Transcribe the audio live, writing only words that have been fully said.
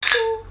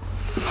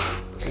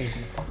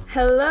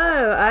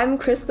Hello, I'm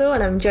Crystal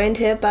and I'm joined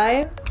here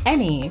by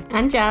Annie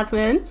and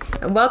Jasmine.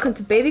 And welcome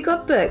to Baby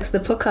Got Books, the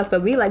podcast where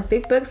we like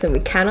big books and we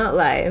cannot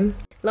lie.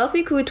 Last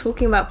week we were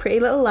talking about Pretty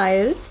Little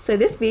Liars, so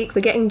this week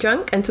we're getting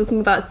drunk and talking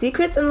about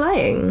secrets and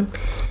lying.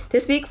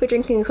 This week we're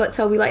drinking a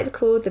cocktail we like to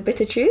call The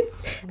Bitter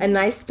Truth, a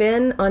nice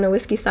spin on a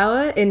whiskey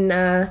sour in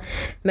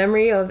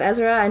memory of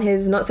Ezra and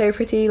his not so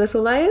pretty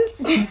little liars.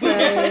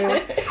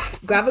 So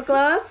grab a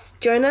glass,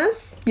 join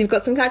us, you've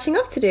got some catching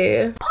up to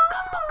do.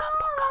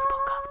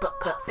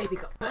 Podcast, Baby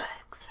Got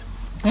Books.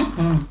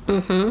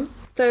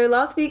 So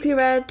last week we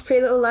read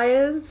Pretty Little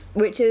Liars,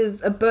 which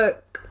is a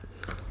book,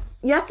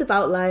 yes,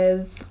 about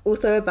liars,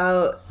 also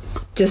about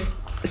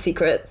just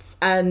secrets.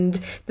 And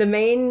the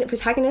main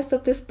protagonists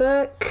of this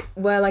book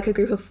were like a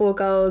group of 4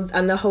 girls,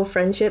 and their whole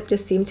friendship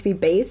just seemed to be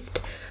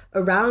based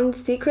around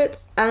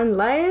secrets and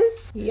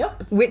lies.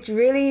 Yep. Which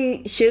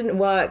really shouldn't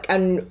work,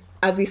 and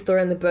as we saw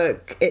in the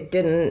book, it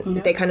didn't. No.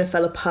 They kind of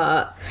fell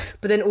apart.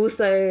 But then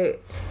also,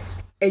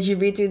 as you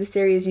read through the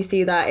series, you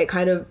see that it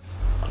kind of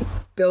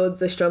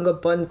builds a stronger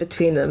bond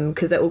between them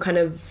because they're all kind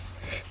of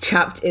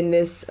trapped in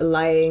this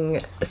lying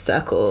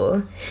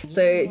circle.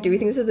 So do we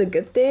think this is a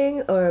good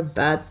thing or a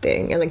bad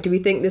thing? And like, do we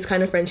think this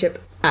kind of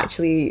friendship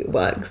actually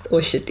works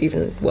or should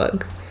even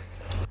work?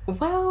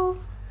 Well.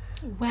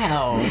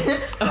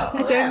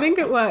 I don't think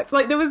it works.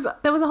 Like there was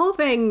a whole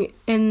thing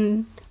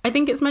in, I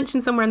think it's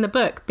mentioned somewhere in the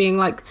book, being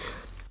like,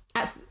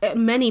 at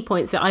many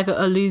points it either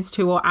alludes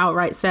to or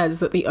outright says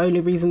that the only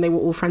reason they were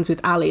all friends with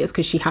Ali is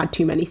because she had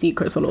too many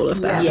secrets on all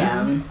of them.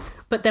 Yeah.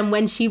 But then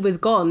when she was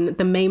gone,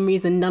 the main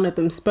reason none of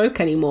them spoke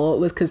anymore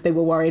was because they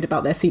were worried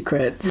about their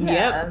secrets.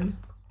 Yep.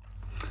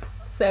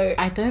 So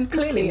I don't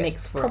think it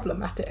makes for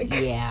problematic.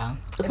 Yeah.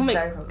 It's not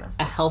like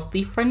a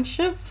healthy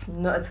friendship.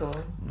 Not at all.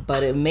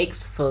 But it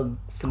makes for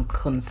some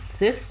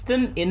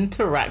consistent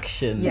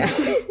interaction.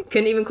 Yes.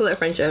 Couldn't even call it a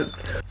friendship.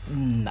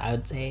 I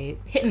would say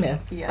hit and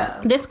miss.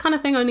 Yeah. This kind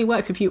of thing only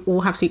works if you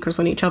all have secrets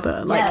on each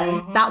other.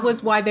 Like that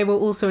was why they were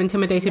also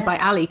intimidated by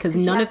Ali, because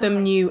none of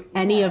them knew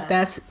any of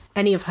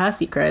her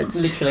secrets.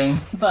 Literally.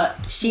 But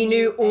she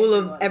knew all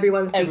of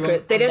everyone's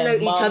secrets. They didn't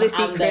know each other's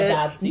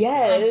secrets.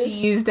 Yes. And she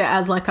used it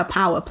as like a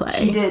power play.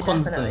 She did,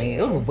 constantly.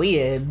 Definitely. It was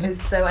weird. It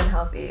was so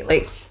unhealthy.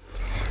 Like,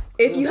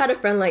 if you had a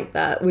friend like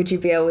that, would you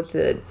be able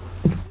to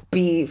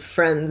be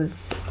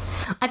friends?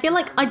 I feel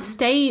like I'd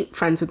stay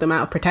friends with them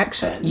out of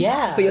protection.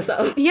 Yeah. For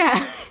yourself.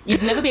 Yeah.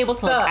 You'd never be able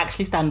to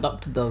actually stand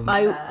up to them.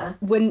 I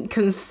wouldn't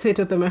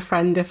consider them a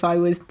friend if I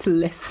was to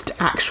list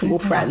actual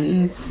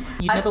friends.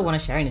 You'd never want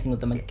to share anything with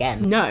them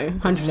again. No,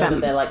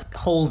 100%. They're like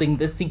holding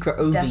the secret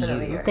over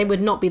you. They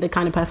would not be the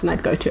kind of person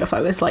I'd go to if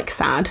I was like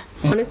sad.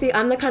 Honestly,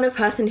 I'm the kind of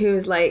person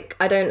who's like,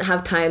 I don't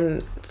have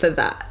time for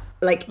that.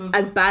 Like,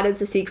 as bad as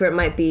the secret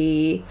might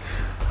be,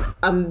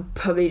 I'm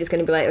probably just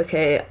gonna be like,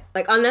 okay,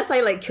 like, unless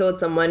I like killed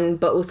someone,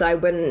 but also I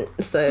wouldn't,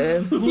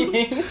 so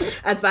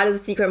as bad as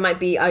the secret might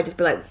be, I'd just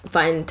be like,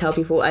 fine, tell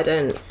people. I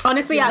don't.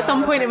 Honestly, at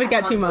some point it would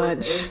get too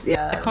much.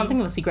 Yeah. I can't think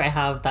of a secret I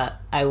have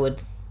that I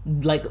would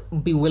like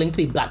be willing to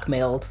be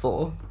blackmailed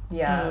for.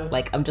 Yeah.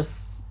 Like, I'll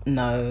just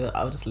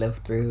live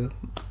through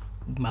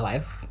my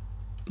life.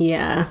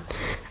 Yeah.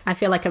 I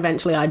feel like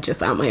eventually I'd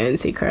just out my own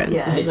secret.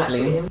 Yeah,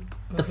 literally. exactly.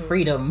 The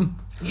freedom.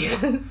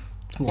 Yes.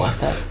 It's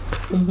worth it.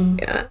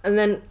 Yeah. And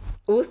then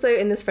also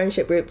in this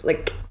friendship group,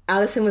 like,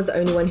 Alison was the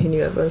only one who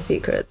knew everyone's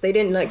secrets. They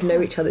didn't like know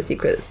each other's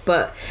secrets,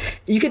 but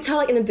you could tell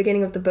like in the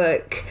beginning of the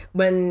book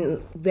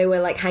when they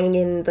were like hanging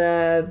in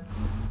the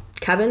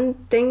cabin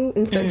thing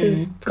in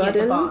Spencer's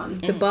garden.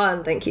 The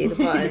barn, thank you, the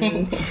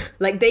barn.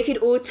 Like, they could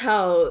all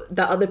tell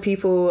that other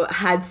people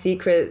had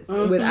secrets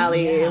with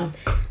Ali. Yeah.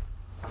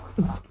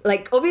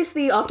 Like,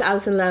 obviously after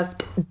Alison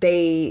left,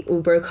 they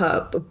all broke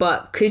up,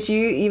 but could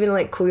you even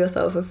like call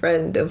yourself a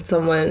friend of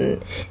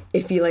someone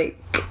if you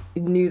like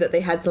knew that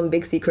they had some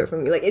big secret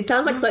from you? Like, it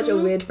sounds like such a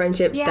weird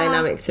friendship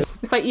dynamic to me.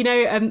 It's like, you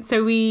know,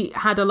 so we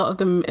had a lot of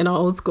them in our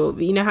old school,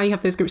 but you know how you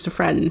have those groups of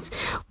friends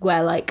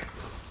where like,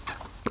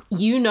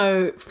 you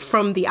know,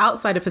 from the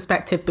outsider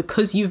perspective,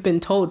 because you've been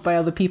told by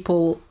other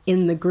people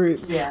in the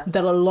group that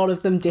a lot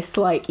of them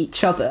dislike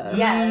each other.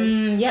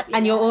 Yep.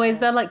 And you're always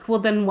there like, well,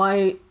 then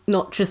why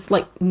not just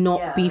like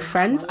not be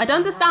friends? I'd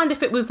understand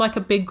if it was like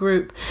a big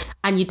group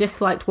and you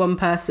disliked one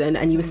person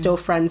and you were still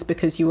friends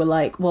because you were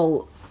like,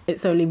 well,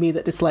 it's only me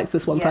that dislikes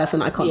this one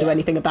person. I can't do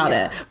anything about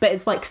it. But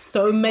it's like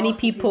so many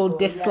people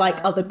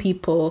dislike other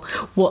people.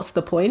 What's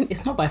the point?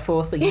 It's not by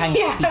force that you hang with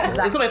people.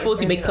 Exactly. It's not by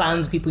force you make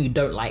plans with people you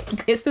don't like.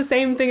 It's the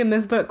same thing in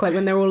this book. Like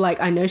when they're all like,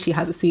 I know she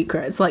has a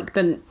secret. It's like,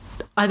 then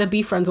either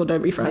be friends or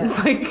don't be friends.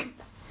 Like,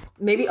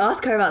 maybe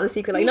ask her about the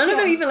secret. Like, none of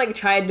them even like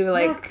tried to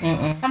like.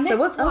 So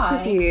what's up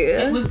with you?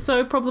 It was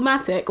so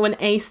problematic when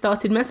A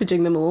started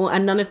messaging them all,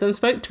 and none of them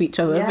spoke to each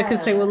other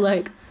because they were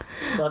like,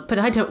 but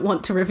I don't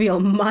want to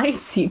reveal my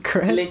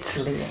secret.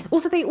 Literally.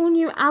 Also, they all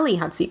knew Ali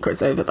had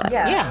secrets over there.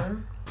 Yeah.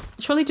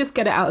 Surely just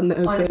get it out in the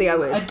open. Honestly, I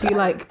would. Be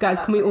like, guys,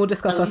 can we all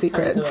discuss our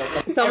secrets?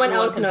 Someone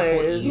else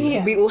knows.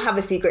 We all have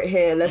a secret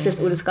here. Let's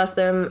just all discuss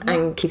them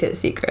and keep it a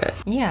secret.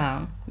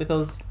 Yeah,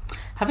 because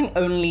having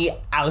only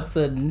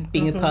Alison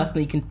being a person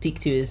that you can speak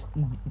to is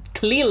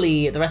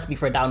clearly the recipe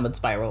for a downward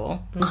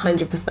spiral.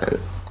 100%.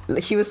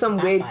 Like, she was some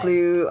Bad weird vibes.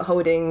 glue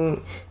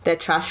holding their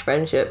trash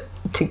friendship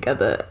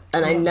together.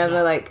 And I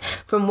never, like,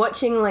 from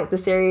watching, like, the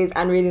series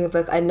and reading the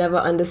book, I never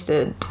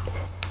understood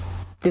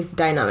this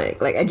dynamic.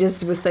 Like, it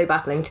just was so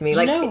baffling to me.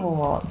 Like, You know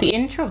what? The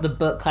intro of the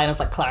book kind of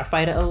like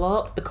clarified it a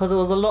lot, because it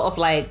was a lot of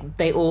like,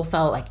 they all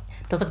felt like,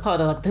 there was like a part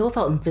where like, they all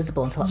felt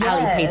invisible until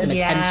Ali paid them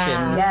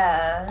attention.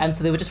 yeah. And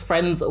so they were just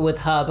friends with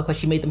her because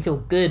she made them feel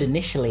good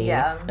initially.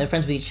 Yeah. They're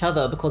friends with each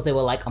other because they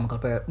were like, oh my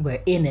god,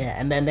 we're in it.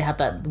 And then they had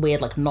that weird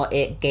like not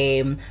it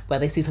game where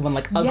they see someone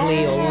like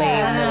ugly or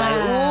lame and they're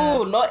like,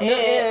 ooh, not it.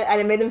 Yeah,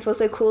 and it made them feel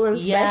so cool and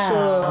Yeah.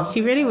 special.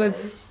 She really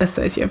was a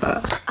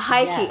sociopath.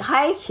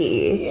 High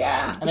key.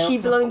 Yeah. And they She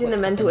all belonged in a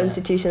felt mental in it.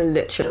 institution,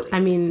 literally.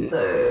 I mean,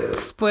 so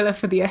spoiler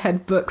for the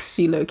Ahead books,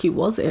 she low-key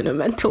was in a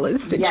mental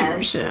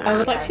institution. I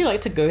would actually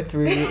like to go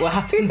through what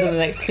happens in the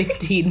next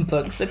 15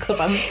 books because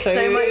I'm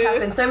so much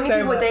happened. So many so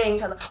people were much. dating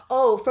each other.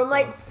 Oh, from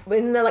like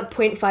in the like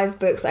 0.5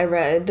 books I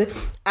read,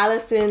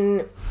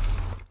 Alison,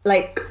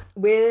 like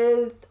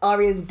with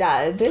Arya's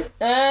dad,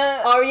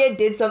 Arya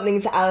did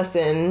something to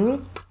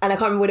Alison. And I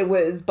can't remember what it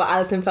was, but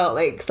Alison felt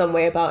like some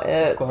way about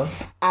it. Of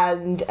course.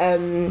 And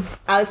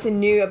Alison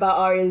knew about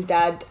Arya's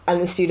dad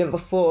and the student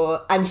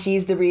before, and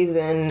she's the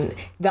reason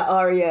that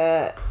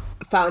Arya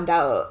found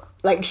out.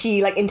 Like,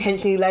 she like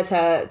intentionally led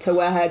her to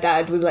where her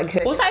dad was like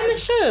her. Was that in the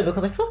show?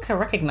 Because I feel like I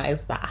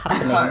recognise that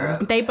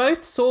happening. They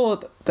both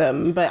saw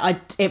them,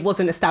 but it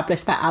wasn't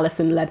established that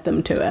Alison led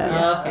them to it.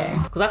 Okay.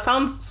 Because that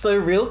sounds so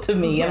real to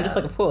me. I'm just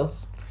like, of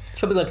course. She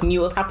probably like knew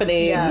what was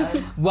happening,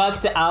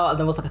 worked it out, and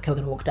then was like, okay, we're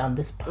gonna walk down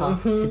this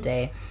path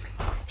today.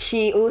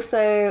 She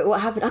also,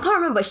 what happened? I can't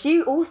remember.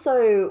 She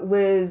also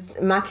was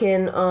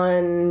macking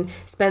on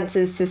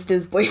Spencer's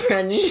sister's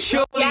boyfriend.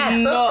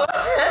 Surely not.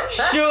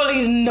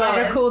 Surely not.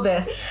 I recall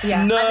this.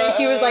 Yeah. No. And then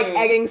she was like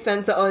egging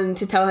Spencer on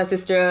to tell her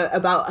sister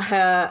about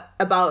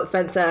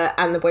Spencer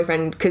and the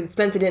boyfriend, because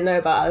Spencer didn't know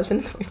about Alison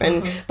and the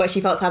boyfriend, but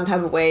she felt some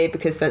type of way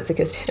because Spencer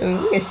kissed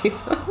him.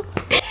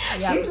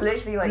 And she's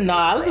literally like, No,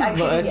 Alison's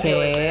not couldn't deal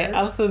with okay. this.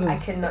 Alison's...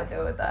 I cannot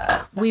deal with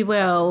that. We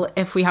will,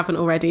 if we haven't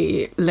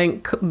already,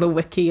 link the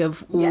wiki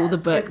of all Yeah, the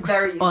it's books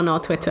very on our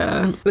useful.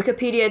 Twitter.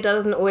 Wikipedia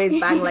doesn't always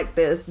bang like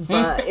this,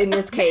 but in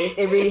this case,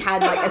 it really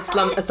had like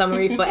a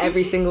summary for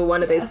every single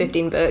one of those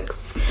 15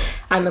 books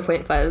and the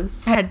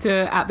 0.5s. Head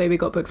to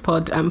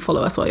 @BabyGotBooksPod and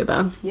follow us while you're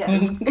there. Yeah,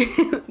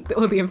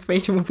 All the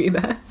information will be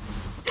there.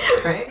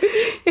 right.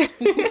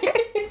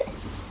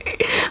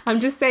 I'm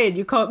just saying,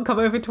 you can't come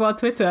over to our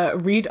Twitter,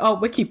 read our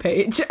wiki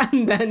page,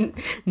 and then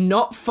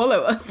not follow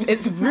us.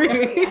 It's rude.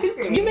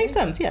 It makes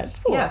sense, yeah.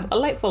 Just follow Yeah. us. A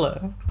light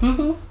follow.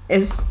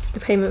 Is the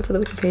payment for the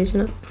wiki page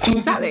enough?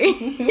 Exactly.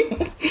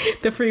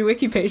 The free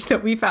wiki page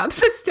that we found,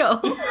 but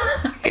still.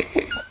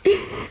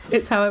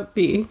 It's how it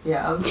be.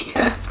 Yeah.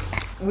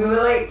 We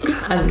were like,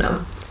 I don't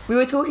know. We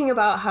were talking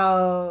about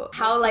how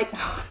like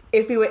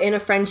if we were in a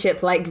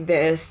friendship like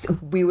this,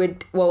 we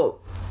would, well,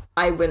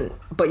 I wouldn't,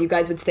 but you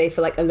guys would stay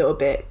for like a little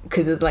bit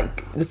because of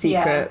like the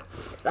secret.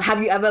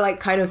 Have you ever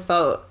like kind of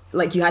felt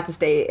like you had to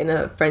stay in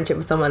a friendship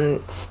with someone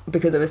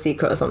because of a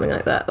secret or something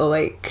like that? Or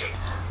like,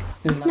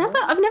 I've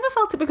never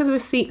felt it because of a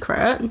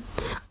secret.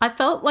 I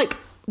felt like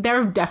there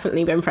have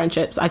definitely been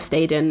friendships I've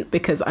stayed in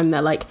because I'm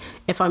there like,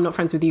 if I'm not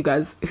friends with you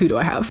guys, who do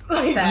I have?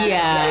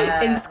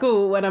 Yeah. In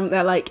school, when I'm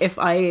there like, if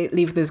I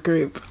leave this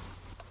group,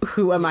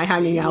 who am I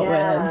hanging out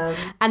with?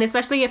 And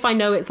especially if I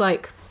know it's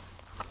like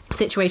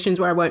situations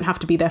where I won't have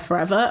to be there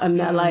forever, and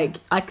they're like,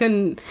 I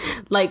can,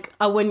 like,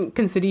 I wouldn't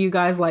consider you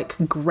guys like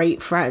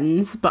great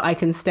friends, but I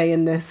can stay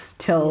in this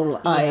till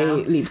I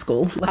leave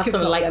school. Have Like, some it's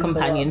not the light end of the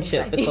world.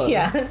 companionship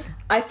because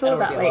I feel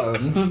that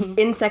like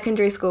in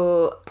secondary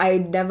school, I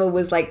never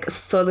was like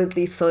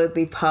solidly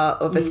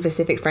part of a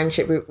specific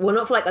friendship group. Well,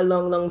 not for like a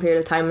long period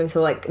of time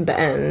until like the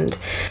end,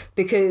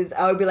 because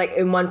I would be like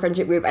in one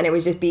friendship group and it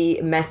would just be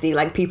messy.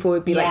 Like people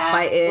would be like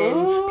fighting,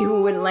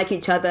 people wouldn't like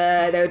each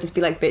other. There would just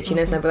be like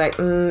bitchiness, and I'd be like,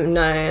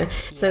 no.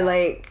 So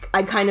like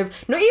I'd kind of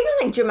not even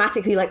like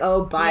dramatically like,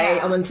 oh bye,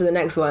 I'm on to the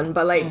next one,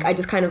 but like I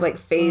just kind of like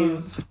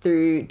phase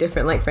through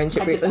different like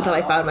friendship groups until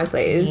I found my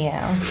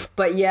place.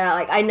 But yeah,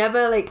 like I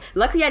never like,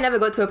 luckily I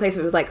never got to a place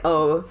where it was like,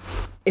 oh,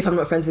 if I'm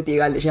not friends with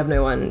you, I literally have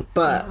no one.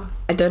 But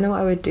I don't know what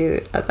I would do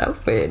at that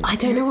point. I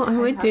don't know what I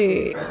would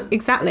do.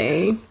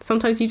 Exactly.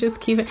 Sometimes you just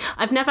keep it.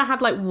 I've never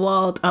had like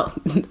wild. Oh,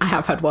 I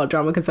have had wild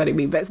drama concerning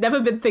me, but it's never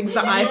been things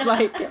that I've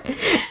like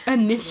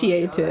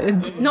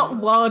initiated. Not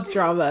wild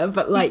drama,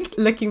 but like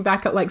looking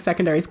back at like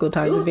secondary school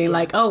times and being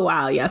like, oh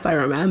wow, yes, I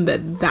remember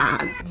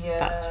that.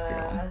 that's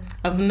real.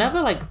 I've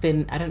never like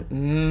been. I don't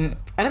think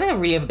I've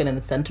really ever been in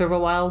the center of a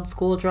wild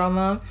school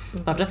drama.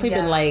 But I've definitely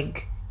been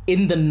like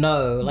in the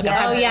know. Like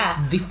I've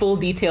had the full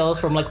details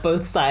from like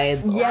both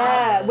sides.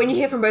 Yeah, when you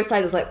hear from both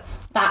sides, it's like,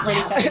 That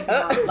really stresses me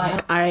out.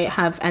 Like, I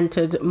have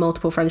entered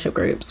multiple friendship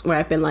groups where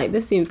I've been like,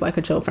 this seems like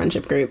a chill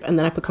friendship group, and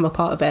then I've become a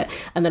part of it,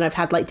 and then I've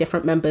had like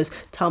different members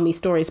tell me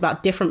stories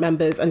about different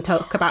members and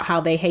talk about how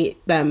they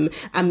hate them,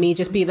 and me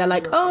just be there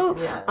like, oh,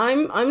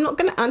 I'm not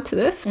going to add to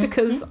this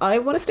because I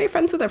want to stay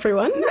friends with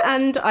everyone,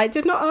 and I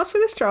did not ask for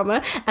this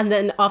drama. And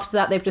then after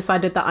that, they've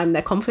decided that I'm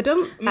their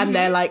confidant, and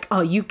they're like,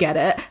 oh, you get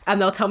it, and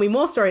they'll tell me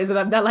more stories,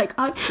 and they're like,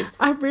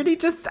 I really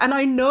just, and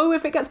I know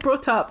if it gets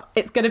brought up,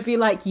 it's going to be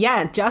like,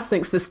 yeah, Jazz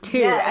thinks this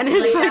too, and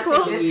it's like,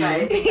 well, and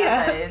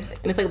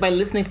And it's like by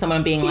listening to someone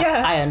and being like,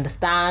 I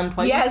understand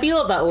why you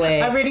feel that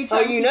way. I really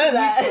you know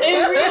that.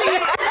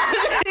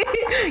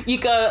 You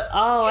go,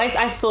 oh,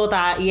 I saw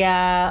that,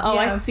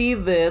 I see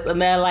this,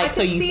 and they're like,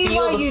 so you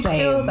feel the same.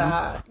 Feel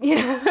that.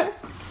 Yeah.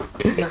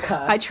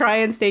 I try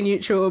and stay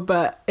neutral,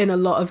 but in a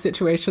lot of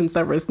situations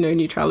there is no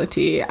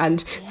neutrality,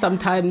 and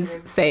sometimes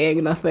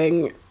saying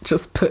nothing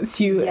just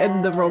puts you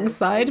in the wrong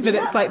side. But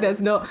it's like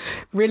there's not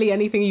really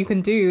anything you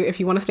can do if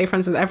you want to stay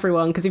friends with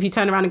everyone, because if you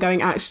turn around and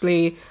going,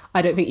 actually,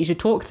 I don't think you should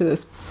talk to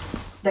this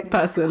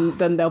person,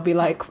 then they'll be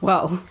like,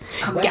 well,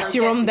 guess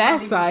you're on their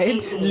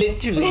side.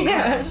 Literally.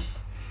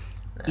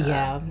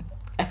 Yeah.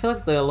 I feel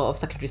like there are a lot of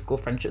secondary school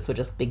friendships were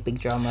just big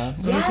drama.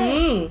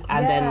 Yes.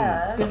 And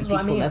then some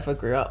people never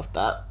grew out of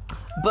that.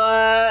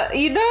 But,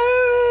 you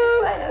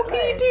know, what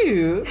can you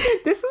do?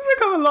 This has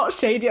become a lot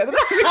shadier than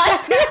I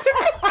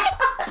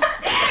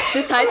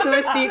The title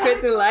is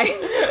Secrets in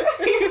Life.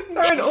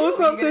 Throwing all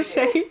sorts of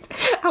shade.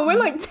 And we're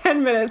like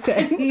 10 minutes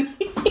in.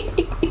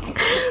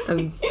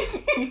 I'm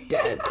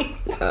dead.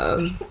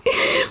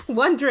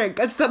 One drink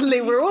and suddenly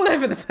we're all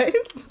over the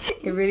place.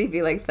 It really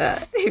be like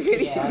that. It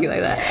really should be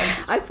like that.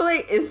 I feel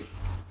like it's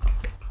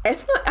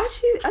not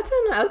actually, I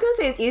don't know, I was gonna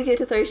say it's easier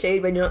to throw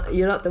shade when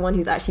you're not the one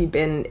who's actually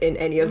been in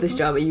any of this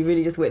drama. You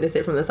really just witness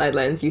it from the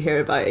sidelines, you hear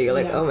about it, you're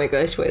like, oh my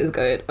gosh, what is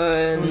going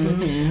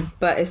on?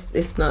 But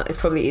it's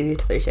probably easier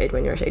to throw shade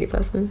when you're a shady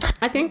person.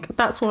 I think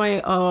that's why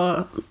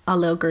our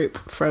little group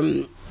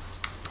from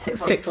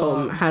Sixth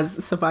Form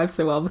has survived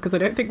so well, because I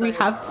don't think we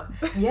have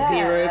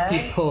zero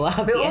people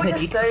have the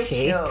energy to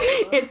shade.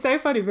 It's so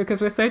funny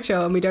because we're so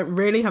chill and we don't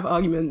really have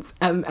arguments,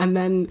 and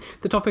then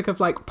the topic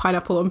of like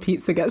pineapple on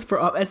pizza gets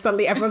brought up and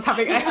suddenly everyone's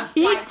having a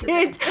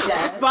heated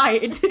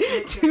fight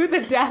to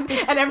the death,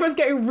 and everyone's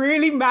getting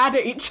really mad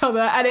at each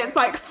other, and it's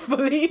like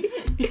fully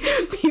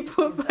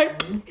people's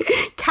like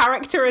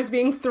character is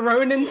being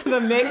thrown into the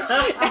mix.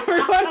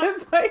 Everyone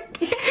is like,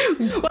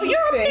 well,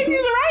 your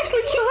opinions are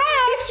actually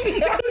trash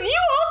because you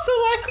also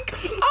like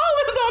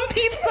olives on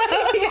pizza.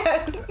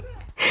 Yes.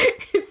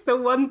 It's the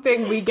one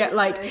thing we get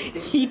like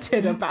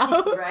heated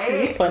about.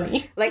 Right?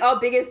 Funny. Like our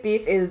biggest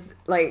beef is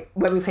like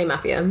when we play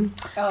Mafia.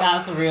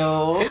 That's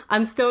real.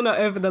 I'm still not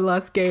over the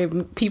last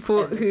game.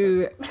 People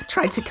who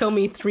tried to kill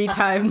me 3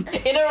 times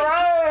in a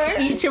row,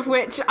 each of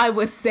which I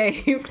was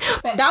saved.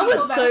 That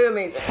was so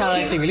amazing. That was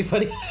actually really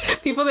funny.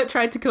 People that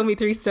tried to kill me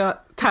 3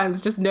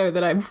 times just know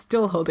that I'm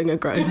still holding a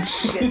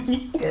grudge.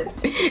 Good.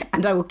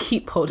 And I will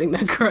keep holding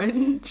that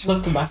grudge.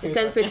 Love the Mafia.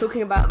 Since we're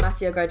talking about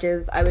Mafia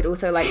grudges, I would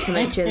also like to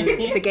mention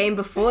the game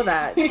before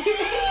that,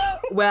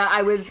 where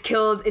I was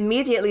killed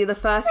immediately the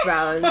first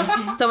round.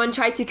 Someone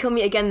tried to kill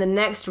me again the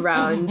next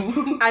round,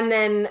 and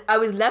then I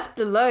was left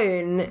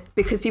alone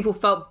because people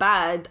felt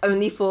bad,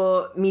 only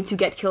for me to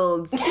get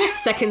killed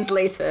seconds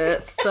later.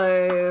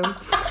 So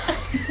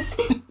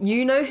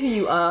you know who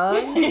you are.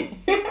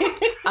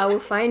 I will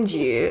find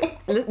you.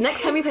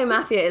 Next time we play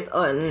Mafia is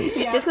on.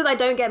 Yeah. Just because I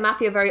don't get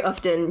Mafia very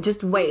often,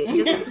 just wait.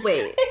 Just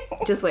wait.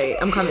 Just wait.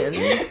 I'm coming.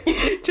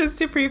 Just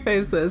to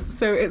preface this,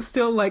 so it's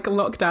still like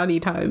lockdown-y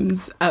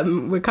times.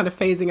 We're kind of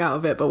phasing out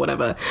of it, but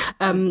whatever.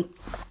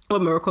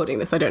 When we're recording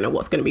this, I don't know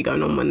what's going to be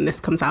going on when this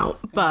comes out,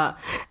 but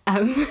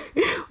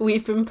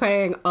we've been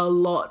playing a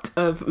lot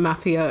of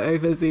Mafia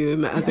over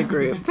Zoom as a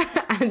group,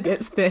 and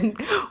it's been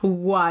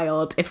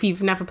wild. If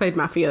you've never played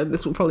Mafia,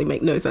 this will probably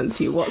make no sense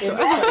to you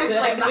whatsoever.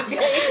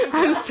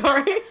 I'm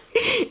sorry.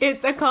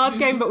 It's a card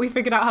game, but we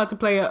figured out how to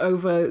play it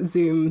over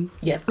Zoom.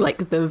 Yes.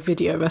 Like the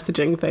video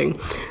messaging thing.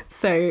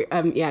 So,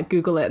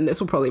 Google it, and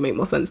this will probably make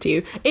more sense to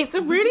you. It's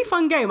a really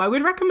fun game. I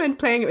would recommend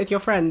playing it with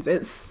your friends.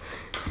 It's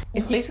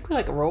basically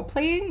like role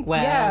playing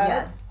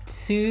where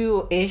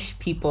 2-ish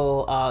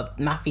people are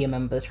mafia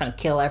members trying to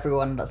kill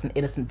everyone that's an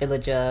innocent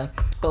villager,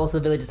 but also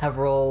the villagers have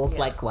roles,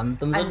 like one of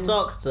them's a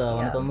doctor,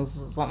 one of them's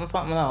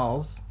something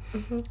else.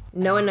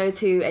 No one knows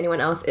who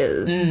anyone else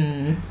is.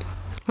 Oh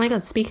my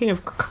god, speaking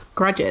of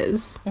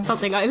grudges,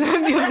 something I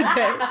learned the other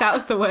day, that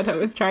was the word I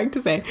was trying to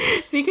say.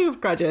 Speaking of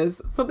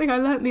grudges, something I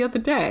learned the other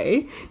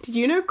day, did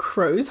you know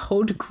crows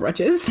hold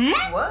grudges?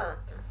 What?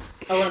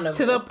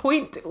 To the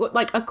point,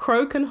 like, a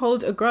crow can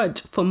hold a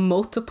grudge for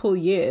multiple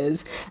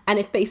years, and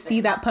if they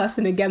see that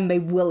person again, they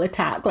will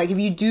attack. Like, if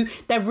you do,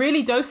 they're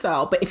really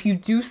docile, but if you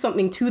do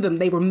something to them,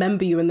 they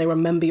remember you and they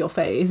remember your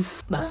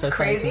face. That's so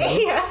crazy.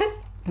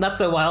 That's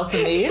so wild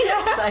to me.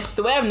 That's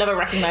the way I've never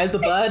recognized a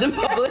bird in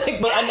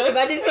public, but I know.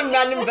 Imagine some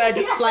random bird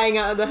just flying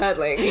out of the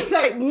herdling.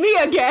 Like, me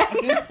again.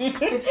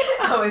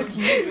 Oh, it's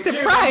you.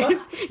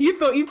 Surprise! You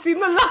thought you'd seen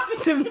the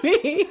last of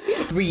me.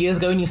 3 years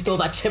ago, and you stole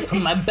that chip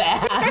from my bare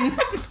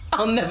hands.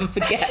 I'll never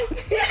forget.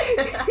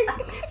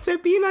 So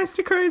be nice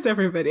to crows,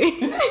 everybody.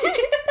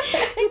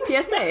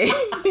 PSA.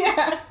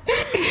 Yeah.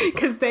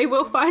 Because they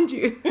will find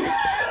you.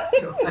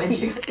 They'll find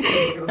you.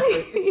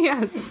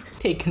 Yes.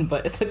 Taken by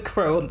it's a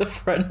crow on the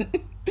front.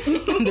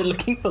 And they're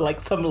looking for like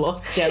some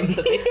lost gem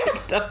that they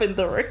picked up in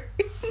the road.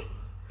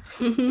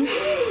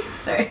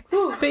 Sorry.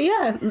 But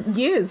yeah,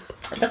 years.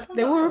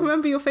 They will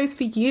remember your face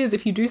for years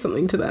if you do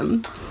something to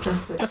them.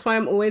 That's why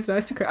I'm always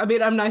nice to crows. I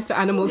mean, I'm nice to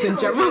animals in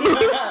general.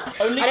 I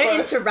don't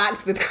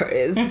interact with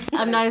crows.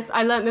 I'm nice.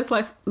 I learned this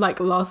like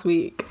last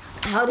week.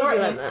 How did you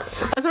learn that?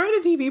 I saw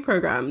it in a TV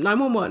program,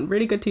 911,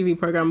 really good TV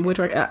program. Would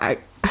I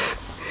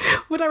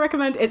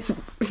recommend? It's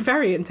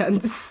very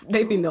intense.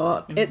 Maybe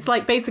not. It's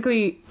like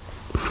basically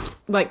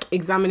like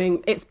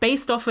examining. It's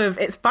based off of.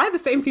 It's by the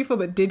same people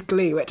that did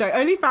Glee, which I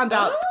only found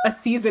out a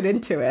season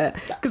into it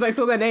because I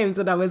saw their names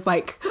and I was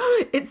like,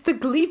 oh, it's the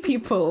Glee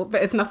people,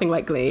 but it's nothing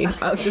like Glee.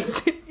 I'll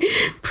just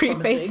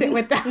preface it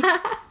with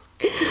that.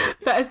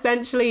 But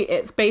essentially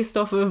it's based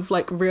off of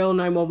like real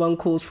 911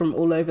 calls from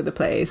all over the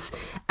place,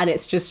 and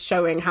it's just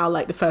showing how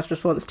like the first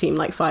response team,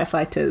 like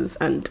firefighters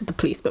and the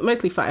police, but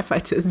mostly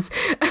firefighters,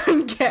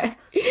 get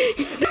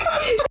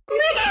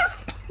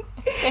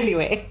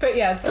Anyway, but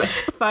yes,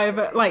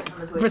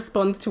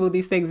 respond to all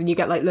these things, and you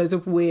get like loads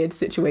of weird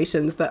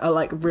situations that are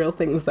like real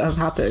things that have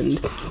happened.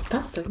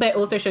 That's so But it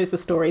also shows the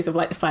stories of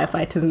like the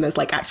firefighters, and there's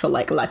like actual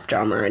like life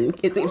drama, and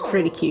it's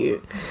really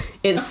cute.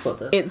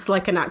 It's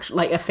like an actual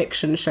like a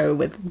fiction show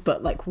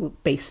but like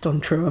based on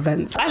true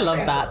events. I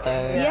love that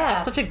though. Yeah.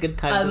 It's such a good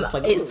time.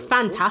 It's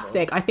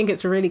fantastic. I think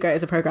it's really great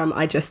as a program.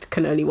 I just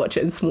can only watch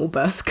it in small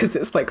bursts because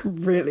it's like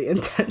really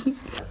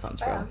intense. That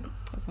sounds real.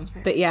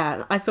 But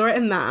yeah, I saw it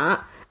in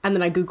that. And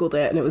then I Googled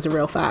it and it was a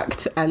real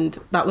fact. And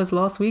that was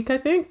last week, I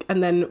think.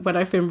 And then when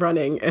I've been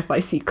running, if I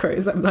see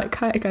crows, I'm like,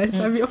 hi guys,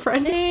 I'm your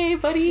friend. Hey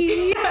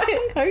buddy, how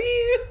are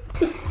you?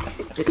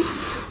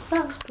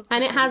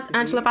 And it has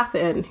Angela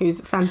Bassett in,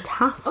 who's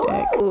fantastic.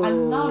 Ooh, I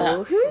love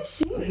that. Who is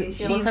she?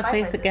 What's her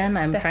face again?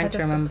 I'm trying to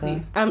remember.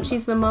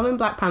 She's the mum in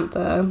Black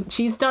Panther.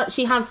 She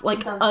has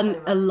like an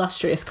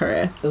illustrious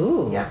career.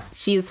 Ooh. Yes.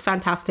 She is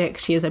fantastic.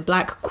 She is a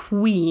black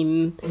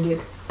queen.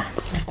 Indeed.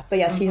 But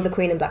yes, she's the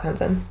queen in Black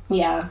Panther.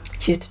 Yeah.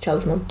 She's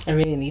T'Challa's mum. I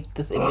really need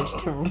this image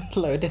to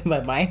load in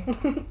my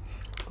mind.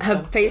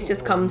 Her face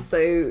just comes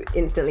so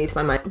instantly to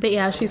my mind. But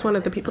yeah, she's one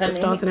of the people that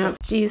stars in it.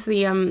 She's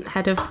the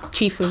head of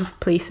chief of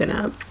police in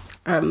it,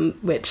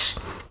 which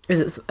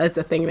is it's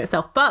a thing in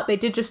itself. But they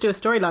did just do a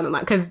storyline on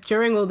that, because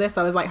during all this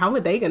I was like, how are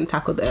they going to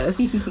tackle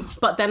this?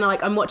 But then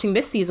like I'm watching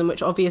this season,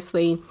 which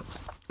obviously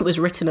was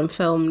written and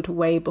filmed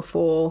way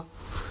before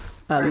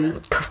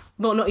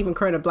well, not even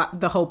Corona,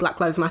 the whole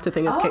Black Lives Matter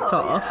thing has kicked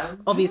off. Yeah.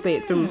 Obviously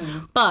it's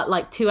been, but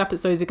like 2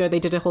 episodes ago they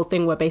did a whole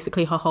thing where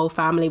basically her whole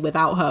family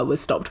without her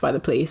was stopped by the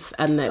police,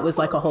 and it was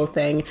like a whole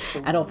thing,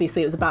 and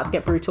obviously it was about to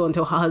get brutal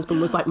until her husband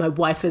was like, my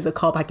wife is a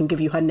cop, I can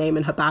give you her name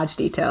and her badge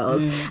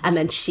details, and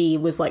then she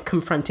was like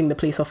confronting the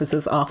police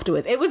officers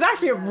afterwards. It was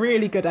actually a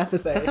really good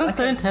episode. That sounds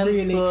so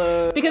intense.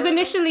 Because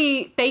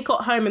initially they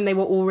got home and they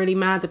were all really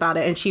mad about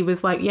it, and she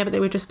was like, yeah, but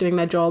they were just doing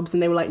their jobs,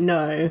 and they were like,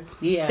 no,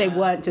 they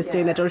weren't just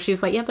doing their jobs. She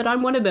was like, yeah, but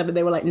I'm one of them, and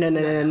they were like, no.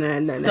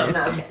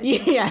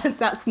 Yeah,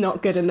 that's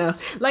not good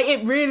enough. Like,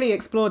 it really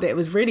explored it. It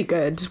was really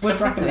good. What's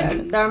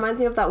recommend? That reminds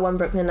me of that one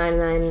Brooklyn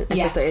Nine-Nine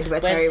episode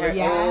where Terry was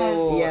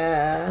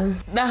yeah.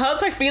 That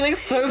hurts my feelings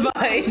so much.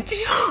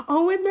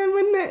 Oh, and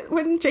then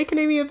when Jake and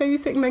Amy are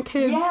babysitting their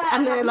kids,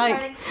 and they're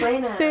like,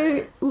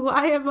 so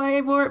why am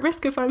I more at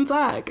risk if I'm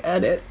black?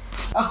 And it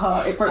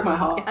broke my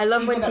heart. I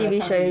love when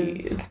TV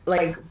shows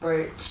like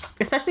broach,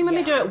 especially when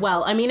they do it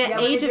well. I mean, it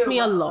ages me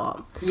a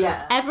lot.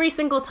 Yeah. Every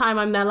single time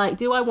I'm there like,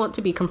 do I want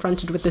to be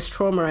confronted with this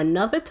trauma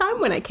another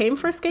time when I came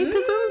for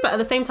escapism? But at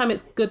the same time,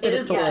 it's good that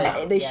it's talked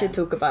about. They should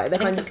talk about it. They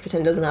can't just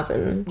pretend it doesn't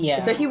happen. Yeah.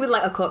 Especially with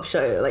like a cop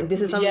show. Like,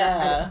 this is something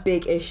that's a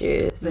big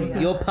issue. So,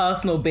 Your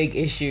personal big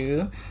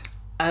issue.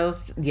 I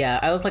was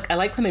like, I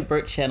like when they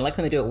broach it and I like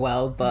when they do it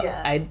well, but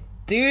I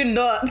do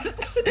not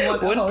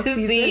want to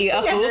see a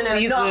whole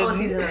season. Not a whole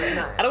season.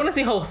 No. I don't want to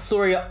see a whole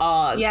story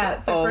arc. Yeah,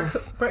 so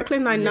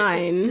Brooklyn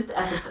Nine-Nine,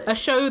 a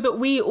show that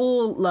we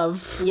all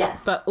love,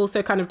 but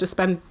also kind of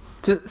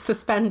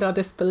suspend our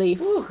disbelief,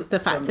 the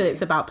fact that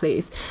it's about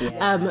police.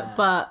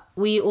 But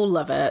we all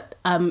love it.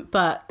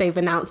 But they've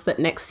announced that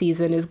next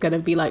season is going to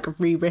be like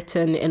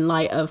rewritten in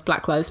light of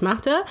Black Lives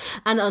Matter,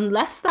 and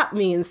unless that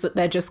means that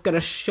they're just going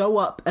to show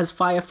up as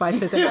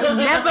firefighters and it's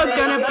never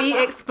going to be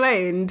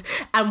explained,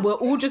 and we're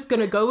all just going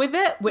to go with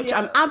it, which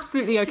I'm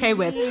absolutely okay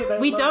with.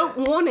 We don't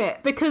want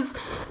it, because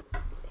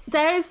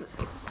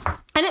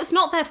and it's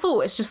not their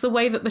fault, it's just the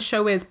way that the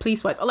show is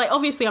police-wise. Like,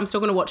 obviously I'm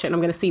still going to watch it and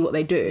I'm going to see what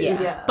they do,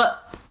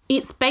 but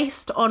it's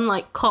based on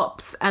like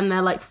cops and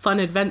their like fun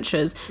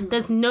adventures.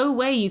 There's no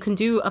way you can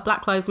do a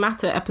Black Lives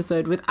Matter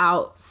episode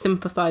without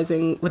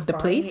sympathizing with the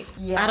police.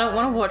 I don't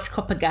want to watch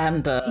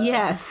propaganda.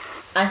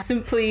 Yes. I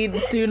simply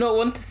do not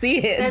want to see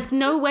it. There's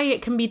no way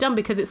it can be done,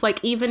 because it's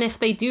like, even if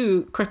they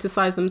do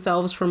criticize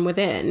themselves from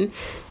within,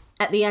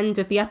 at the end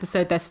of the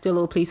episode, they're still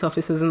all police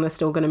officers and they're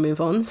still going to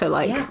move on. So,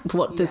 like,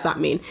 what does that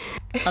mean?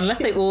 Unless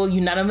they all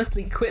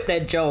unanimously quit their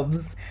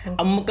jobs,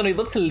 I'm not going to be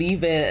able to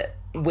leave it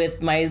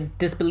with my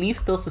disbelief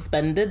still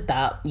suspended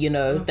that, you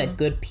know, they're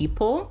good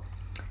people.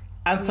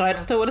 And so I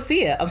just don't want to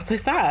see it. I'm so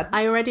sad.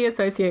 I already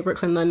associate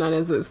Brooklyn Nine-Nine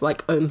as its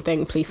like own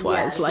thing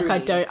police-wise. Yeah,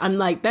 like, I'm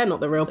like, they're not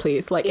the real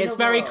police. Like, it's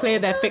very clear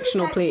they're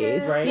fictional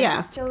police. Right.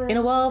 Yeah. In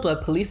a world where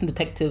police and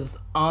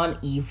detectives aren't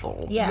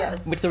evil,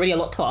 which is already a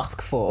lot to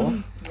ask for.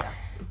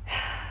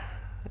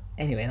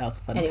 Anyway, that was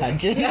a fun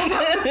tangent. Sorry,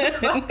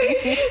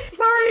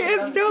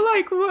 it's still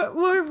like,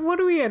 what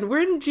are we in?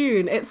 We're in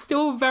June. It's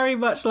still very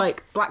much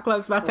like Black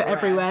Lives Matter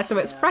everywhere, so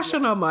it's fresh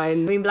on our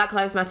minds. I mean, Black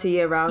Lives Matter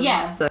year round.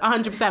 Yeah, so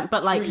 100%.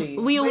 But like,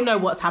 we all know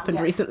what's happened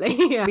recently.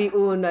 Yeah. we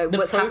all know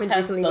what's happened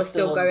recently. What's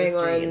still going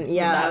on.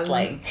 Yeah, that's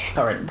like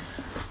current.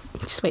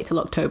 Just wait till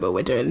October.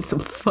 We're doing some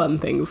fun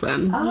things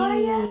then. Oh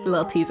yeah. A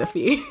little teaser for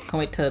you. Can't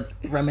wait to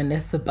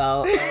reminisce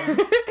about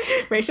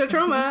Racial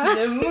trauma.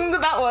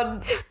 that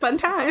one. Fun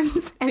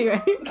times.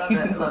 Anyway.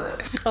 Love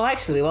it. Oh,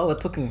 actually, while we're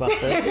talking about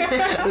this,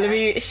 let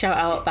me shout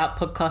out that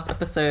podcast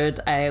episode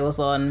I was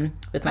on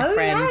with my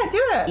friend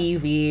do it.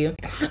 Evie.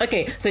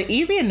 Okay, so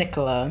Evie and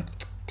Nicola,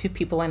 two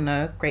people I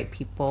know, great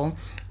people.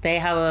 They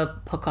have a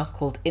podcast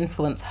called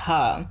Influence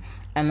Her.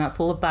 And that's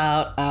all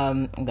about,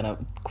 I'm going to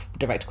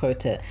direct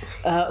quote it,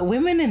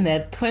 women in their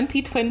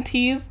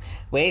 2020s.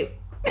 Wait.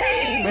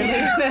 Women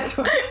in their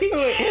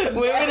 20s.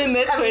 Women in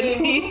their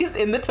 20s,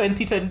 in the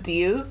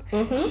 2020s.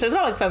 So it's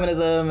about like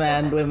feminism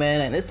and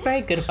women, and it's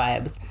very good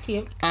vibes.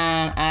 Yeah.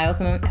 And I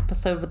was in an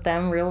episode with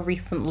them real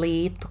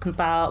recently talking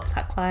about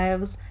Black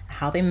lives,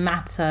 how they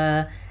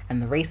matter,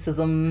 and the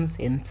racisms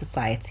in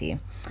society.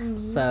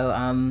 So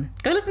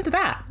go listen to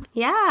that.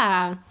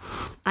 yeah.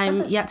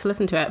 I'm yet to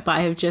listen to it, but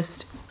I have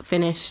just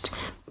finished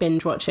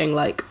binge watching.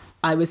 Like,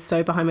 I was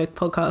so behind my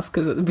podcast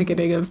because at the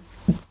beginning of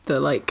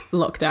the like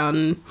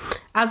lockdown,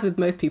 as with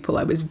most people,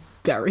 I was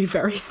very,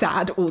 very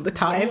sad all the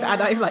time,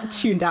 and I've like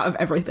tuned out of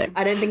everything.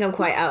 I don't think I'm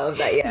quite out of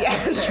that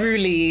yet.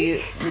 Truly.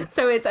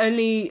 So it's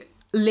only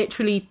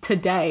literally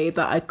today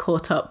that I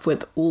caught up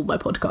with all my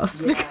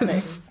podcasts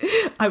because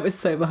I was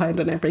so behind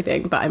on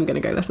everything. But I'm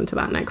going to go listen to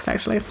that next,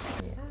 actually.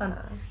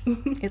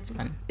 It's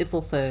fun. It's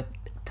also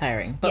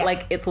tiring, but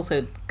like it's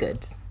also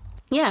good.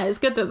 Yeah, it's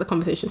good that the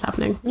conversation's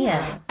happening.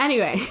 Yeah.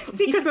 Anyway,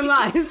 secrets and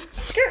lies.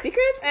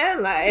 Secrets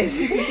and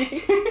lies.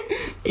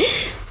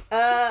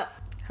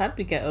 How did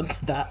we get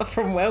onto that?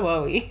 From where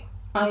were we?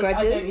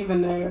 Grudges? I don't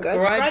even know.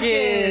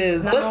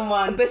 Grudges. Number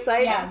one.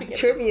 Besides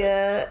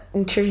trivia,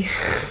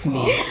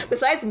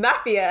 besides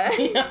mafia,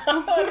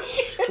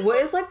 what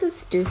is like the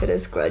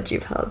stupidest grudge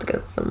you've held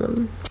against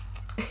someone?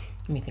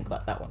 Let me think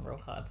about that one real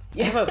hard.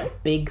 I have a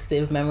big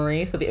sieve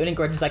memory, so the only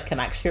grudges I can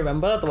actually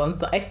remember are the ones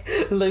that I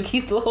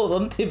low-key still hold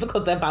on to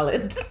because they're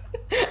valid.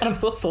 And I'm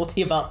still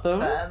salty about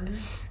them.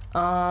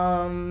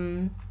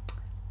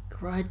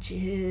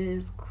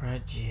 Grudges.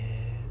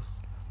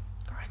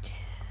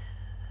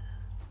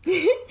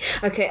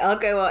 Okay, I'll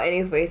go while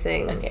Annie's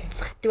waiting. Okay.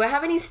 Do I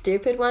have any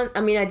stupid ones?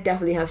 I mean, I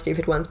definitely have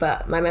stupid ones,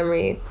 but my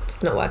memory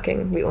is not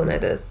working. We all know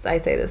this. I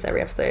say this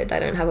every episode. I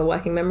don't have a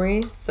working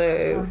memory.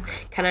 So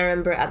can I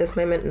remember it at this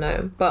moment?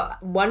 No.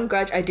 But one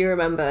grudge I do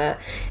remember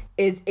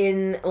is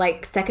in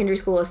like secondary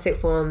school or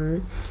sixth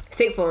form,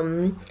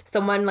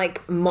 someone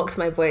like mocks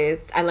my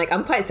voice, and like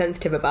I'm quite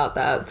sensitive about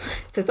that.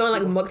 So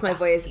someone like mocks my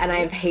voice, and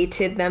I've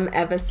hated them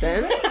ever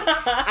since.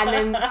 And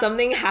then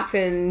something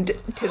happened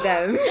to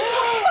them.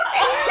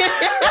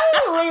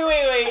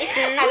 Wait.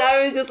 And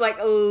I was just like,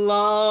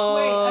 lol.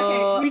 Wait,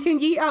 okay. We can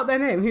yeet out their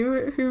name.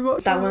 Who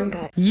watched That one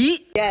guy.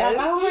 Yeet. Yes.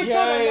 Oh my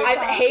god.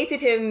 I've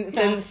hated him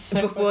since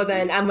so before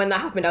then, and when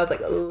that happened, I was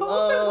like, lol.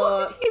 Also,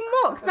 what did he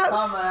mock?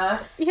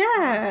 That's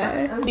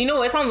yeah. You know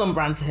what? It sounds on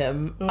brand for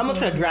him. I'm not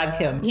trying to drag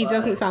him. He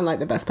doesn't sound like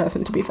the best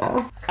person, to be fair.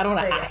 I don't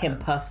want to at him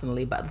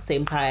personally, but at the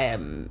same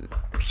time,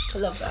 I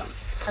love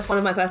that. That's one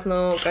of my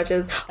personal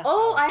grudges.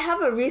 Oh, I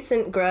have a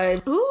recent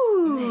grudge.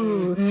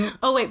 Ooh.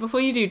 Oh wait, before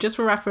you do, just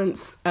for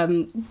reference,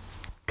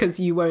 because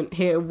you won't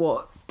hear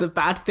what the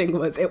bad thing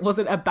was. It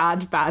wasn't a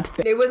bad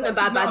thing. It wasn't a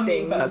bad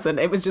thing. Person.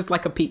 It was just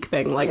like a peak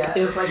thing. Like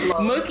It was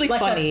like mostly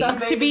funny.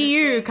 sucks to be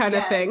you kind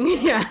of thing.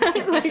 Yeah.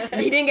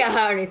 he didn't get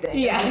hurt or anything.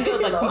 Yeah. It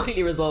was like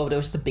completely resolved. It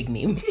was just a big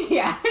meme.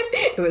 Yeah.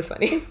 It was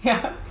funny.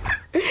 Yeah.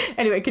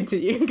 Anyway,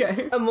 continue. Go.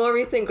 A more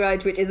recent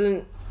grudge, which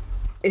isn't,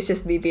 it's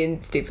just me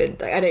being stupid.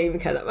 Like, I don't even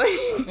care that much.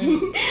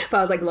 But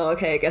I was like, lol,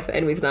 okay, I guess we're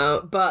enemies now.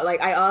 But like,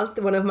 I asked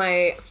one of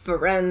my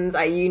friends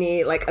at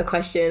uni like a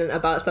question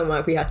about some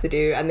work we had to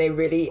do, and they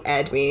really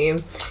aired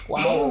me.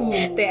 Wow.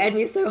 They aired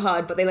me so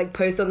hard, but they like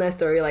post on their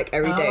story like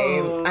every day,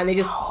 and they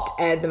just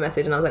aired the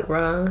message, and I was like,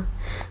 bruh,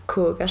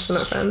 cool, guess we're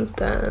not friends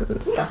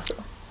then. That's true.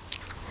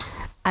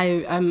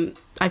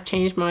 I've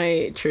changed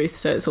my truth,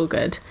 so it's all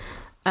good.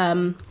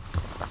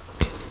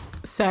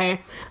 So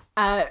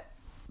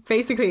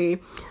basically,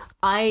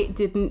 I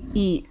didn't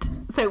eat.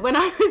 So when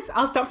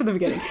I'll start from the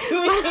beginning.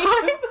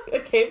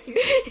 Okay, please.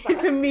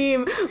 It's a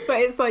meme, but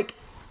it's like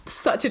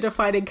such a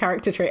defining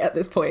character trait at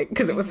this point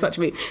because it was such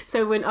a meme.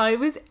 So when I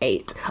was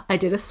 8, I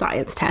did a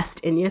science test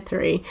in year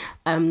 3,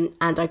 and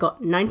I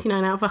got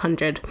 99 out of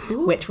 100,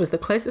 which was the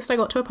closest I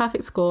got to a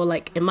perfect score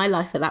like in my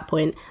life at that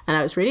point. And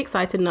I was really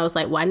excited, and I was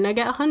like, why didn't I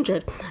get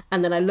 100?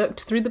 And then I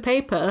looked through the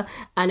paper,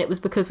 and it was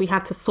because we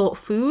had to sort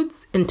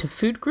foods into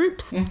food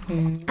groups,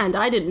 and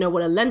I didn't know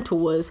what a lentil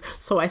was,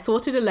 so I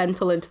sorted a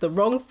lentil into the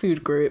wrong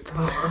food group.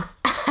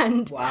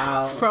 And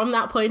from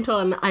that point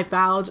on, I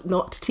vowed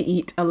not to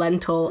eat a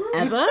lentil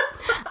ever.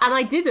 And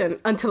I didn't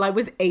until I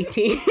was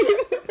 18.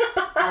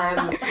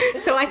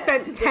 So I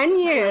spent 10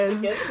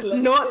 years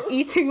not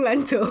eating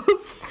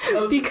lentils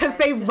because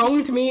they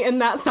wronged me in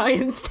that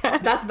science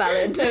test. That's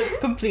valid. That's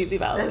completely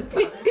valid.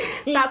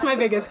 That's my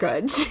biggest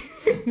grudge.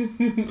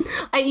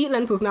 I eat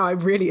lentils now. I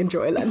really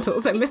enjoy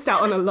lentils. I missed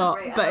out on a lot,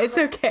 but it's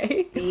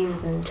okay.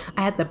 Beans and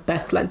I had the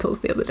best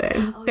lentils the other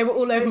day. They were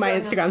all over my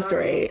Instagram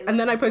story, and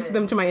then I posted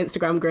them to my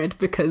Instagram grid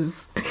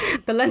because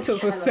the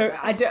lentils were so...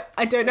 I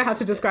don't know how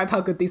to describe how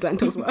good these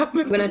lentils were.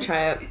 I'm gonna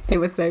try it. They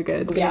were so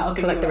good. Yeah, I'll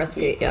collect the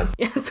recipe. Yeah.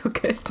 Yeah, it's all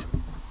good.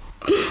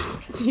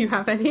 Do you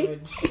have any?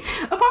 Apart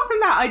from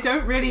that, I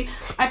don't really...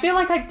 I feel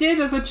like I did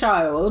as a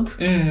child.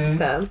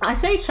 Fair. I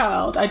say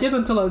child. I did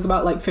until I was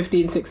about like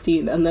 15,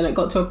 16, and then it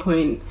got to a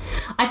point...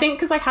 I think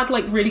because I had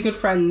like really good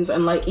friends,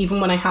 and like even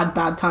when I had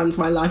bad times,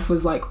 my life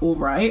was like all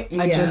right.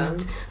 I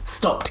just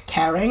stopped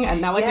caring,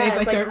 and nowadays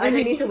I don't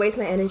really need to waste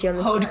my energy on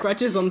this. hold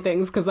grudges on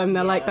things because I'm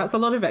there like, that's a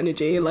lot of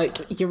energy.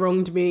 Like, you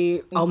wronged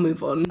me, I'll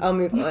move on.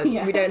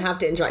 Yeah. We don't have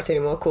to interact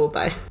anymore. Cool,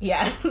 bye.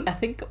 Yeah. I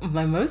think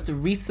my most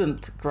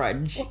recent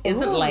grudge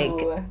isn't like...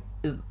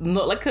 is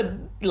not like a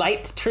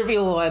light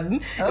trivial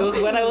one. It was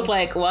when I was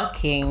like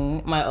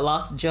working my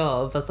last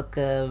job as like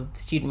a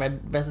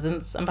student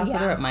residence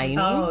ambassador at my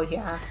uni. Oh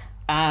yeah.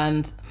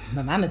 And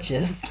my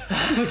managers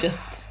were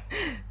just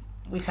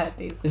We've had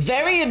these.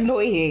 very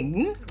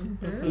annoying.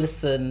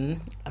 Listen,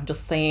 I'm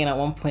just saying, at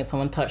one point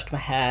someone touched my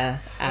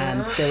hair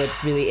and they were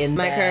just really in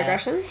there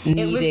Microaggression?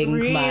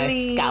 kneading my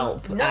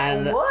scalp,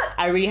 and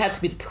I really had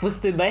to be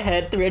twisting my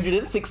head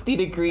 360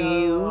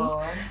 degrees.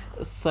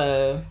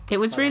 So It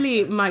was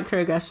really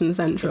microaggression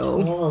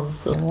central.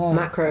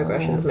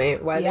 Macroaggressions,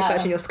 mate. Why are they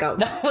touching your scalp?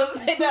 that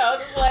was it. I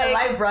was just like,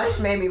 Light brush,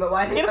 maybe, but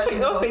why are they you're gonna put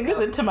touching your your fingers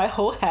scalp? into my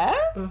whole hair?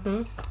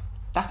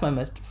 That's my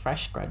most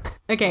fresh grudge.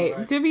 Okay,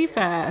 to be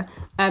fair,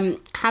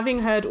 having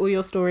heard all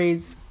your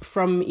stories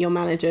from your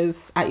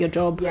managers at your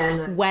job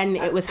when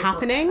it was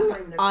happening,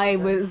 I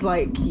was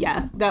like,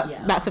 yeah,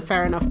 that's a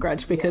fair enough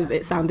grudge because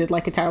it sounded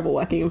like a terrible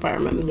working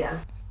environment. Yeah.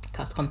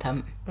 Cast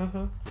contempt.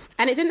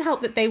 And it didn't help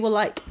that they were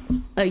like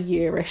a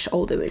year-ish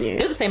older than you.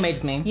 You're the same age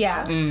as me.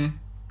 Yeah.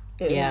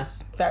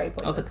 Yes. Very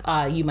I was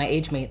like, you my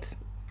age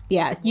mates.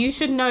 Yeah, you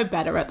should know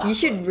better at that. You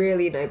should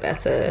really know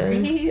better.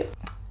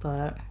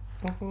 But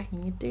what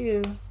can you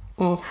do?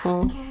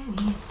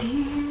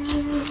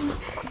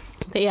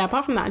 But yeah,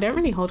 apart from that, I don't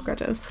really hold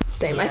grudges.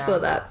 Same, I feel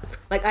that.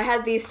 Like, I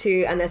had these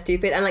two and they're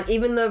stupid, and like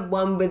even the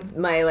one with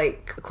my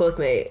like course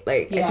mate,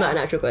 like it's not an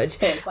actual grudge.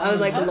 I was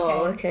like,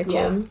 lol, okay,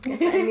 cool. Guess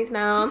we're enemies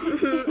now.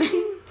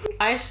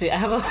 Actually, I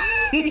have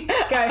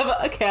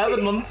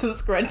a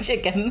nonsense grudge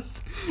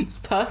against this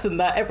person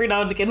that every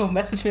now and again will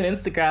message me on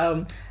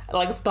Instagram,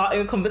 like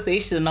starting a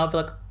conversation, and I'll be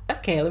like,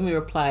 okay, let me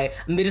reply,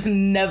 and they just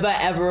never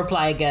ever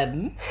reply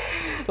again.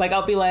 Like,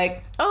 I'll be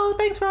like, oh,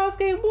 thanks for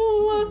asking.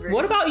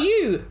 What about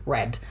you?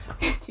 Red.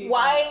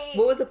 Why?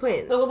 What was the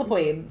point? There was a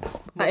point.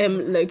 I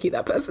am low-key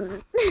that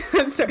person.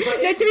 I'm sorry.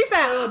 No, to be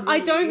fair, I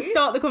don't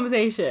start the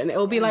conversation. It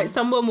will be like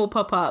someone will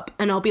pop up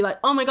and I'll be like,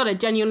 oh my God, I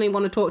genuinely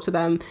want to talk to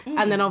them.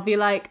 And then I'll be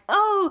like,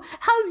 oh,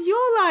 how's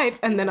your life?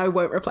 And then I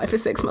won't reply for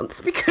 6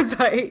 months because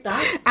I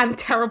am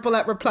terrible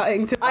at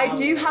replying to I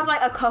do have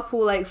like a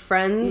couple like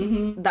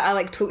friends that I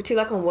like talk to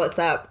like on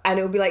WhatsApp, and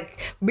it'll be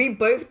like we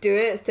both do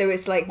it, so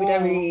it's like we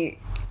don't really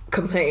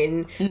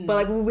complain, but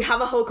like we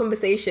have a whole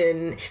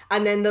conversation,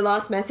 and then the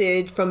last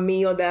message from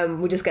me or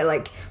them will just get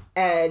like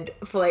aired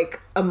for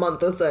like a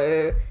month or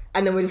so,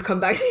 and then we just come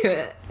back to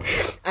it,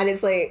 and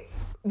it's like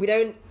we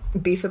don't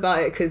beef about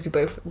it because we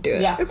both do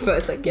it. But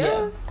it's like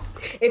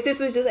if this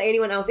was just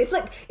anyone else, if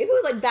it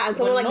was like that and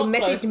someone like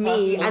messaged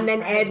me and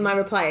then aired my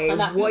reply,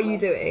 what are you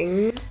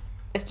doing?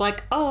 It's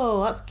like,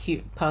 oh, that's a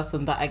cute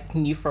person that I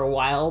knew for a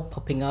while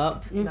popping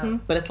up,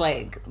 but it's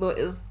like,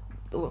 what's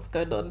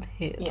going on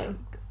here? Like,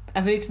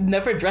 and they just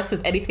never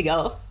addresses anything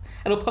else,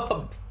 and it'll pop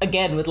up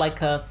again with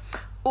like a,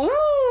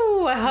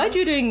 ooh, I heard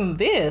you doing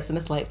this, and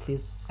it's like,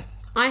 please.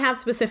 I have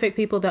specific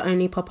people that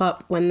only pop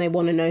up when they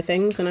want to know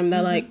things, and I'm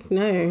there like,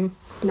 no.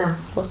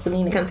 What's the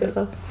meaning? Cancel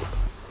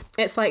yourself.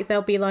 it's like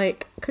they'll be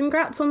like,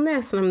 congrats on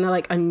this, and I'm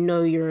like, I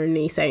know you're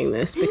only saying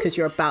this because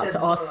you're about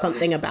to ask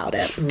something about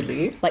it.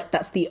 Really? Like,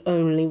 that's the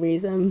only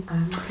reason.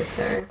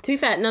 To be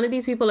fair, none of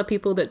these people are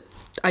people that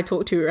I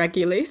talk to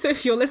regularly, so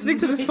if you're listening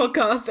to this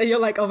podcast and you're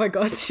like, oh my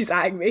god, she's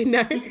atting me,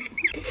 no.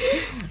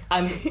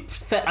 I'm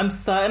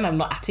certain I'm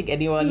not atting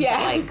anyone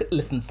that like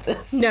listens to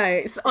this. No,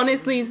 it's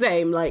honestly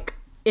same. Like,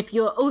 if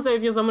you're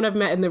someone I've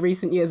met in the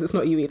recent years, it's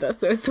not you either,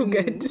 so it's all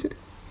good.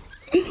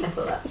 I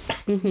feel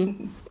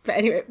that. But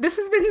anyway, this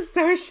has been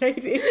so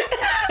shady.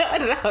 I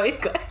don't know how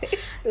it got.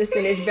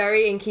 Listen, it's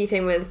very in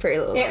keeping with Pretty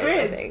Little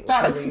Liars, I think.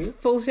 That's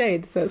full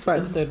shade, so it's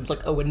fine. So it's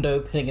like a window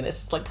opening and it's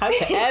just like time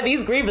to air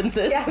these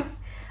grievances. Yes.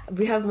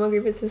 We have more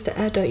grievances to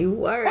air, don't you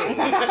worry.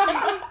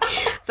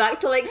 Back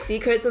to like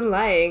secrets and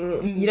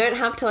lying. You don't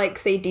have to like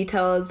say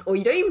details, or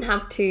you don't even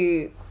have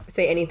to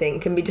say anything.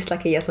 It can be just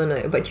like a yes or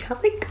no. But you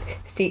have like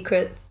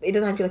secrets. It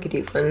doesn't have to be like a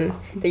deep one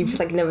that you've just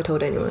like never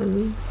told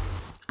anyone.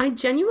 I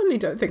genuinely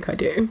don't think I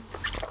do.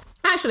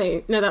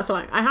 Actually, no, that's all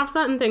right. I have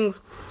certain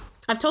things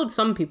I've told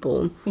some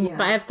people,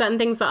 but I have certain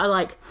things that are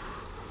like,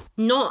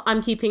 not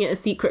I'm keeping it a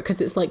secret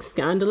because it's like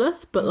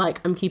scandalous, but like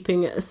I'm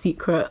keeping it a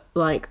secret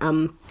like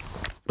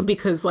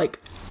because like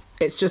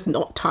it's just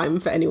not time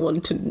for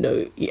anyone to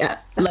know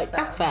yet. Like,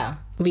 That's fair.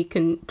 we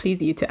can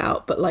please you to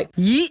out, but like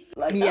That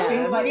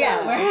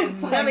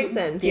makes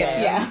sense.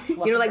 Yeah.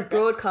 You know, like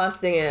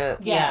broadcasting it.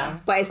 Yeah.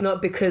 But it's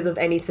not because of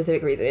any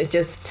specific reason. It's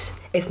just,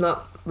 it's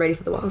not ready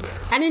for the world.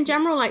 and in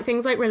general, like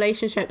things like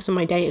relationships and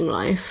my dating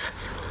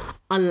life,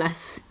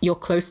 unless you're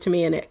close to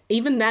me, and it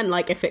even then,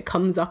 like if it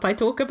comes up I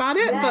talk about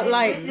it, but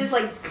like it's just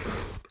like,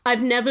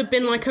 I've never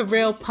been like a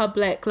real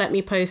public, let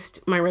me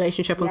post my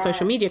relationship on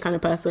social media kind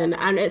of person.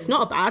 And it's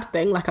not a bad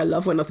thing. Like, I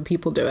love when other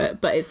people do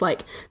it. But it's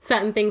like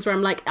certain things where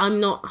I'm like, I'm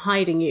not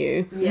hiding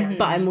you. Yeah.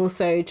 But I'm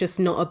also just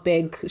not a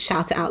big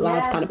shout it out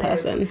loud kind of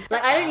person.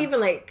 like I don't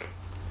even like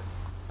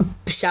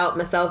not shout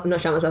myself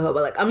up,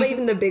 but like I'm not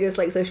even the biggest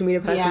like social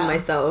media person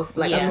myself.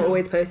 Like I'm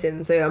always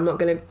posting, so I'm not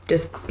gonna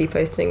just be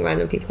posting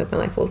random people in my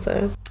life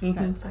also. That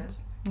makes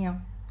sense. Yeah.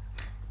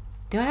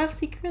 Do I have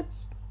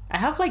secrets? I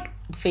have like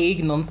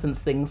vague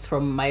nonsense things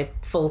from my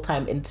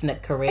full-time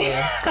internet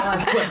career.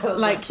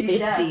 Like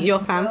your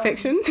fan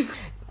fiction.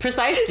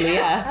 Precisely,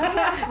 yes.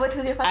 What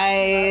was your fan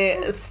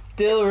I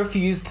still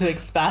refuse to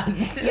expand.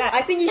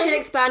 I think you should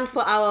expand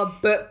for our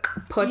book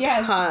podcast.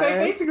 Yes, so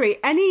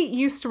basically, Annie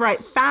used to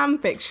write fan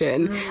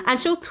fiction,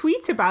 and she'll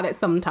tweet about it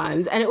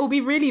sometimes, and it will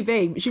be really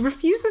vague. But she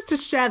refuses to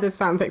share this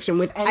fan fiction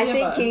with any I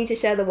think of us. you need to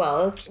share the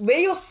wealth. We're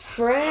your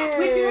friends.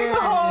 We're doing a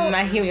whole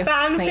I hear what you're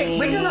fan saying. fiction.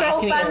 We're doing a whole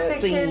I hear what fan you're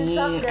fiction saying.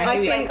 subject. I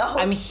hear- I think a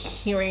whole I'm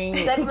hearing.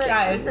 segment.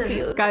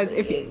 Guys,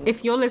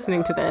 if you're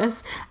listening to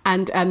this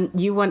and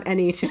you want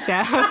Annie to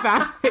share her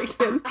fan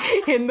fiction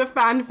in the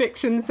fan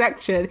fiction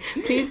section,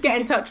 please get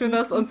in touch with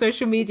us on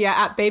social media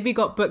at Baby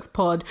Got Books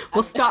Pod.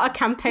 We'll start a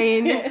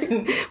campaign.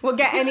 We'll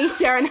get Annie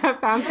sharing her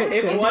fan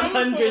fiction.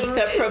 100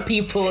 separate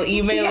people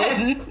email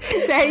in.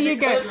 There you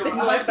go.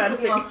 My fan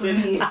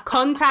fiction.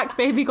 Contact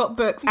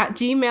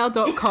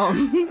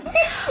babygotbooks@gmail.com.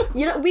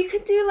 You know, we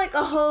could do like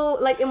a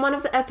whole, like in one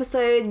of the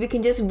episodes, we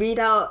can just read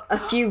out a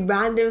few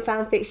random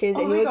fan fictions,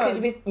 and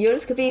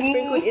yours could be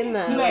sprinkled in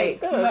there.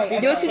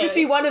 Yours could just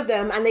be one of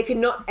them, and they could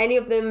not any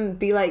of them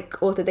be like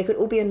authored. They could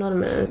all be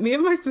anonymous. Me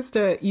and my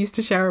sister used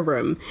to share a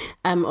room.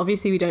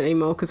 Obviously we don't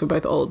anymore because we're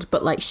both old,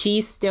 but like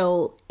she's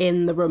still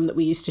in the room that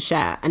we used to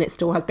share, and it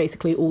still has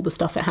basically all the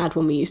stuff it had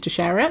when we used to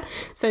share it.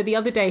 So the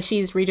other day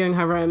she's redoing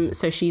her room,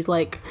 so she's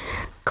like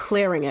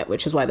clearing it,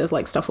 which is why there's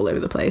like stuff all over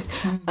the place.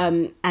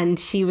 And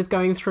she was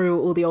going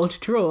through all the old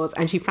drawers,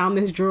 and she found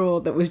this drawer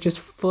that was just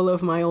full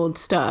of my old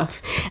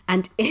stuff,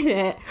 and in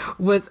it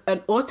was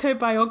an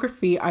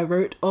autobiography I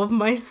wrote of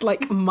my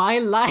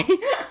life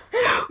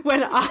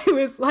when I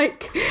was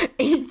like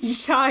a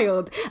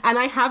child, and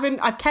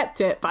I've kept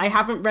it, but I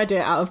haven't read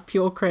it out of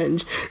pure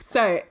cringe.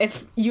 So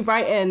if you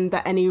write in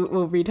that Annie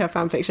will read her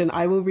fan fiction,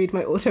 I will read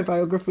my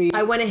autobiography.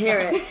 I want to hear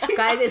it,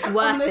 guys. It's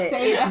worth it.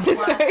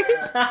 Episode.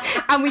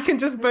 And we can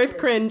just both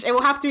cringe. It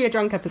will have to be a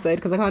drunk episode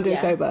because I can't do it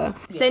sober.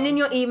 Send in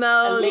your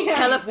emails.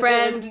 Tell a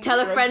friend. Tell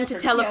a friend to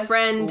tell a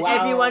friend.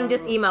 Wow. Everyone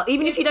just email.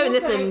 Even if you don't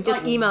listen,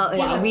 just email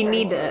it. We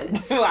need it.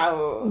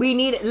 Wow. We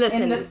need it.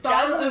 Listen,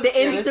 the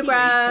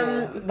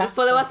Instagram.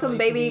 Follow us on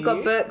Baby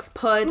Got Books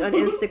Pod on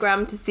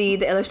Instagram to see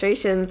the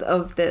illustrations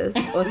of this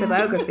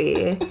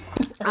autobiography.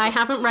 I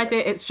haven't read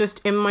it. It's just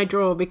in my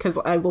drawer because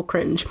I will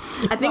cringe.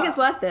 I think it's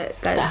worth it,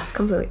 guys.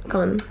 Come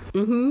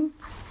on.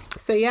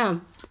 So yeah,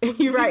 if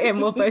you write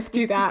in, we'll both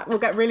do that. We'll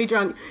get really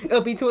drunk.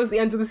 It'll be towards the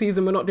end of the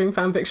season. We're not doing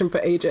fan fiction for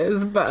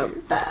ages, but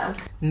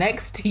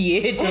Next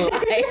year,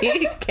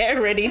 July,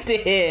 get ready to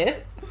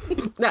hear.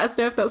 let us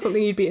know if that's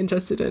something you'd be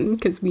interested in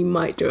because we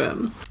might do it.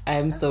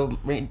 I'm still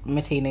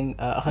retaining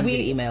 100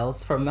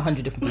 emails from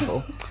 100 different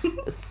people.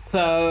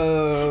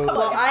 So...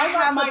 Well, I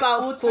have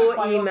about 4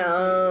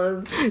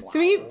 emails. So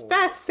we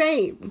best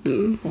say,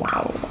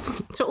 Wow.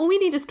 so all we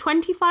need is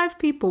 25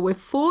 people with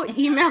 4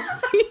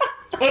 emails.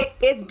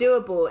 It's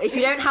doable. If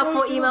you don't have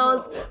 4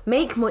 emails,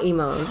 make more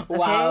emails. Okay?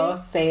 Wow,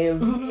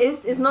 same.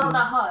 It's not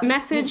that hard.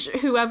 Message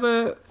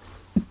whoever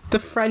the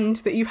friend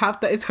that you have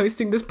that is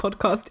hosting this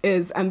podcast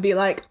is and be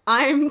like,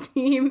 I'm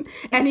team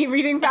any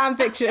reading fan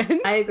fiction.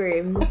 I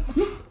agree.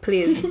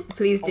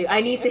 Please do.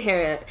 I need to hear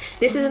it.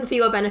 This isn't for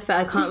your benefit,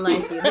 I can't lie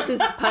to you. This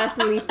is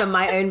personally for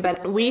my own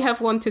benefit. We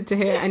have wanted to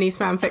hear Annie's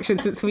fan fiction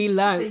since we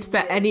learnt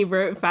that Annie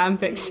wrote fan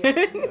fiction.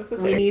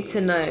 We need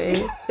to know.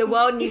 The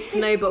world needs to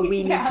know, but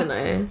we need to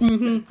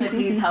know. So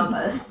please help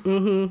us.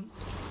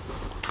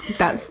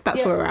 That's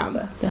where we're at.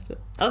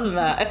 Other than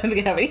that, I don't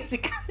think I have any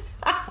secret.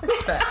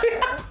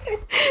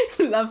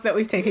 Love that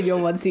we've taken your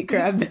one secret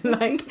and been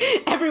like,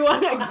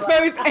 everyone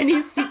expose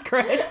any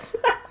secret.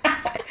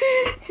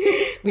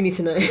 We need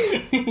to know.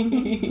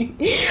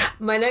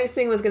 My next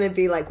thing was going to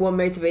be like, what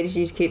motivated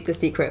you to keep the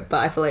secret, but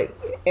I feel like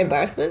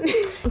embarrassment.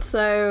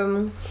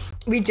 So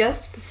we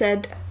just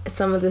said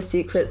some of the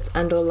secrets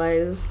and or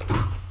lies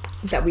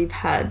that we've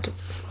had,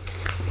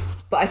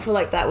 but I feel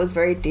like that was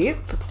very deep.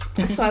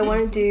 So I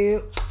want to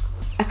do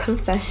a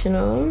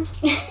confessional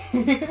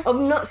of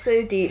not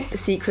so deep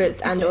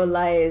secrets and or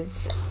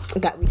lies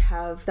that we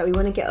have that we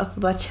want to get off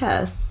of our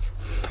chest.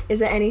 Is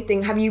there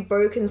anything, have you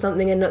broken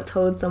something and not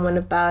told someone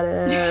about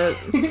it?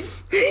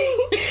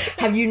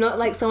 Have you not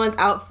liked someone's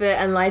outfit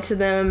and lied to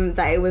them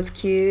that it was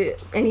cute?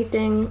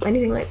 Anything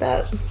like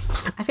that?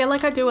 I feel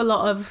like I do a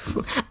lot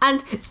of,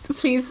 and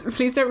please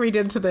don't read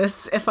into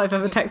this if I've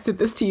ever texted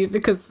this to you,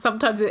 because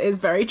sometimes it is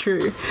very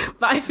true,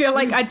 but I feel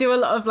like I do a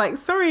lot of like,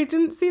 sorry,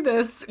 didn't see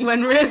this,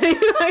 when really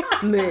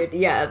like mood,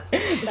 yeah.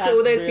 To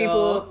all those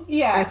people,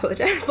 yeah, I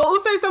apologize. But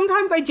also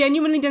sometimes I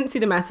genuinely didn't see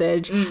the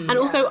message, and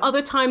also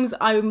other times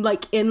I'm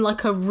like in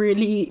like a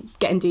really,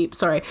 getting deep,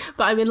 sorry,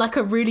 but I'm in like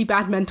a really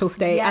bad mental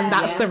state, and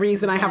that's the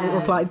reason I haven't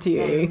replied to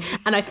you.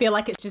 And I feel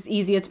like it's just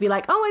easier to be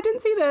like, oh, I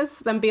didn't see this,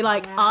 than be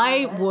like,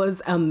 I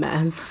was a mess.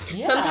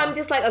 Sometimes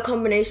it's like a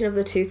combination of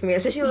the two for me,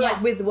 especially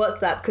like with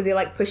WhatsApp, because it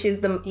like pushes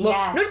them, well,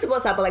 not just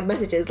WhatsApp, but like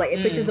messages, like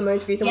it pushes the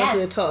most recent one to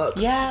the top.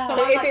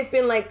 So if it's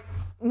been like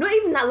not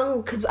even that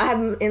long, because I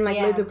have in like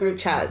loads of group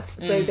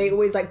chats, so they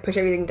always like push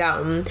everything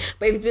down,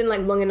 but if it's been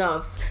like long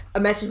enough, a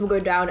message will go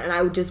down and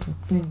I just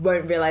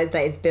won't realize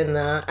that it's been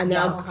there, and then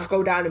I'll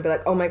scroll down and be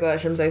like, oh my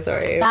gosh, I'm so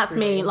sorry. That's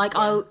me. Like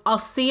I'll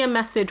see a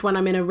message when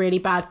I'm in a really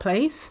bad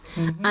place,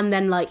 and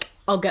then like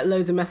I'll get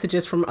loads of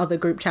messages from other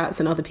group chats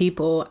and other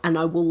people, and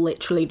I will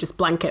literally just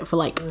blank it for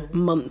like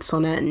months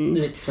on end.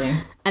 Literally.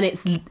 And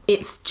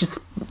it's just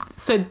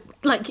so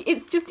like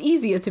it's just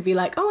easier to be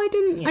like, oh,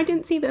 I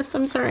didn't see this,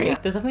 I'm sorry.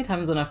 There's definitely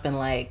times when I've been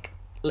like,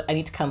 I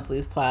need to cancel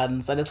these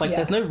plans, and it's like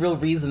there's no real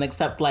reason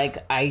except like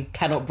I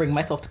cannot bring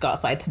myself to go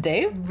outside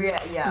today.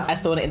 I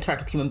still want to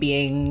interact with human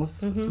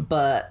beings,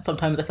 but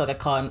sometimes I feel like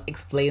I can't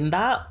explain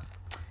that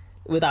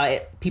without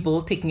people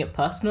taking it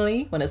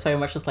personally, when it's very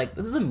much just like,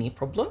 this is a me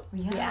problem.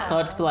 So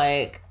I'll just be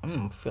like,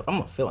 I'm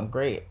not feeling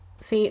great.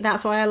 See,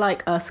 that's why I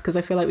like us, because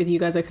I feel like with you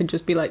guys I could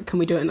just be like, can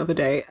we do it another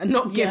day, and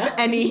not give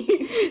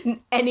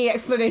any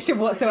explanation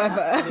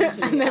whatsoever.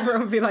 And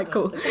everyone would be like,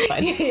 cool.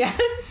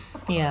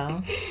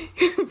 Yeah.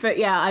 But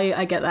yeah,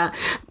 I get that.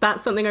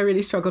 That's something I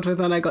really struggled with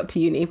when I got to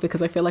uni,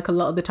 because I feel like a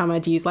lot of the time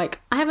I'd use like,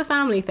 I have a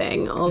family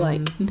thing, or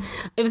like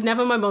it was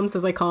never my mom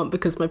says I can't,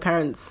 because my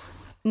parents,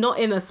 not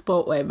in a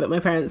sport way, but my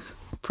parents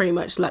pretty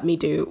much let me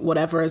do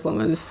whatever as long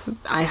as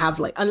I have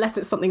like, unless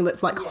it's something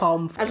that's like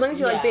harmful. As long as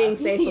you're like being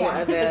safe or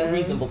whatever. It's like a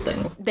reasonable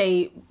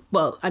thing.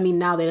 Well, I mean,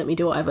 now they let me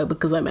do whatever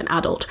because I'm an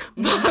adult.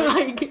 But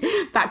like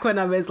back when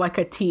I was like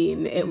a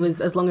teen, it was,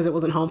 as long as it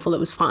wasn't harmful, it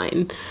was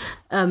fine.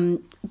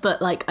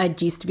 But like I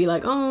used to be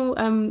like,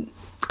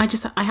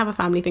 I have a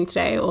family thing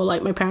today, or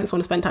like my parents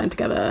want to spend time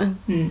together.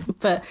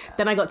 But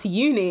then I got to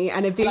uni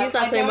and it'd be like, used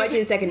that so much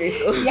in secondary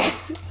school.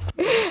 Yes.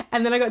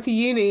 And then I got to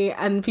uni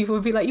and people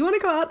would be like, you want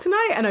to go out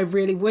tonight? And I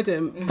really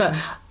wouldn't. But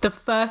the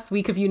first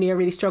week of uni I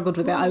really struggled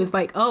with it. I was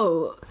like,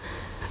 oh,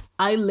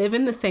 I live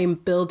in the same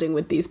building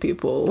with these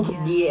people.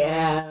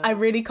 Yeah. I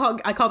really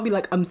can't be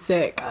like, I'm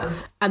sick,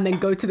 and then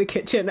go to the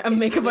kitchen and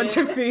make a bunch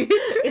of food.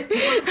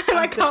 And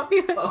I can't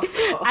be like,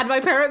 and my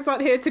parents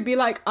aren't here to be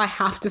like, I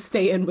have to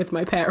stay in with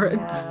my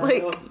parents.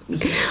 Like,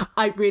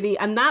 I really,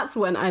 and that's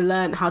when I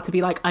learned how to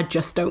be like, I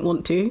just don't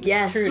want to.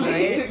 Yes.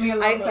 Truly.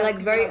 I like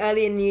very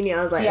early in uni,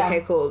 I was like,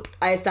 okay, cool.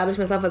 I established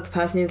myself as the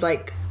person who's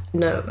like,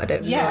 no, I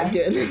don't feel like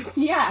doing this.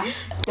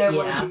 Don't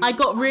want to. I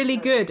got really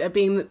good at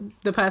being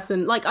the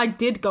person, like I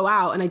did go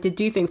out and I did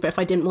do things, but if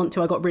I didn't want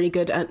to, I got really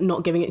good at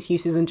not giving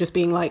excuses and just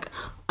being like,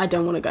 I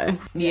don't want to go.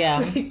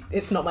 Yeah.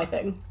 It's not my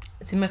thing.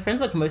 See, my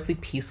friends like mostly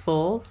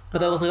peaceful,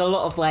 but there was like a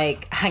lot of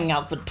like hanging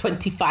out for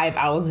 25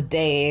 hours a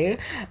day.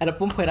 And at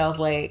one point I was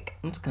like,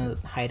 I'm just gonna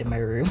hide in my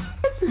room.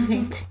 Do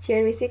you have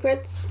any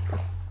secrets?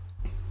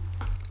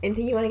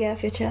 Anything you want to get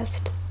off your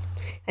chest?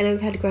 I know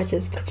we've had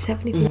grudges, but just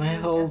have anything. My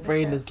whole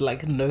brain is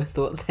like no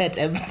thoughts, head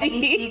empty.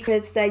 Any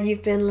secrets that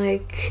you've been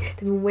like,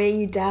 they've been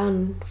weighing you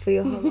down for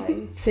your whole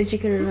life since you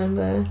can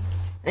remember,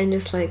 and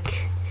just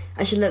like,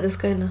 I should let this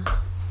go now.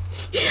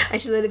 I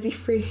should let it be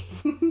free.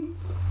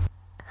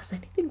 has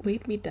anything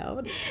weighed me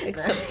down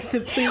except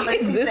simply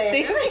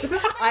existing?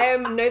 I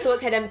am no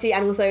thoughts, head empty,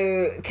 and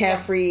also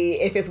carefree.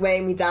 If it's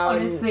weighing me down,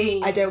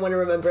 Honestly, I don't want to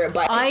remember it.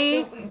 But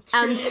I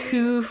am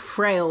too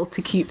frail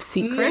to keep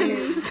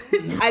secrets.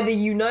 Either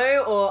you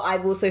know, or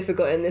I've also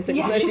forgotten this, and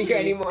it's no secret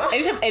anymore.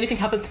 Anytime anything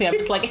happens to me, I'm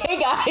just like, hey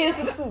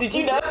guys, did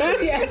you know?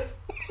 Yes.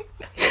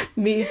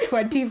 Me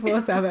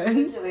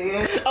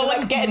 24/7. I'll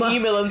like get an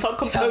email and start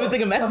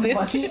composing a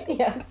message.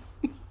 Yes.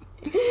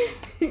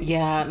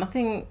 Yeah,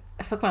 nothing.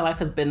 I feel like my life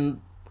has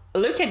been.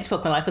 Low-key, I just feel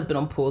like my life has been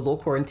on pause or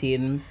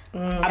quarantine.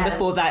 And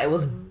before that, it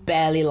was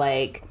barely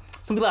like.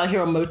 Some people out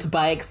here on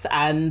motorbikes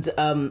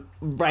and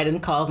riding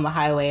cars on the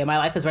highway. And my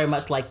life is very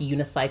much like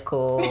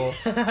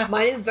unicycle.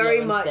 Mine is very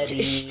and much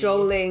steady.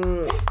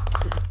 strolling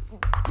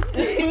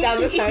down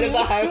the side of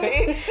the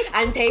highway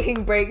and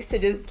taking breaks to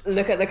just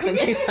look at the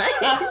countryside.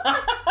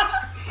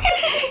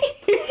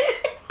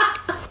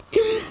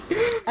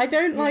 I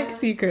don't like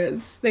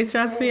secrets. They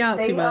stress me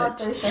out too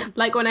much.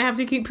 Like when I have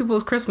to keep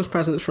people's Christmas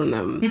presents from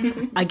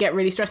them, I get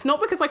really stressed.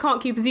 Not because I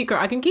can't keep a secret.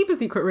 I can keep a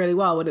secret really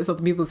well when it's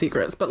other people's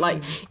secrets. But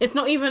like, it's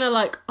not even a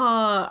like,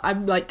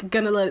 I'm like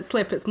gonna let it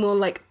slip. It's more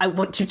like, I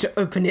want you to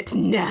open it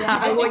now. Yeah,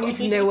 I want you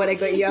to know what I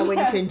got you. I want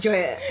you to enjoy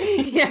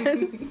it.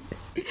 Yes.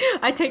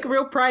 I take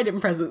real pride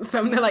in presents. So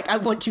I'm like, I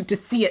want you to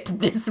see it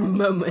this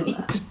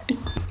moment.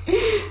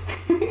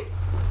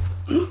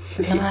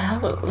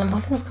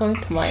 Nothing's coming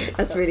to mind.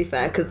 That's really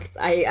fair, because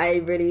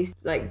I really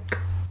like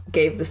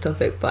gave this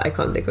topic, but I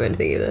can't think of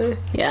anything either.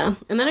 Yeah.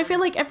 And then I feel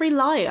like every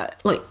lie,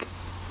 like,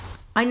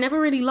 I never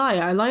really lie.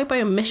 I lie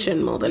by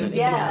omission more than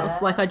anything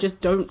else. Like, I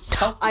just don't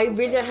tell. I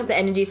really don't have the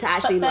energy to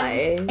actually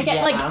lie.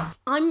 Again, like,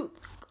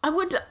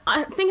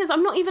 thing is,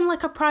 I'm not even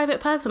like a private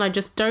person. I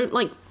just don't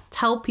like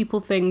tell people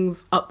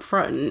things up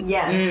front.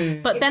 Yeah.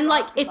 But then,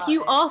 like, if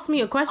you ask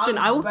me a question,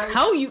 I will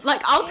tell you,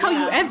 like, I'll tell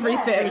you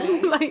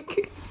everything.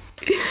 Like,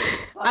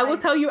 I will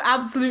tell you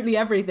absolutely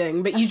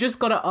everything, but you just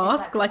gotta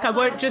ask. Like, I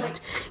won't just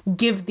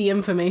give the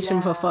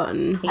information for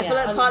fun. I feel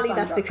like partly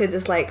that's because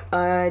it's like,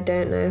 I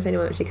don't know if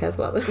anyone actually cares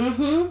about this.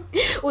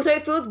 Also,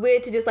 it feels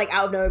weird to just like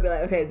out of nowhere be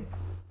like, okay,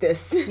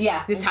 this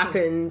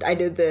happened, I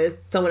did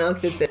this, someone else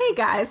did this. Hey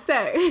guys, so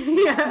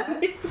yeah.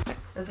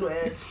 That's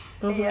weird.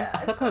 Yeah. I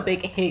feel like I'm a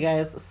big hey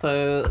guys,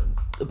 so,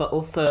 but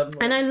also.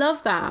 And I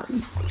love that.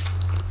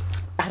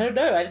 I don't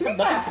know. I just have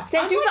nothing to.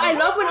 Same too. I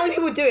love when other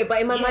people do it,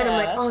 but in my mind,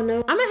 I'm like, oh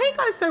no. I'm a hey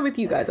guys, so with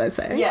you guys, I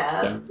say.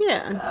 Yeah.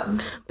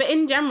 But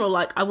in general,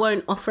 like, I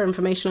won't offer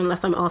information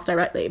unless I'm asked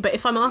directly. But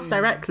if I'm asked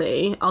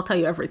directly, I'll tell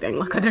you everything.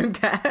 Like, I don't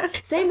care.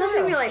 Same. That's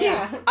what I mean. Like,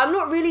 I'm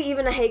not really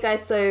even a hey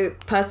guys so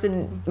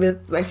person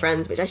with my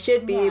friends, which I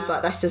should be,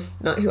 but that's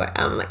just not who I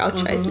am. Like, I'll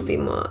try to be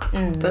more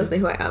personally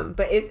who I am.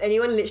 But if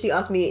anyone literally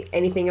asks me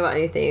anything about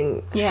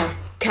anything,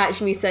 catch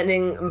me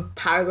sending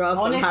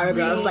paragraphs and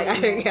paragraphs. Like,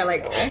 I don't care.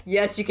 Like,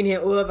 yes, you can hear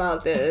all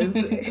about this.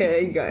 Here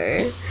you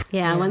go.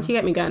 Yeah, once you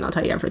get me going, I'll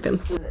tell you everything. I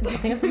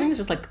think if something is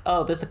just like,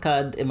 oh, this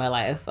occurred in my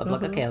life, I'm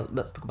like, okay,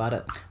 let's talk about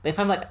it. But if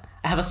I'm like,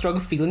 I have a strong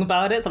feeling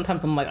about it,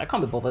 sometimes I'm like, I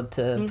can't be bothered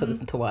to put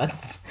this into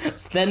words.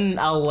 So then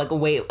I'll like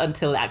wait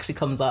until it actually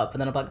comes up,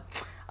 and then I'm like,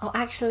 oh,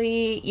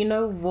 actually, you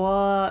know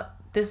what?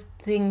 This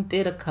thing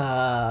did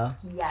occur.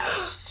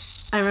 Yes.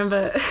 I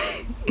remember,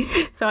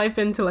 so I've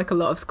been to like a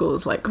lot of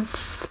schools, like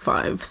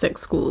 5-6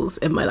 schools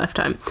in my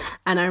lifetime.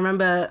 And I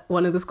remember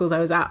one of the schools I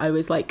was at, I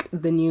was like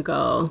the new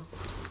girl.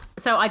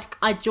 So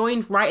I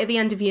joined right at the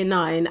end of year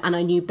 9, and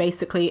I knew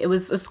basically it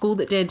was a school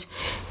that did,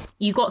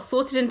 you got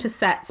sorted into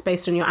sets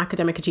based on your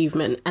academic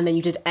achievement, and then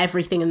you did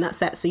everything in that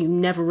set, so you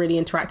never really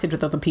interacted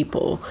with other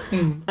people.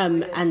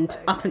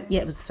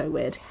 It was so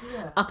weird.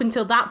 Up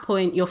until that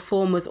point, your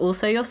form was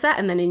also your set,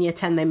 and then in year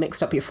 10 they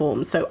mixed up your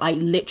forms. So I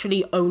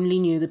literally only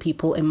knew the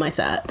people in my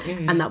set,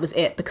 and that was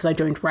it, because I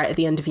joined right at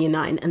the end of year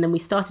 9. And then we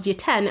started year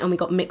 10 and we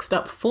got mixed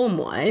up form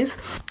wise.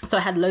 So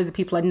I had loads of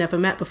people I'd never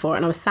met before,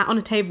 and I was sat on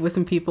a table with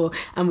some people,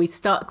 and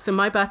so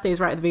my birthday is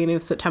right at the beginning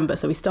of September,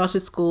 so we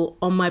started school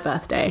on my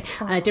birthday.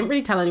 And I didn't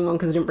really tell anyone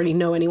because I didn't really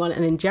know anyone,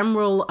 and in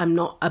general I'm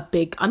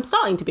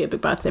starting to be a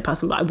big birthday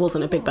person, but I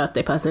wasn't a big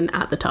birthday person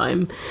at the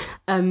time.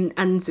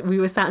 And we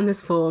were sat in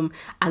this form,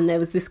 and there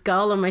was this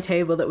girl on my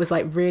table that was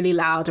like really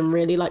loud and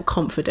really like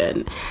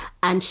confident,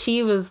 and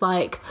she was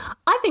like,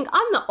 I think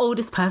I'm the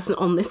oldest person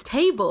on this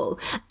table.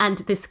 And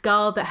this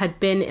girl that had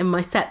been in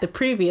my set the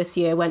previous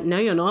year went, no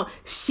you're not,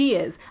 she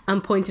is,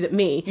 and pointed at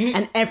me,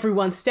 and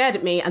everyone stared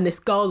at me, and this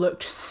girl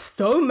looked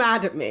so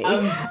mad at me.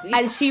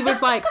 And she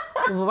was like,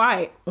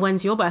 right,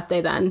 when's your birthday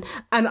then?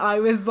 And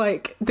I was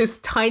like this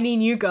tiny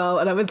new girl,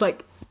 and I was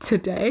like,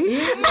 today?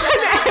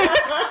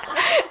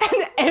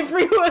 And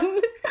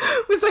everyone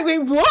was like,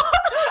 wait, what?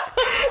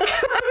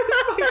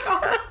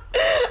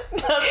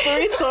 That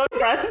story's so on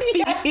brand for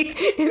me.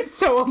 It's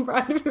so on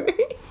brand for me.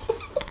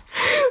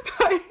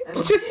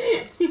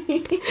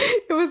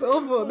 It was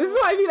awful. This is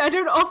what I mean. I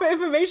don't offer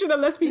information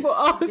unless people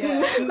ask.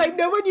 Like,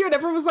 no one knew, and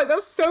everyone was like,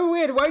 that's so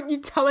weird. Why don't you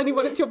tell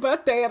anyone it's your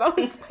birthday? And I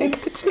was like,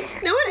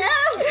 no one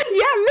asked.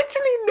 Yeah,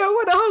 literally no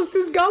one asked.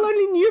 This girl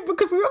only knew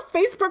because we were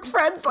Facebook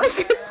friends. Like,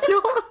 it's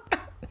not.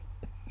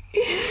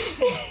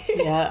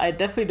 Yeah, I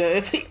definitely know.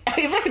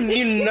 If I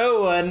knew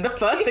no one, the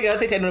first thing I would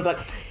say to anyone would be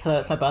like, hello,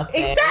 it's my birthday.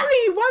 Exactly.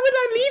 Why would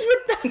I lead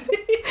with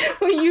that?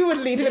 Well, you would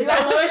lead with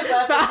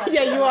that.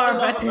 Yeah, you are a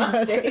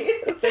birthday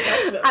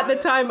person. At the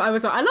time, I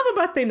was like, I love a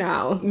birthday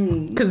now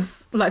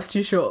because life's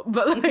too short.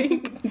 But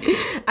like,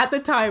 at the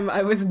time,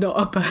 I was not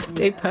a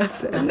birthday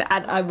person,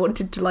 and I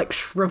wanted to like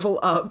shrivel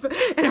up.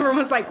 And everyone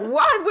was like,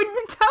 "Why wouldn't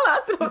you tell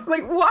us?" And I was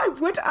like, "Why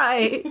would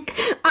I?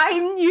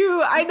 I'm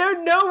new. I know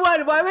no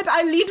one. Why would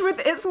I lead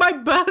with it's my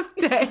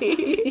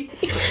birthday?"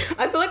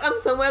 I feel like I'm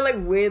somewhere like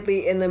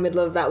weirdly in the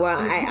middle of that where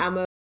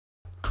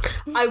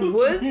I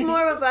was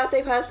more of a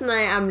birthday person than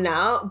I am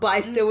now, but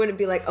I still wouldn't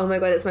be like, oh my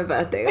god, it's my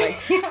birthday. Like,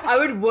 I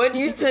would want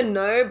you to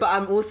know, but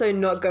I'm also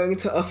not going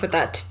to offer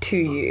that to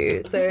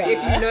you. So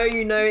if you know,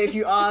 you know. If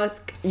you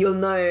ask, you'll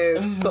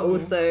know. But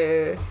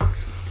also,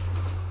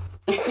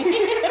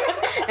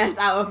 that's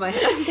out of my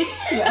head.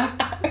 Yeah.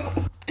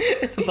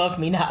 It's above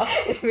me now.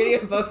 It's really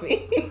above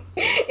me.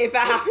 If it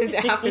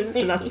happens,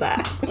 and that's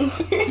that.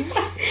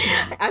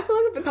 I feel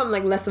like I've become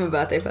like less of a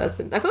birthday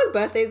person. I feel like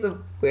birthdays are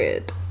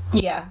weird.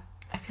 Yeah.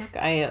 I feel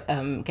like I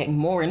am getting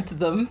more into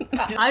them.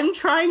 I'm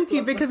trying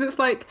to because it's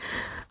like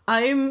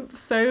I'm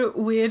so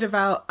weird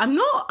about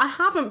I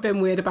haven't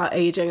been weird about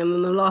aging, and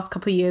in the last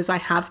couple of years I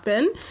have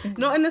been.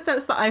 Not in the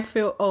sense that I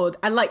feel old.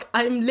 And like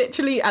I'm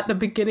literally at the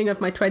beginning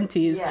of my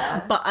 20s,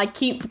 but I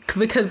keep,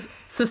 because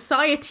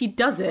society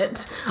does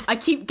it, I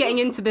keep getting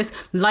into this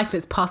life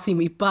is passing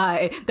me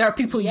by. There are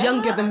people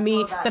younger than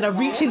me that are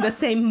reaching the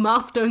same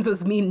milestones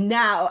as me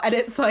now, and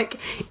it's like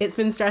it's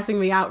been stressing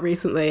me out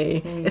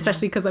recently,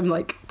 especially because I'm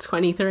like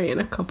 23 in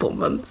a couple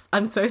months.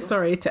 I'm so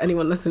sorry to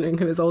anyone listening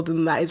who is older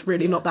than that. It's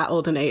really not that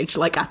old an age,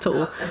 like at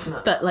all.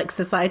 But like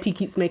society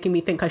keeps making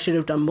me think I should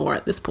have done more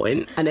at this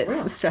point, and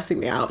it's stressing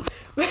me out.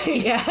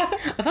 Yeah.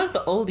 I feel like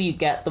the older you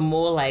get, the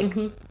more like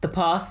the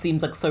past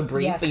seems like so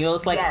brief, and you're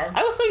just like,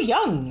 I was so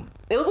young.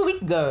 It was a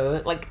week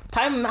ago. Like,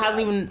 time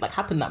hasn't even like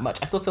happened that much.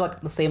 I still feel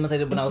like the same as I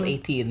did when I was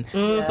 18.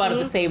 But at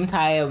the same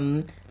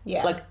time,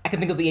 like I can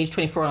think of the age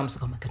 24 and I'm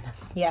just like, oh my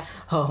goodness.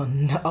 Oh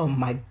no, oh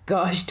my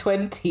gosh,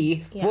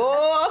 24.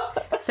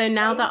 So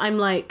now that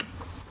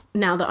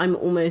I'm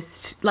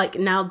almost like,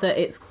 now that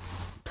it's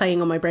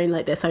playing on my brain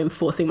like this, I'm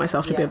forcing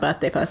myself to be a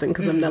birthday person,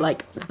 because I'm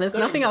like, there's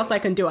nothing else I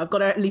can do. I've got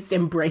to at least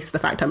embrace the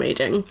fact I'm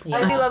aging.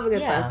 I do love a good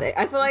birthday.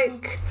 I feel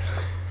like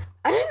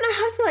I don't know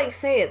how to like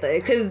say it though,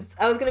 because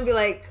I was gonna be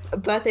like,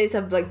 birthdays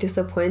have like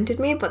disappointed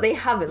me, but they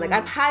haven't. Like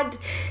I've had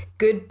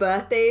good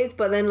birthdays,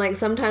 but then like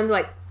sometimes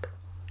like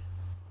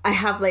I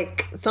have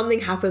like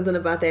something happens on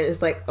a birthday and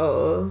it's like,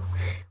 oh,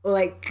 or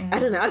like I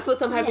don't know, I feel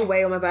some type of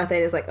way on my birthday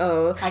and it's like,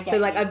 oh, so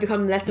like I've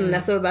become less and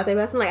less of a birthday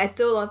person. Like I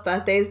still love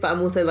birthdays, but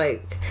I'm also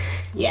like,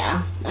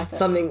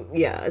 something,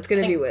 it's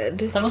gonna be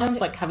weird.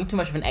 Sometimes like having too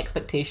much of an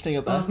expectation on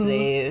your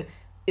birthday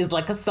is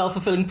like a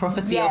self-fulfilling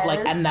prophecy of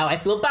like, and now I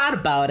feel bad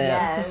about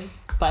it.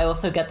 But I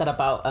also get that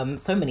about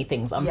so many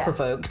things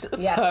unprovoked.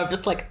 So I'm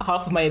just like,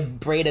 half of my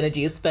brain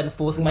energy is spent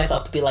forcing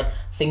myself to be like,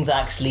 things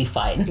are actually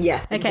fine.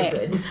 Yes.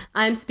 Okay.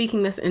 I'm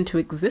speaking this into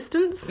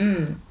existence.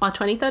 Our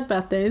 23rd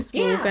birthdays,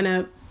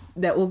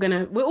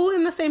 we're all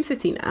in the same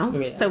city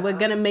now. So we're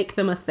gonna make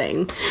them a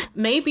thing.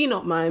 Maybe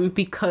not mine,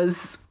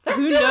 because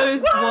who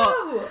knows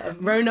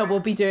what Rona will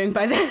be doing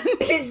by then.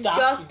 It's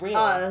just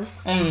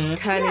us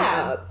turning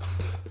up.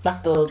 That's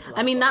still...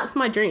 I mean, that's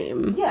my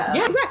dream.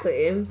 Yeah,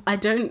 exactly. I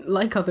don't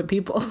like other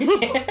people.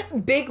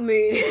 Big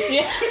mood.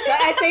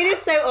 Like, I say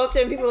this so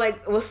often, people are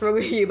like, what's wrong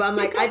with you? But I'm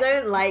like, I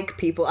don't like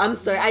people. I'm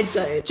sorry, I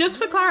don't. Just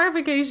for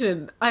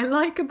clarification, I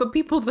like the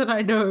people that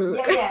I know.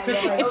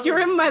 If you're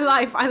in my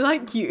life, I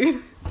like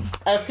you.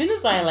 As soon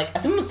as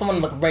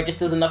someone like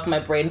registers enough in my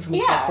brain for me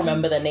to like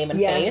remember their name and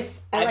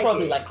face, I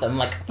probably like them.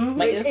 Like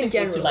my instinct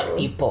is to like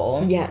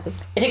people.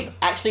 Yes. It takes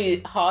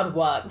actually hard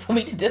work for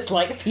me to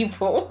dislike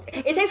people.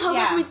 It takes hard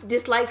work for me to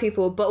dislike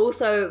people, but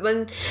also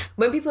when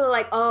people are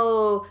like,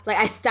 oh, like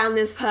I stan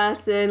this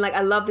person, like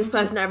I love this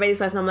person, I rate this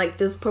person, I'm like,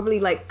 there's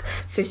probably like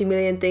 50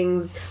 million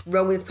things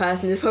wrong with this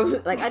person. There's probably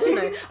like, I don't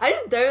know. I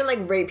just don't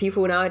like rate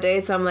people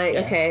nowadays. So I'm like,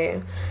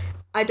 okay,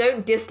 I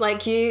don't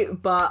dislike you,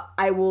 but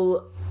I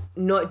will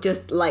not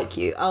just like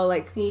you. I'll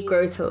like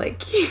grow to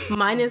like you.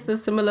 Mine is the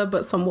similar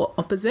but somewhat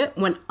opposite.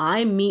 When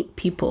I meet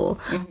people,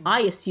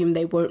 I assume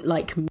they won't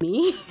like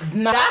me.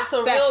 That's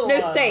a real one.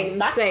 No, same.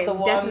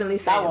 Definitely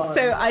same.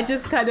 So I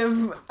just kind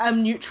of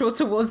am neutral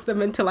towards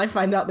them until I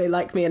find out they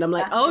like me, and I'm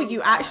like, oh,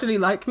 you actually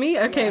like me?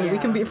 Okay, we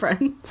can be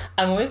friends.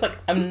 I'm always like,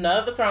 I'm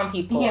nervous around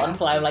people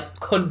until I'm like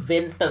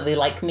convinced that they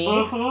like me,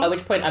 at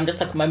which point I'm just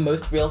like my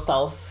most real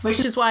self.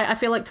 Which is why I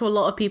feel like to a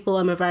lot of people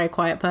I'm a very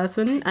quiet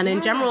person, and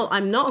in general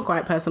I'm not a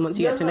quiet person once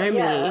you get to know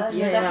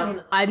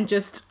me. I'm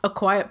just a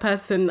quiet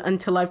person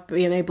until I've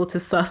been able to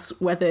suss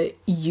whether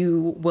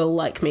you will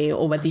like me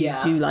or whether you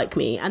do like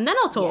me, and then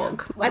I'll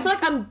talk. I feel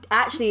like I'm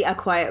actually a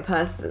quiet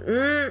person.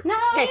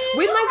 Okay,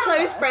 with my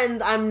close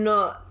friends I'm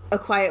not a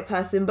quiet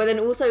person, but then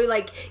also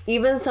like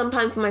even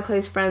sometimes for my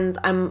close friends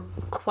I'm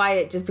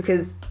quiet just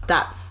because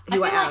that's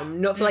who I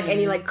am, not for like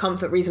any like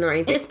comfort reason or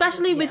anything.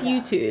 Especially with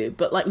you two,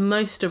 but like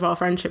most of our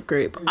friendship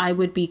group, I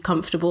would be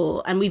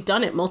comfortable, and we've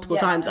done it multiple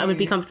times. I would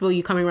be comfortable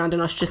you coming around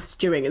and us just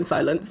stewing in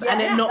silence,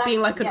 and it not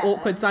being like an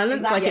awkward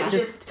silence, like it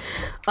just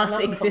us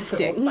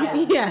existing.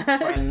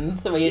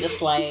 Friends, where you're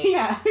just like,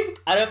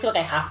 I don't feel like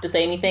I have to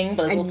say anything,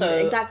 but it's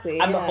also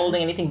I'm not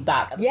holding anything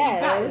back.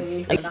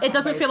 It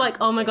doesn't feel like,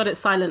 oh my god, it's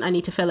silent, I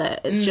need to fill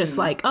it. It's just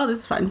like, oh, this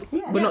is fine.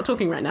 We're not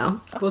talking right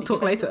now. We'll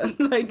talk later.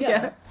 Like,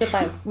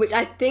 Which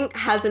I think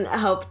hasn't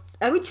helped.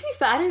 I mean, to be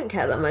fair, I don't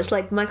care that much.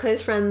 Like, my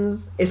close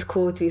friends is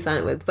cool to be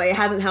silent with, but it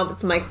hasn't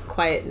helped my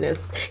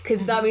quietness,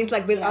 because that means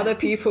like with other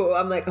people,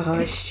 I'm like,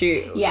 oh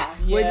shoot.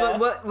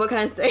 What can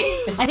I say?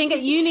 I think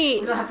at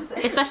uni,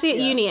 especially at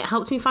uni, it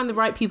helped me find the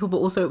right people, but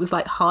also it was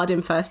like hard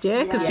in first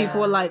year, because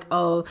people were like,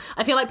 oh,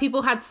 I feel like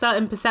people had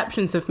certain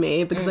perceptions of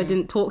me because I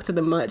didn't talk to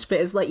them much, but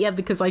it's like,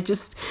 because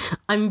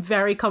I'm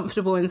very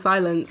comfortable in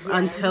silence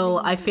until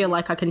I feel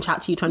like I can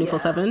chat to you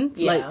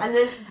 24/7. Like,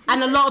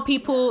 and a lot of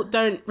people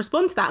don't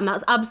respond to that, and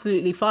that's absolutely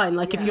fine.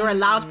 Like, if you're a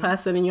loud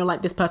person and you're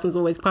like, this person's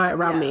always quiet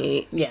around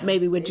me,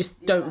 maybe we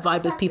just don't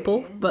vibe as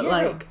people. But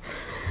like,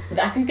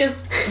 I think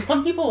there's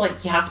some people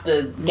like you have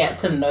to get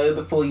to know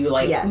before you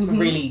like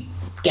really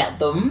get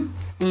them.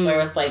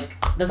 Whereas like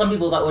there's some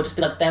people that will just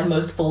be like their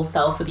most full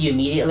self with you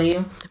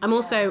immediately. I'm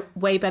also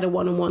way better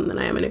one-on-one than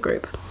I am in a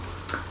group.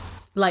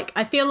 Like,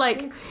 I feel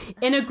like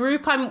in a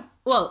group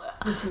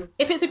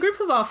if it's a group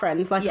of our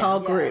friends, like our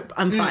group,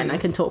 I'm fine. I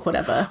can talk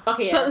whatever.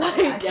 Okay, but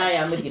like,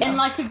 I'm with you now. In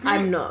like a group,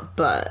 I'm not,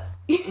 but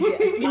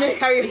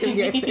carry on.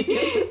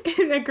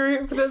 In a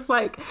group that's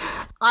like,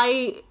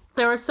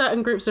 there are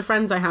certain groups of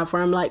friends I have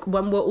where I'm like,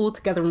 when we're all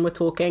together and we're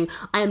talking,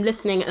 I am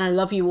listening and I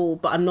love you all,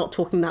 but I'm not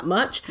talking that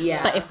much.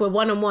 But if we're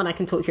one-on-one, I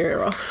can talk your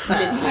ear off.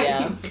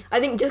 I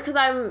think just because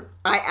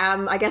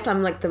I guess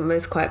I'm like the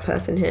most quiet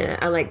person here,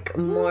 and like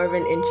more of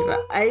an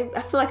introvert. I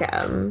feel like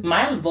I am.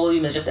 My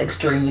volume is just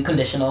extremely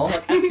conditional.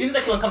 Like, as soon as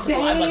I feel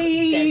uncomfortable, I'm like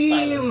dead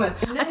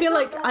silent. I feel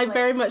like I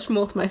very much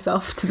morph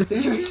myself to the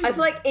situation. I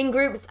feel like in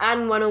groups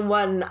and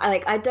one-on-one,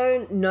 I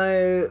don't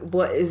know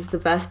what is the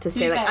best to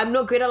say. Like, I'm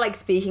not good at like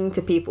speaking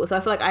to people, so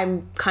I feel like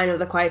I'm kind of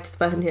the quietest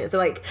person here. So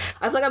like,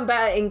 I feel like I'm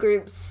better in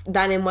groups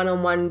than in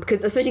one-on-one,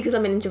 because especially because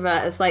I'm an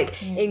introvert. It's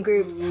like in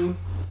groups,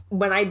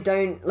 when I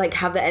don't like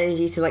have the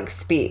energy to like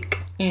speak,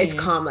 it's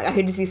calm. Like, I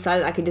could just be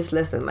silent, I could just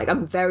listen. Like,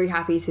 I'm very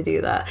happy to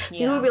do that.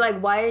 People will be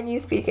like, why aren't you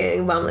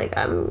speaking? But I'm like,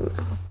 I'm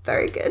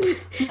very good.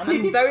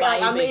 I'm very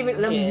like, I'm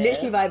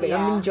literally vibing.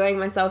 I'm enjoying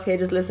myself here,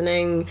 just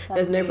listening.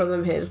 There's no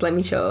problem here, just let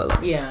me chill.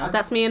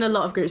 That's me in a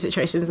lot of group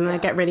situations, and I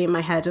get really in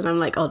my head and I'm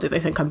like, oh, do they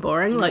think I'm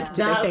boring? Like,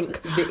 do they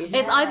think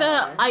it's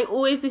either, I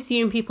always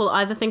assume people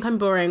either think I'm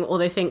boring or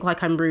they think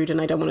like I'm rude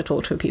and I don't want to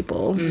talk to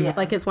people.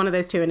 Like, it's one of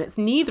those two, and it's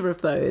neither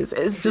of those.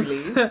 It's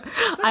just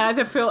I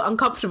either feel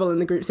uncomfortable in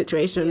the group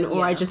situation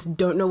or I just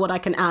don't know what I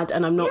can add,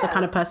 and I'm not the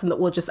kind of person that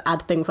will just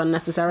add things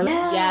unnecessarily.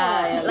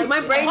 Like, my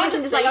brain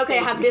isn't just like, okay,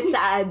 I have this to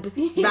add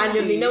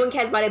randomly. No one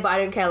cares about it, but I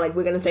don't care. Like,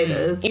 we're gonna say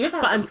this.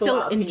 But I'm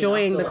still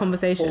enjoying the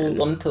conversation.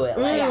 Hold on to it.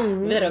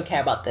 Like, they don't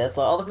care about this,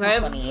 or oh, this is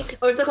funny.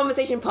 Or if the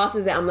conversation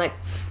passes it, I'm like,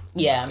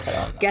 I'm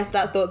sorry. Guess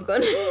that thought's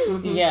gone.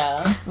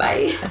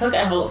 Bye. I think I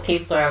have a lot of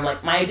cases where I'm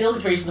like, my ideal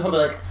situation is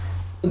probably like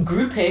a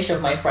groupish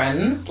of my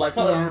friends, like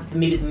not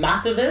maybe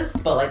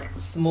massivist, but like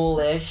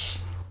smallish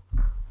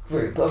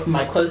group of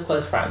my close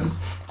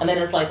friends, and then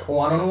it's like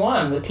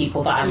one-on-one with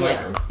people that I'm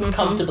like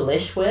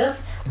comfortable-ish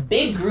with.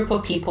 Big group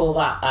of people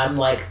that I'm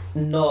like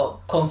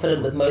not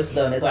confident with, most of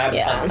them is where I'm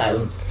just like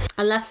silence,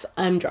 unless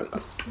I'm drunk.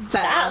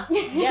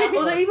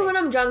 Although even when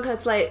I'm drunk,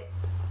 it's like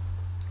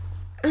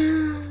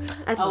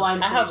I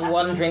have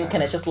one drink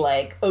and it's just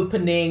like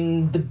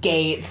opening the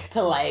gates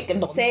to like a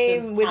nonsense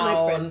same with town.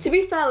 my friends. To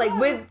be fair, like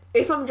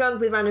if I'm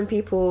drunk with random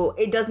people,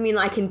 it does mean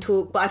I can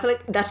talk, but I feel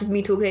like that's just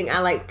me talking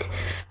at like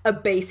a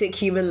basic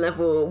human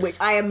level, which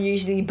I am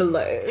usually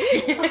below.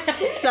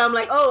 So I'm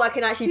like, oh, I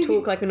can actually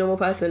talk like a normal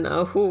person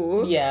now.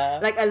 Ooh.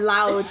 Like a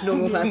loud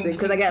normal person,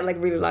 because I get like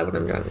really loud when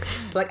I'm drunk.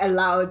 But, like a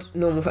loud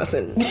normal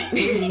person.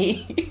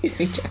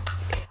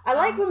 I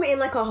like when we're in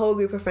like a whole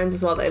group of friends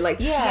as well though. Like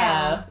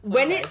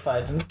when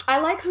I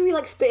like when we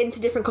like split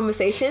into different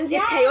conversations.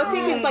 It's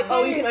chaotic. It's like,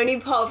 oh, you can only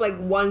be part of like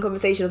one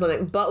conversation or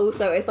something. But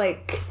also it's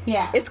like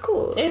it's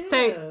cool.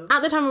 So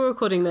at the time we're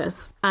recording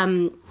this,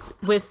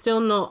 we're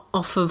still not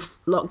off of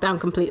lockdown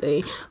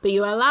completely, but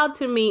you are allowed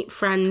to meet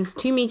friends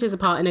 2 meters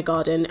apart in a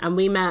garden, and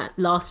we met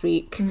last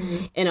week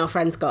in our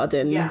friend's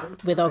garden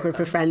with our group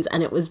of friends,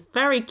 and it was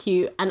very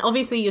cute. And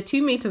obviously you're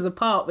 2 meters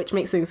apart, which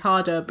makes things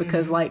harder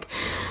because like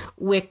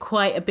we're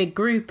quite a big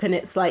group, and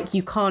it's like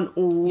you can't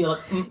all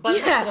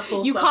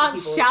you can't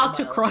shout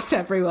across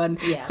everyone.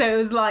 So it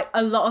was like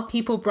a lot of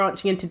people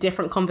branching into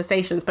different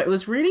conversations, but it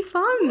was really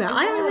fun.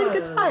 I had a really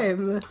good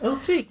time. That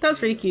was sweet. That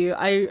was really cute.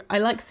 I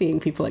like seeing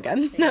people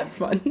again. That's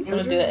fun. I'm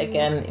gonna do it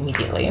again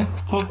immediately.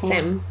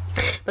 Same.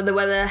 But the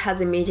weather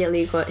has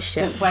immediately got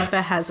shit. The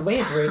weather has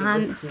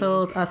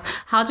cancelled us.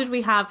 How did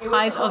we have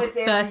highs of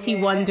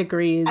 31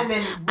 degrees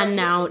and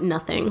now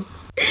nothing?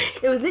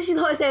 It was literally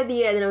the hottest day of the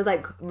year, and then it was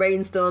like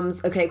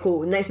rainstorms. Okay,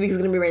 cool. Next week is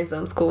gonna be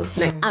rainstorms. Cool.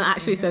 Next. I'm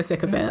actually so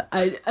sick of it.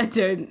 I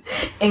don't.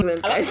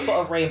 England, I like guys. the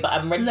thought of rain, but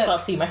I'm ready to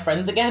start seeing my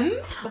friends again.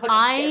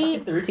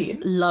 I the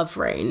routine. love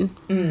rain.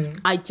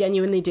 I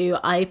genuinely do.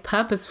 I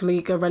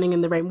purposefully go running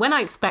in the rain when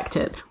I expect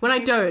it. When I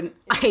don't,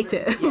 I hate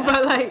it.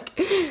 But like,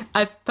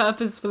 I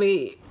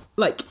purposefully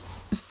like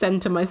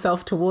center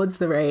myself towards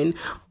the rain.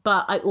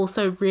 But I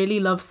also really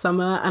love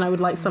summer, and I would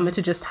like summer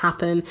to just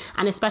happen.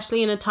 And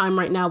especially in a time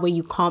right now where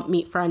you can't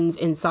meet friends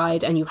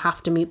inside and you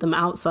have to meet them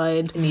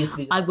outside,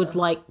 I would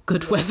like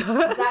good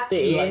weather.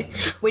 Exactly.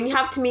 When you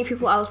have to meet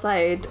people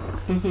outside,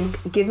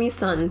 give me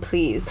sun,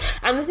 please.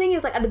 And the thing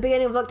is, like at the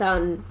beginning of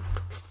lockdown,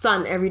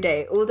 sun every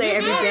day, all day,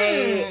 every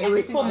day. It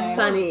was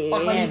sunny.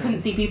 When you couldn't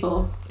see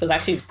people. It was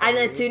actually. And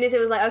as soon as it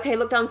was like, okay,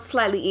 lockdown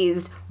slightly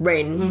eased,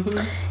 rain.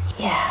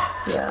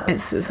 Yeah.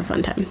 It's a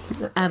fun time.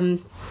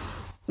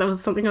 That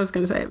was something I was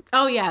going to say.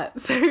 Oh yeah,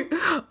 so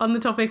on the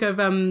topic of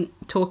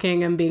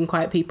talking and being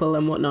quiet people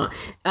and whatnot,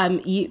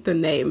 eat the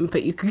name,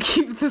 but you can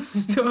keep the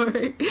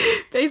story.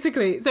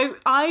 Basically, so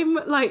I'm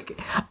like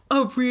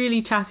a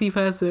really chatty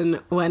person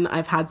when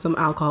I've had some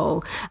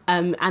alcohol,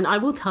 and I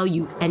will tell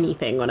you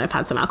anything when I've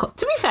had some alcohol.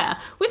 To be fair,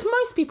 with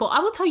most people, I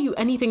will tell you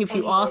anything if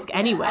you ask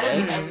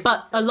anyway,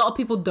 but a lot of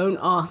people don't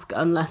ask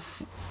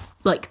unless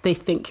like they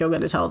think you're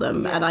going to tell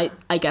them, and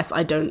I guess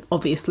I don't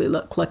obviously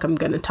look like I'm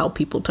going to tell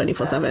people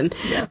 24/7.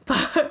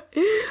 But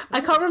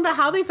I can't remember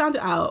how they found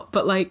it out,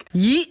 but like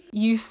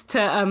used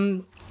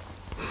to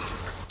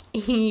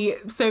he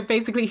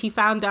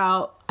found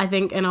out, I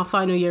think in our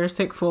final year of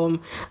sixth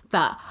form,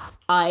 that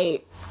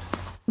I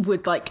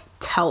would like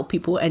tell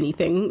people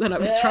anything when I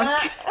was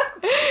drunk.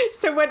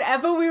 So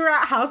whenever we were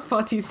at house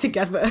parties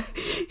together,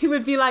 he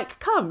would be like,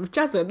 "Come,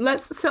 Jasmine,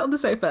 let's sit on the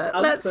sofa.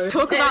 Let's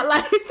talk about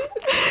life."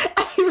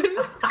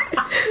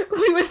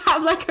 We would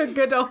have like a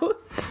good old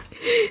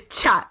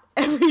chat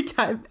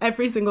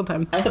every single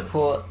time. I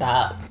support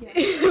that.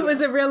 It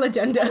was a real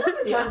agenda.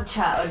 Drunk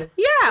chat, honestly.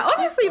 Yeah,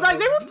 honestly, like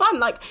they were fun.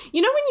 Like,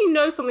 you know when you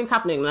know something's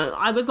happening, like,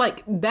 I was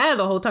like there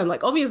the whole time.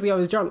 Like obviously I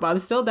was drunk, but I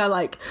was still there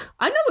like,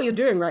 I know what you're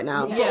doing right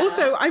now. But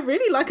also I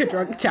really like a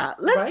drunk chat.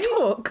 Let's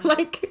talk.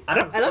 Like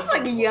I love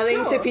like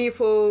yelling to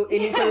people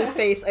in each other's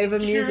face over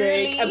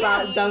music,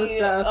 about dumb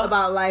stuff,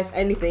 about life,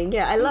 anything.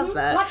 Yeah, I love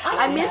that.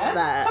 I miss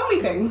that. Tell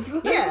me things.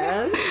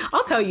 Yeah.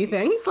 I'll tell you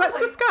things. Let's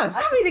discuss.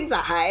 How many things I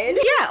hide?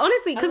 Yeah,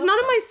 honestly, because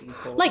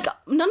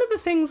none of the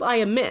things I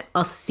admit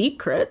are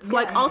secrets.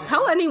 Like I'll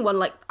tell anyone.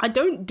 Like I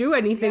don't do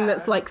anything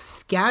that's like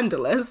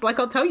scandalous. Like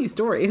I'll tell you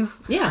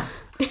stories. Yeah.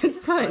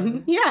 It's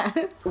fun.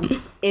 Yeah.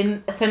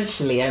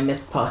 Essentially, I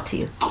miss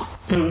parties.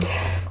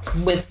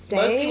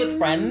 Mostly with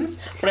friends,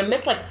 but I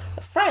miss like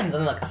friends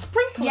and like a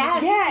sprinkle.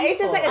 Yes. Yeah, if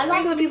there's like a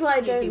sprinkle of people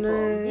I don't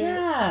know.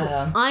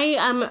 Yeah. I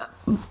am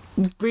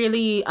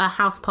really a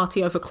house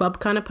party over club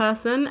kind of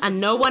person, and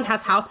no one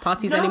has house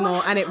parties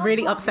anymore, and it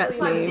really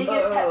upsets me.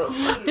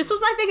 This was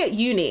my thing at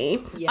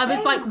uni. I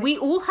was like, we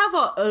all have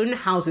our own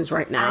houses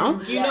right now.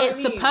 It's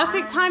the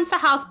perfect time for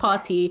house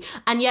party,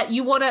 and yet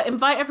you want to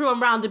invite everyone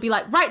round and be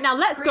like, right now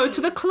let's go to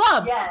the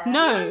club.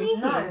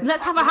 No,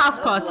 let's have a house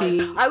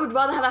party. I would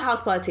rather have a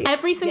house party.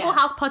 Every single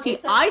house party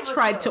I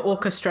tried to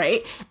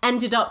orchestrate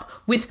ended up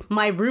with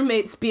my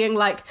roommates being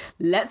like,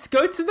 let's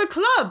go to the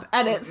club,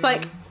 and it's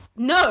like,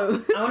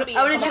 no. I want to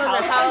chill in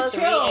the house.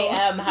 3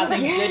 a.m.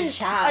 having good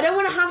chat. I don't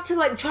want to have to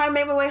like try and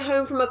make my way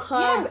home from a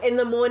club in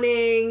the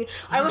morning.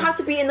 I don't have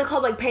to be in the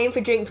club like paying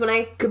for drinks when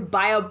I could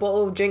buy a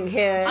bottle of drink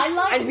here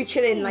and be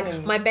chilling.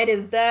 Like my bed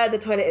is there, the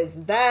toilet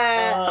is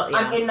there.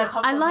 I'm in the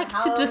club. I like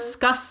to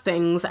discuss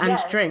things and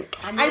drink.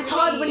 And it's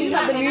hard when you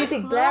have the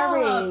music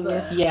blaring.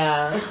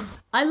 Yeah.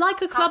 I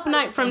like a club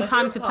night from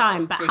time to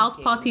time, but house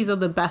parties are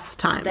the best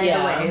time.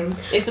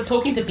 It's the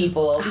talking to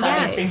people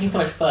that makes drinking so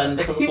much fun,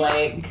 because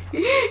like,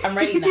 I'm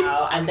ready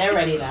now, and they're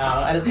ready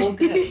now, and it's all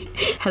good.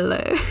 Hello.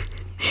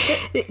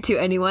 To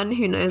anyone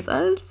who knows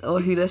us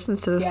or who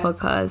listens to this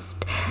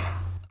podcast,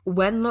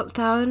 when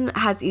lockdown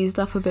has eased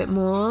up a bit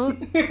more,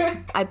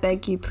 I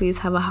beg you, please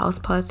have a house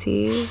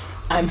party.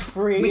 I'm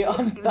free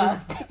on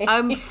Thursday.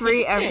 I'm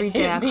free every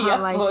day. I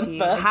can't lie to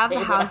you. Have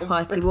a house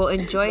party. We'll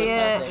enjoy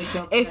it.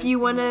 If you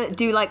want to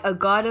do like a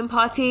garden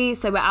party,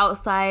 so we're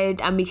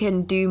outside and we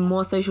can do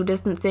more social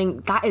distancing,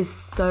 that is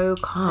so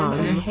calm.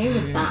 I'm okay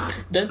with that.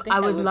 Don't think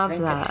I would love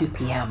that. At 2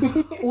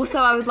 p.m. Also,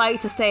 I would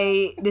like to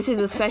say this is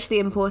especially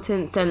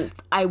important since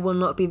I will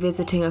not be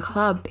visiting a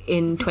club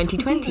in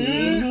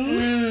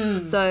 2020.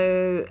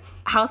 So,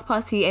 house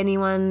party,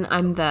 anyone,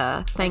 I'm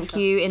there. Thank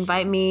you.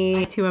 Invite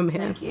me. I too am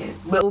here. Thank you.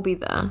 We'll all be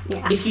there.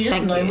 If you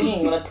just know me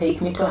and you want to take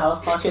me to a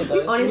house party and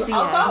go, honestly,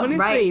 I'll go. Honestly,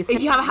 right.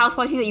 If you have a house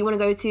party that you want to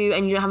go to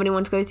and you don't have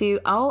anyone to go to,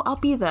 I'll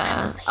be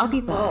there. I'll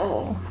be there.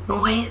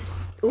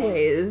 Always.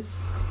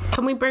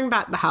 Can we bring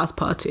back the house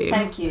party?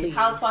 Thank you. Please.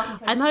 House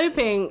party. I'm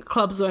hoping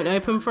clubs won't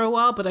open for a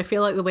while, but I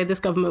feel like the way this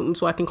government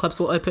was working, clubs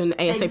will open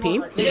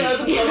ASAP. They don't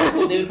open clubs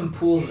before they open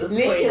pools at this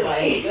point.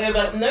 Literally. They're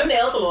like, no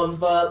nail salons,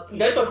 but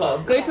go to a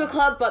club. Go to a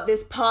club, but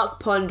this park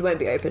pond won't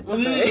be open.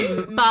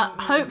 So. But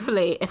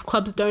hopefully, if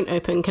clubs don't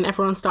open, can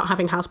everyone start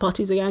having house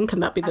parties again? Can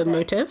that be the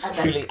motive?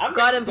 Truly. I'm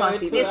Garden ready to go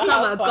party. to This a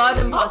summer, house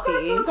garden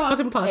party.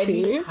 Garden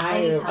party.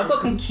 Anytime. I've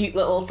got some cute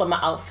little summer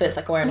outfits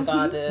I can wear in the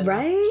garden.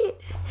 Right?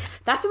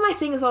 That's been my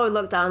thing as well with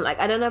lockdown. Like,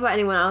 I don't know about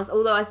anyone else,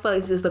 although I feel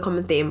like this is the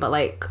common theme, but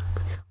like,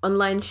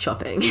 online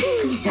shopping.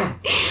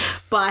 Yes.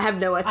 But I have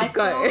nowhere to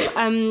go.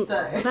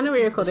 When are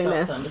we recording So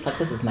this? I'm just like,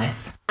 this is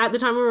nice. At the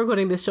time we're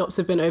recording this, shops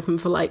have been open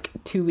for like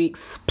 2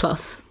 weeks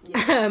plus.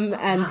 And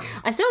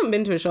I still haven't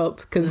been to a shop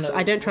because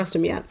I don't trust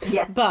them yet.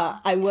 Yes.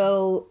 But I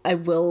will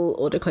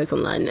order clothes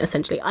online,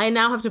 essentially. I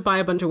now have to buy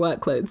a bunch of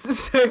work clothes,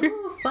 so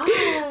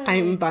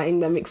I'm buying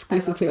them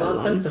exclusively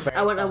online.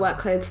 I want a work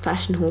clothes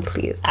fashion haul,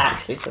 please.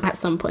 Actually, At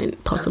some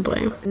point,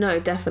 possibly. No,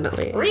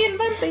 definitely.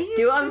 reinvent the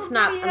Do it on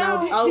Snap, and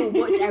I'll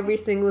watch every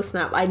single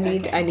Snap. I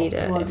need it. I need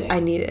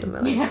it in my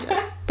life.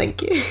 Just,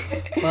 thank you.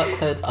 work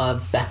clothes are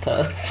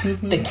better.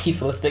 Thank you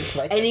for listening to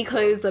my Any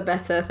clothes are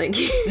better. Thank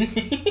you.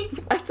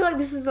 I feel like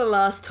this is the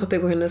last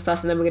topic we're going to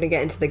discuss, and then we're going to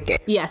get into the game.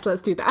 Yes,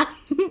 let's do that.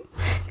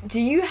 Do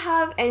you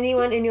have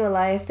anyone in your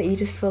life that you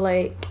just feel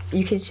like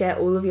you can share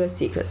all of your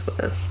secrets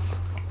with?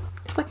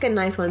 It's like a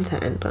nice one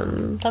to end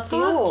on. That's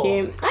Cute.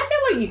 I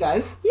feel like you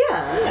guys.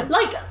 Yeah.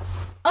 Like,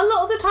 a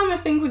lot of the time if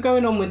things are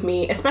going on with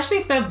me, especially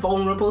if they're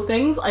vulnerable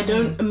things, I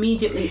don't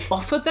immediately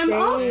offer them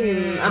up.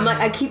 Same. I'm like,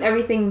 I keep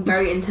everything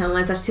very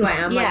internalized. That's who I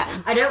am. Yeah.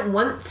 Like, I don't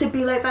want to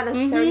be like that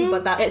necessarily,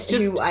 but that's It's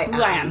just who I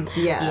am.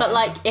 Yeah. But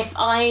like, if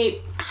I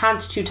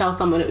had to tell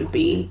someone, it would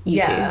be you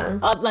Yeah.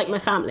 two. Like my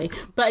family.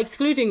 But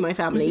excluding my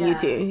family, you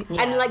two.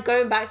 And like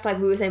going back to like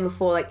we were saying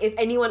before, like if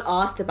anyone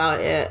asked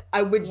about it,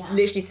 I would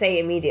literally say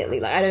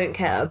immediately. Like I don't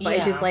care. But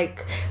it's just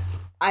like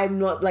I'm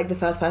not like the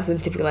first person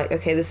to be like,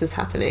 okay, this is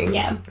happening.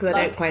 Yeah. Because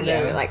I don't quite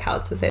know like how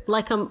to say it.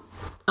 Like a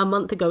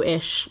month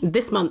ago-ish,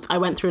 this month I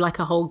went through like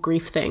a whole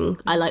grief thing.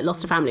 I like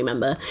lost a family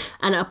member,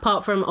 and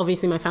apart from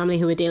obviously my family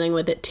who were dealing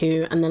with it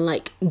too, and then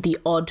like the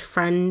odd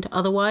friend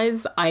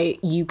otherwise,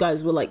 you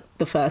guys were like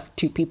the first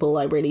two people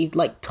I really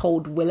like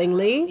told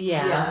willingly.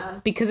 Yeah.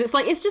 Because it's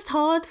like, it's just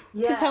hard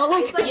to tell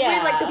like, It's like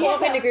weird like to put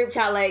up in the group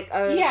chat like,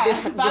 oh,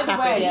 this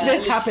happened.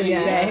 this happened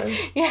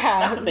today.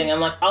 That's the thing. I'm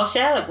like, I'll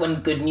share like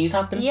when good news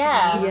happens.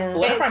 Yeah. To me. Yeah. But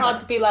But if it's I'm, hard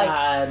to be like,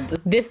 sad,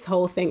 this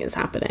whole thing is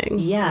happening.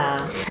 yeah.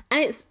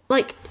 And it's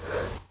like,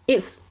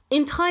 it's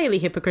entirely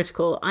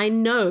hypocritical. I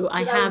know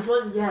I have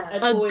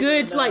a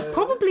good, like,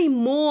 probably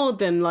more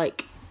than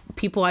like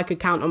people I could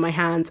count on my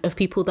hands of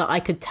people that I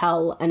could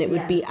tell and it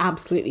would be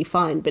absolutely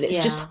fine, but it's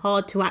just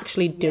hard to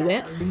actually do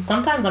it.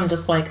 Sometimes I'm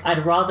just like,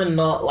 I'd rather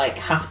not like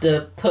have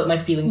to put my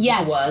feelings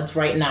into words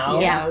right now.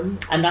 Yeah.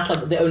 And that's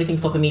like the only thing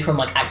stopping me from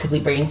like actively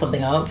bringing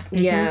something up.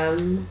 Yeah.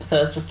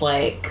 So it's just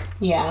like,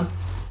 Yeah.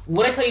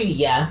 would I tell you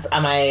yes?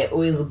 Am I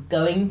always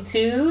going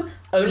to?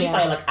 Only if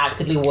I like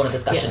actively want a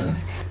discussion.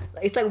 Yes.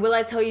 It's like, will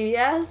I tell you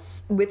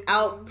yes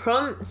without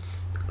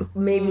prompts?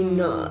 Maybe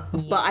not,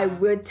 but I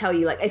would tell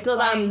you. Like, it's not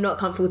that I'm not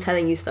comfortable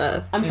telling you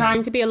stuff. I'm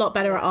trying to be a lot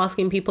better at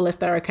asking people if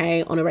they're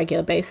okay on a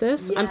regular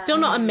basis. I'm still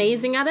not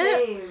amazing at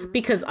it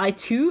because I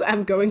too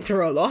am going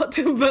through a lot,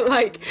 but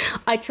like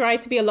I try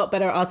to be a lot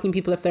better at asking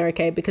people if they're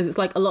okay, because it's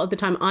like a lot of the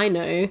time I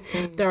know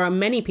there are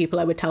many people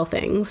I would tell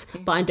things,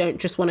 but I don't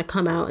just want to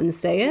come out and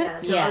say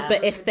it. Yeah.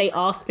 But if they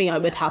ask me, I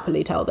would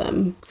happily tell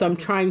them. So I'm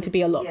trying to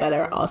be a lot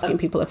better at asking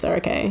people if they're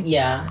okay.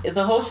 Yeah. It's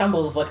a whole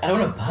shambles of like, I don't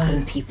want to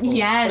burden people.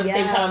 Yes. At the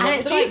same time, I'm And like,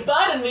 it's please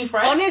burden me,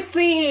 friend.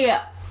 Honestly,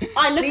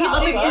 I look at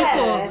other do, people.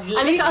 yeah.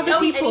 I look at other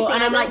Tell me people anything,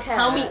 and I I'm don't like,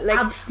 tell me care. Like,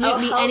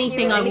 absolutely I'll help anything,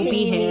 you, I will anything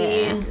be you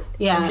here. need.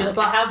 Yeah. Like,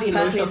 I have the personally,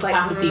 emotional it's like,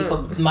 capacity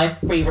for my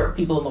favorite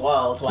people in the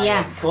world. Like,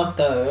 Yes. let's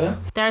go.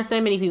 There are so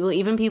many people,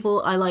 even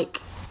people I like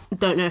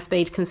don't know if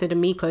they'd consider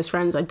me close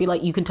friends. I'd be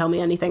like, you can tell me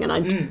anything and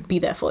I'd be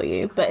there for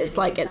you. But it's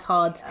like, it's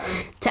hard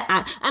to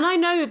act. And I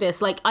know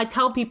this, like I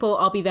tell people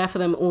I'll be there for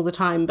them all the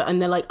time, but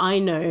and they're like, I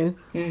know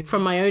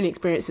from my own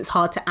experience it's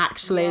hard to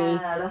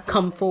actually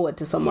come forward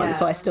to someone.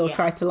 So I still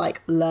try to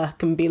like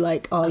lurk and be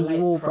like, are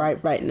you all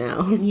right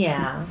now?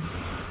 Yeah.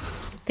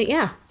 But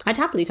yeah, I'd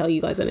happily tell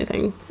you guys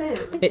anything.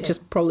 It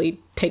just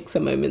probably takes a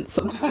moment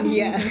sometimes.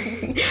 Yeah,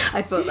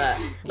 I felt that.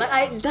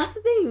 Like, that's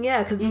the thing.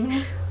 Yeah,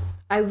 because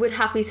I would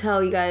happily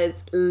tell you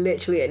guys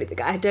literally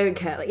anything. I don't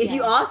care. Like, if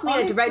you ask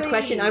me a direct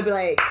question, I'd be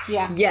like,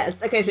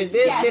 yes. Okay, so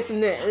this,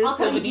 and this. I'll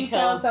tell you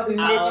details.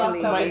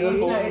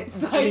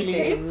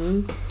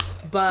 Literally.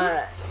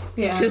 But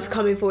just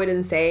coming forward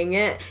and saying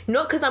it,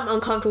 not because I'm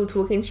uncomfortable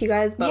talking to you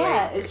guys, but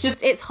like, it's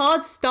just, it's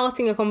hard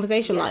starting a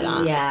conversation like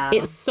that. Yeah.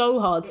 It's so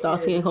hard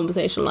starting a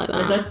conversation like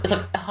that. It's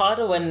like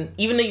harder when,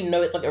 even though you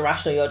know it's like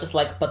irrational, you're just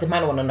like, but they might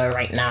not want to know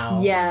right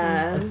now.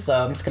 yeah. And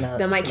so I'm just gonna.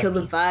 That might kill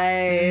the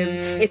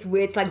vibe. It's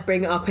weird to like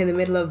bring it up in the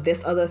middle of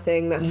this other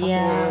thing that's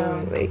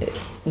happening. Like,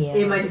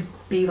 It might just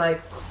be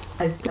like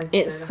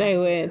It's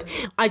so weird.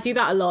 I do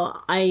that a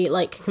lot. I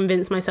like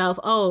convince myself,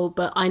 oh,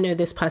 but I know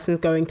this person's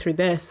going through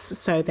this,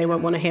 so they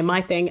won't want to hear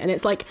my thing. And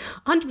it's like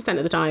 100%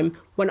 of the time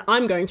when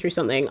I'm going through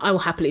something, I will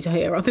happily to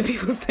hear other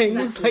people's things.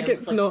 Exactly. Like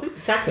it's not.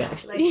 Exactly,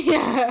 actually.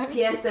 Yeah.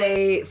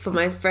 PSA for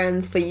my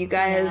friends, for you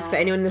guys, for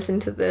anyone listening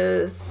to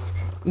this.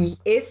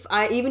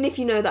 Even if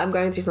you know that I'm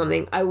going through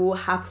something, I will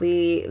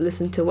happily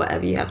listen to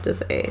whatever you have to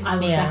say. I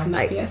will second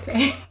that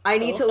PSA. I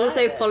need to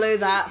also follow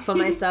that for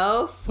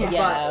myself, Yeah.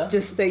 but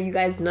just so you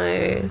guys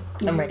know,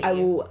 I'm ready. I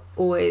will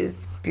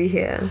always be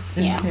here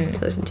Yeah. to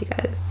listen to you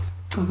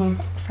guys.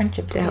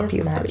 Friendship To help is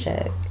you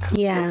magic.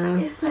 Yeah.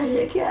 It's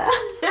magic, yeah.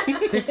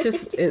 It's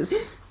just,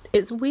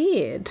 it's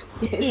weird.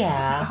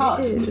 Yeah.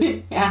 Hard.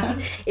 Yeah.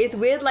 It's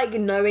weird, like,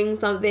 knowing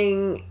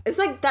something. It's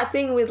like that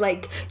thing with,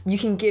 like, you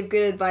can give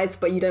good advice,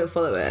 but you don't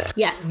follow it.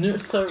 Yes.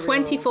 So real.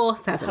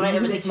 24/7. Can I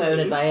ever take my own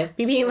advice?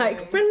 Me being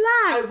like,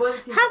 relax,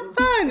 want to- have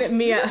fun.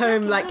 Me at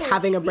home, like,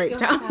 having a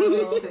breakdown.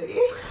 You're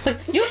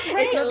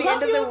It's not the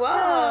end of the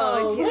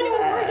world.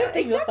 Yeah,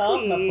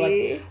 yourself. Not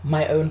exactly. like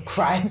my own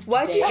crimes.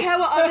 Why do you today. care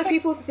what other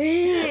people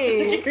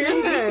think? No.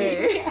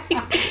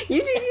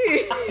 You do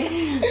you.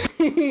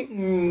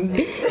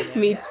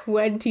 Me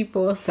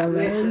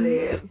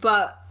 24/7.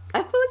 But I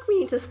feel like we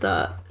need to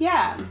start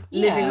Yeah.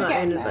 living our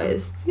getting own there.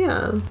 lives.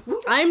 Yeah.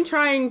 I'm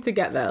trying to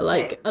get there.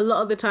 Like, a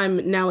lot of the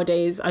time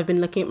nowadays, I've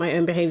been looking at my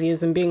own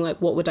behaviors and being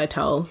like, what would I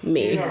tell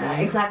me?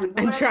 exactly.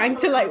 And trying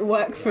to, like,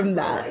 work from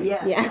that.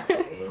 Yeah.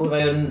 For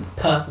my own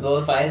personal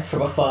advice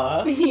from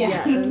afar.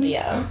 Yeah.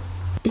 Yeah.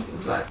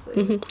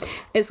 Exactly.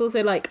 It's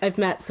also like I've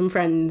met some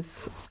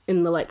friends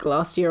in the like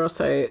last year or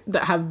so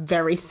that have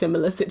very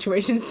similar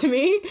situations to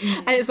me,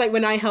 and it's like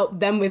when I help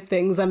them with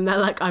things, I'm there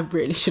like, I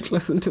really should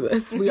listen to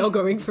this. We are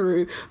going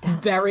through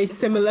very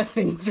similar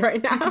things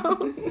right now.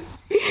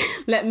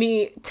 Let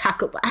me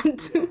tackle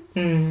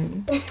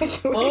that.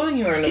 Following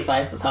your own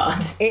advice is hard.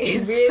 It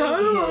It's really so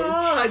is.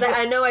 hard. Like,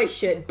 I know I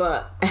should,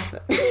 but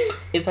effort.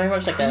 It's very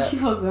much like a Do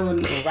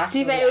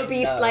you think it would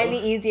be slightly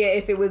easier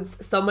if it was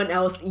someone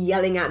else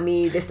yelling at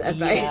me this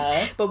advice?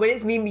 Yeah. But when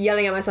it's me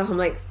yelling at myself, I'm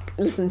like,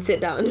 listen, sit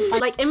down.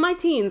 Like in my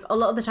teens, a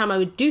lot of the time I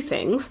would do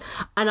things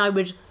and I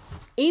would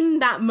in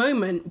that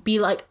moment be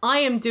like, I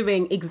am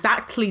doing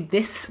exactly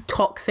this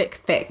toxic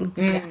thing.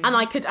 And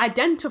I could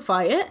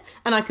identify it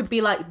and I could be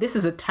like, this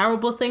is a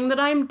terrible thing that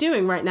I'm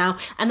doing right now.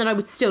 And then I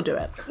would still do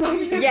it.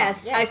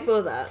 Yes, I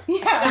feel that.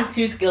 I'm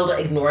too skilled at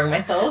ignoring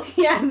myself.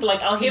 Yes. So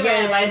like I'll hear my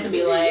Yes. advice and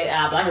be like,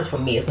 that's just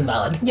from me, it's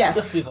invalid. Yes.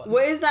 Let's move on.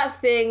 What is that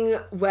thing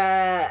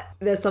where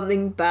there's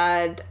something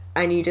bad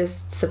and you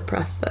just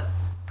suppress it?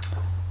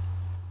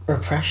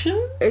 Repression?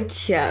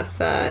 Yeah,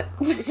 fair.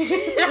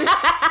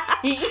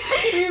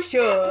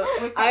 Sure.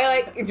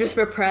 I like just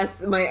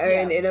repress my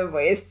own inner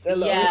voice a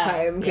lot of the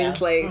time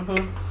because like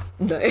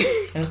no.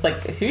 I'm just like,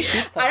 who's she?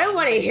 I don't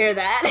want to hear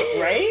that.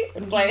 Right?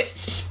 I'm just like,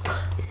 shh.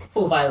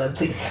 Full violin,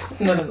 please.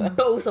 No. But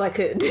also I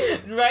could.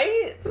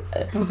 Right?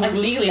 Like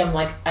legally, I'm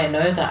like, I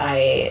know that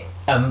I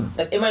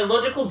like in my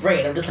logical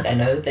brain, I'm just like, I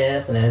know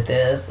this,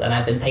 and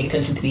I've been paying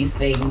attention to these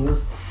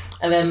things.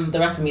 And then the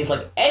rest of me is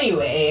like,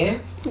 anyway.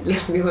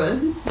 Let's move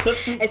on.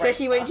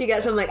 Especially once you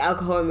get some like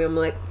alcohol in me, I'm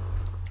like,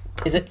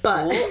 Is it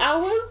But- 4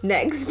 hours?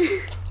 next.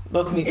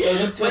 That's me. Go to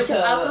Once Twitter. you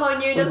have alcohol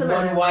in you, it doesn't with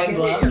matter. one wine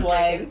glass,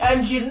 like,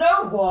 and you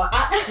know what?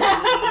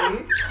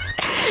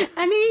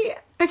 Actually,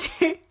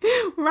 Okay,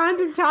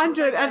 random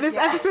tangent, and this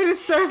episode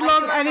is so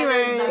long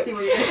anyway.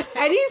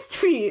 Eddie's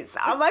tweets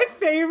are my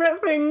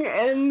favourite thing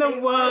in the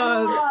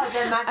world.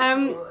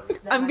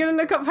 I'm gonna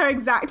look up her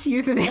exact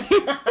username.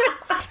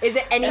 Is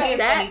it any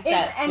It's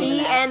set?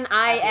 Anisette.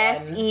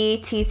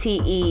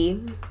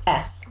 ENISETTE.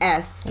 S.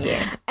 S.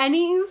 Yeah.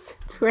 Annie's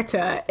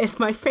Twitter is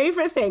my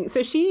favorite thing.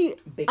 So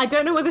I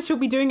don't know whether she'll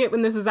be doing it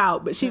when this is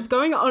out, but she's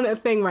going on a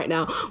thing right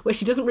now where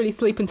she doesn't really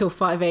sleep until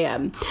 5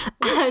 a.m.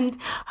 And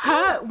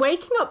her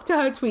waking up to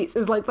her tweets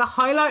is like the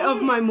highlight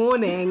of my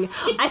morning.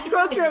 I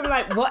scroll through and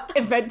I'm like, what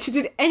adventure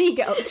did Annie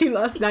get up to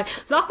last night?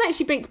 Last night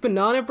she baked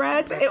banana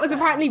bread. It was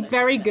apparently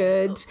very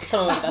good.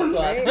 Some of the best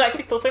one. I'm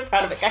actually still so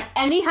proud of it, guys.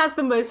 Annie has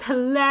the most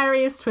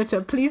hilarious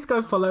Twitter. Please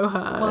go follow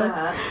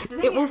her.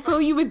 It will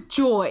fill you with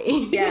joy.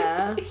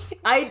 Yeah.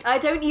 I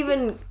don't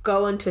even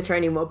go on Twitter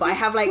anymore, but I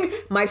have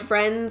like my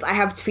friends, I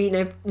have tweet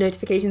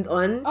notifications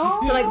on.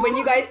 So like when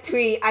you guys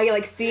tweet, I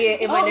like see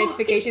it in my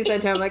notification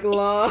center. I'm like,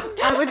 lol.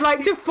 I would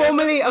like to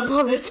formally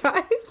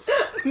apologize.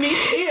 Me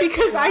too.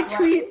 Because I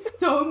tweet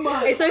so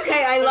much. It's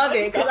okay, I love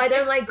it because I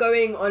don't like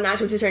going on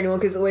actual Twitter anymore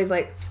because it's always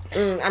like,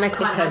 and I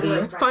can't handle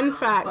it. Fun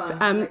fact,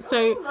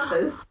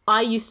 so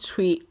I used to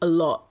tweet a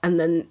lot and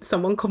then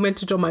someone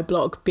commented on my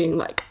blog being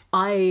like,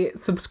 I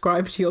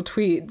subscribe to your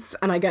tweets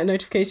and I get a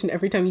notification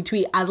every time you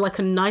tweet as like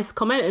a nice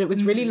comment, and it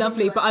was really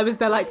lovely. But I was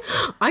there like,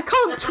 I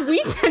can't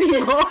tweet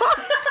anymore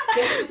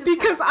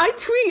because I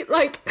tweet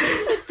like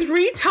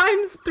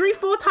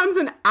 3-4 times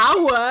an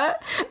hour,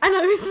 and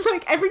I was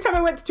like, every time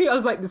I went to tweet, I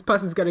was like, this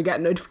person's gonna get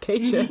a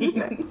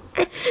notification.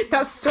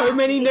 That's so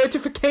many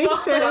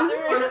notifications.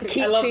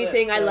 Keep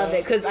tweeting. I love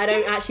it because I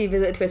don't actually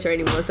visit Twitter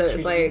anymore, so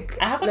it's like,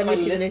 I have like my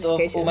list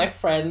of all my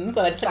friends,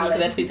 and I just like look at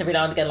their tweets every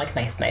now and again, like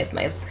nice.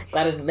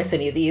 Glad I didn't miss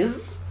any of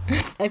these.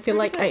 I feel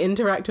like I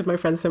interact with my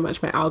friends so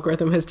much, my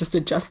algorithm has just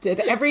adjusted.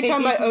 Every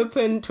time I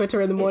open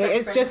Twitter in the morning,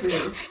 it's just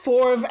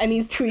 4 of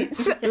Annie's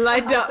tweets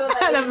lined up,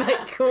 and I'm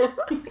like, cool.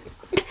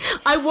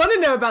 I want to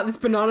know about this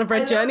banana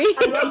bread journey.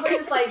 I love when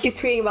it's like she's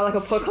tweeting about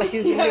like a podcast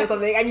she's doing or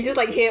something, and you just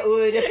like hear all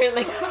the different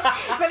like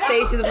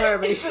stages of her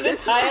emotion.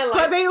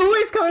 But they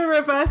always come in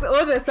reverse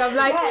order, so I'm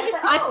like,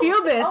 I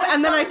feel this,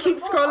 and then I keep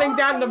scrolling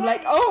down, and I'm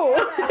like,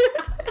 oh.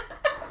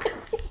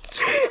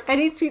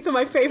 Annie's tweets are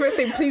my favourite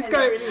thing. Please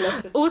go.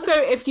 Also,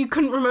 if you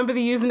couldn't remember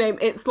the username,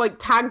 it's like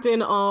tagged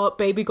in our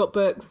Baby Got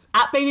Books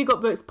at Baby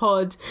Got Books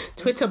Pod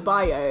Twitter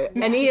bio.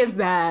 Annie is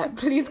there.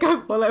 Please go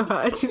follow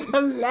her. She's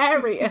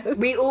hilarious.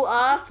 We all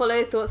are.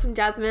 Follow Thoughts from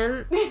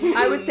Jasmine.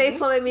 I would say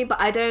follow me, but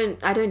I don't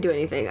do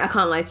anything. I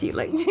can't lie to you.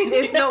 Like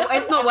it's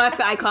not worth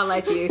it. I can't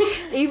lie to you.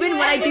 Even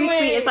when I do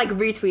tweet, it's like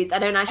retweets. I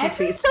don't actually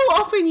tweet. So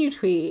often you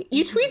tweet.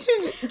 You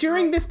tweeted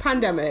during this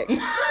pandemic.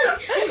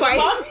 Twice.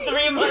 Last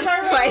 3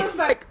 months. Twice.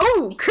 Like,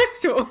 oh,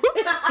 Crystal.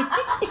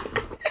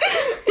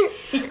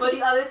 But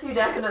the other two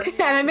definitely.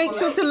 And I make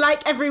sure to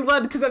like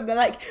everyone because I'm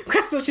like,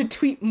 Crystal should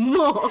tweet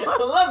more.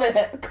 Love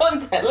it.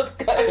 Content. Let's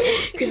go.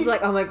 Because she's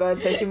like, oh my god,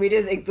 social media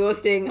is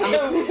exhausting.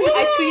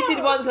 I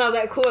tweeted once and I was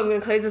like, cool, I'm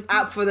going to close this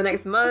app for the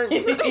next month.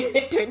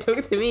 Don't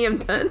talk to me, I'm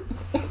done.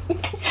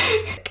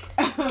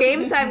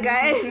 Game time,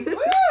 guys.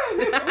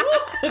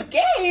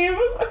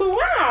 Games?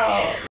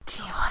 Wow.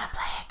 Do you want to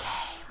play a game?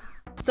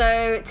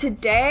 So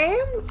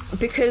today,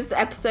 because the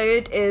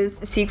episode is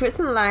Secrets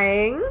and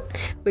Lying,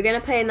 we're going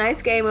to play a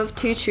nice game of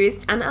 2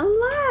 truths and a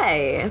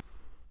lie.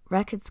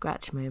 Record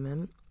scratch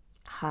moment.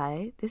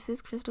 Hi, this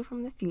is Crystal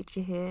from the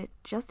future here.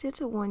 Just here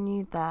to warn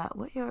you that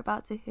what you're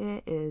about to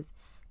hear is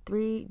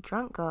 3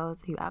 drunk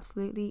girls who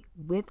absolutely,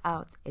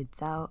 without a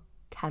doubt,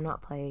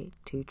 cannot play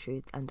 2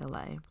 truths and a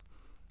lie.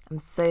 I'm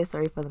so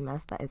sorry for the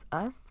mess that is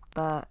us,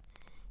 but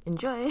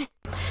enjoy.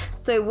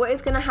 So what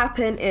is going to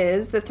happen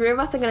is the 3 of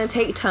us are going to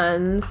take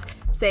turns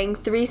saying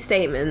 3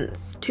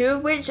 statements, 2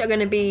 of which are going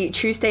to be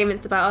true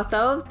statements about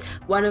ourselves,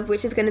 1 of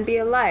which is going to be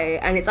a lie,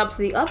 and it's up to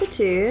the other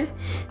 2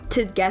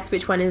 to guess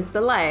which one is the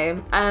lie.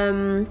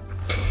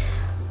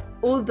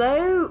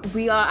 Although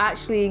we are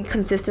actually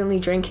consistently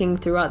drinking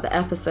throughout the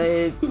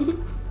episodes,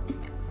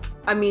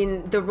 I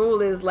mean, the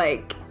rule is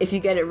like, if you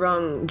get it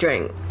wrong,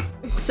 drink.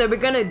 So we're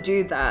going to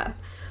do that.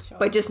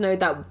 But just know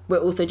that we're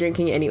also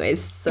drinking it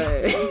anyways, so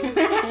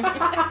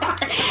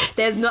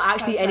there's not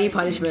actually any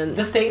punishment.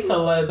 The stakes are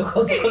low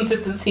because the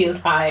consistency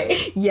is high.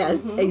 Yes,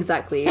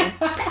 exactly.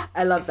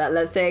 I love that.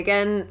 Let's say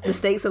again, the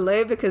stakes are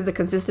low because the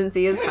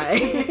consistency is high.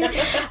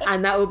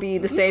 And that will be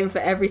the same for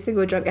every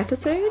single drunk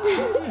episode.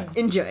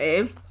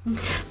 Enjoy.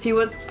 Who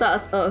wants to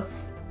start us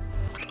off?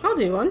 I'll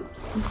do one.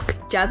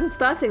 Jazz is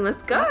starting.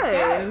 Let's go.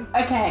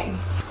 Okay.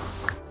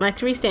 My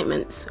 3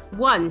 statements.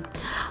 1,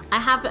 I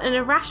have an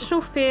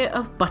irrational fear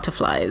of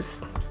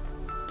butterflies.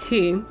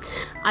 2,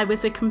 I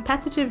was a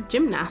competitive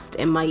gymnast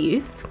in my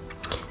youth.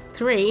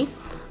 3,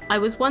 I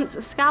was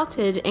once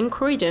scouted in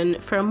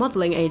Croydon for a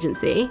modelling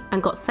agency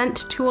and got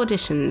sent to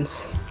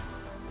auditions.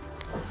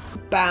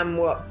 Bam,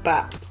 what,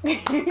 bap.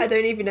 I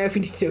don't even know if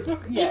we need to,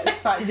 Yeah,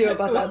 it's fine. to do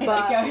about that,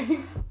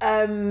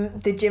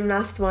 but the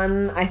gymnast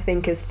one I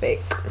think is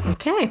fake.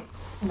 Okay.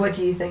 What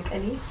do you think,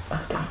 Annie?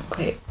 Oh, damn,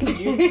 quick. Can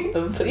you read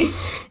them,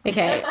 please?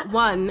 Okay,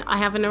 1, I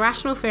have an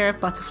irrational fear of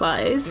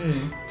butterflies.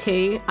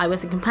 2, I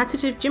was a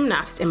competitive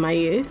gymnast in my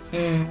youth.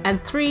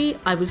 And 3,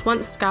 I was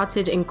once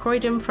scouted in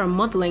Croydon for a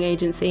modelling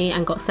agency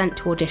and got sent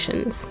to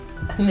auditions.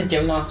 I think the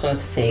gymnast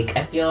one's fake.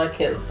 I feel like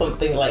it's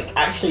something like,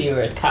 actually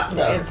you're a tap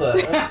dancer.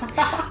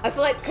 I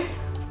feel like,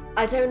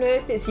 I don't know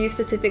if it's you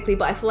specifically,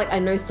 but I feel like I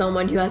know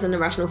someone who has an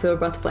irrational fear of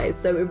butterflies,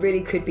 so it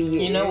really could be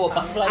you. You know what?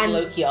 Butterflies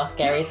low-key are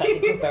scary, so I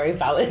think you're very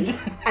valid.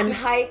 And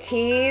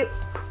high-key,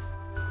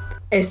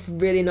 it's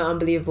really not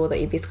unbelievable that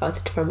you'd be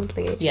scouted for a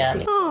modelling agency.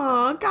 Yeah.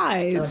 Oh,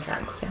 guys.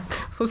 Thanks, yeah.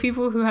 For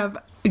people who have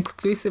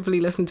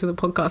exclusively listened to the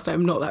podcast,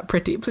 I'm not that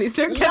pretty. Please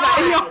don't get that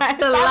in your head.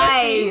 The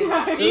lies,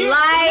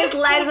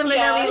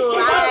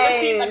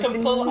 I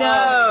can pull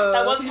no.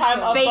 That one time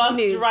a Fake bus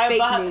news, driver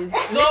fake news.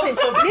 stopped the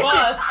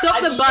bus. stop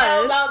and the bus.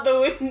 yelled out the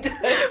window.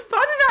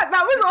 Funny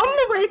that was on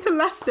the way to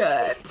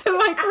Leicester to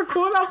like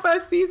record our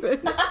first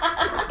season.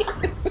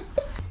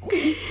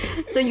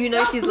 So you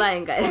know she's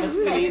lying, guys.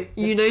 Honestly,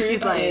 You the know she's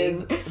truth lying.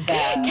 is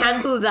that.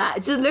 Cancel that.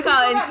 Just look at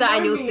our Insta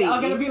and you'll see.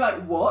 I'm gonna be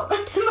like, what?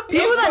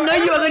 People that know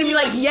you are going to be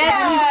like, yes,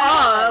 you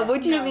are.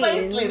 What do you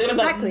Precisely. mean? They're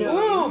Exactly. like,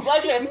 ooh,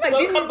 Black Jazz Like, spoke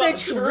this about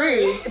is the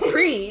truth.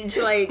 Preach.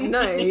 Like,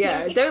 no,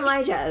 yeah. Don't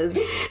lie, Jazz.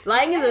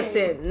 Lying is a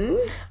sin.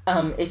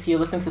 If you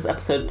listen to this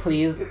episode,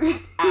 please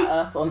at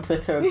us on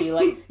Twitter and be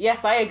like,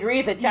 yes, I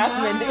agree that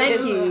Jasmine Thank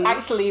is you.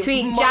 actually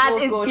Tweet model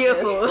Jazz is gorgeous.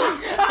 beautiful.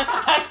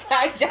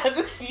 Hashtag Jazz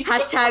is beautiful.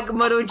 Hashtag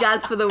model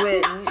Jazz for the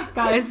win.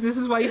 Guys, this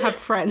is why you have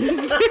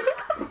friends.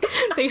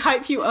 They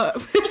hype you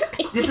up.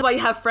 This is why you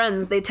have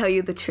friends. They tell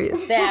you the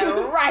truth. They're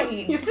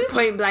right.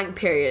 Point blank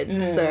period.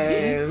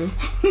 So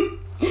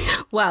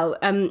Well,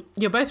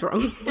 you're both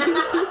wrong.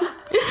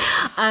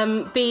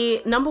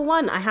 The number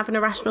one, I have an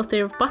irrational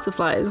fear of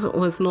butterflies,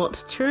 was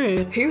not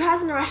true. who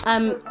has an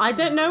irrational? I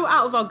don't know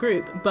out of our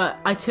group, but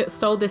I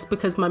stole this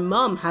because my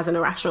mum has an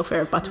irrational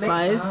fear of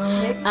butterflies.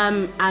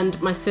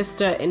 And my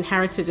sister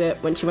inherited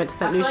it when she went to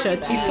St. Lucia.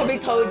 You probably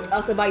told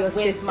us about your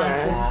sister. My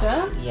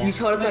sister. Yeah. You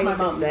told us about your my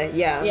mum. sister.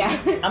 Yeah.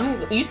 Yeah.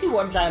 I'm usually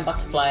one giant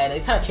butterfly and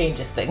it kind of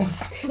changes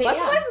things.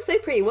 Butterflies are so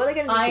pretty. What are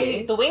they going to do to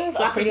you? The wings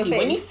Slap are in your pretty.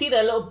 When you face. see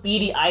their little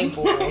beady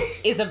eyeballs,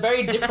 it's a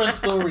very different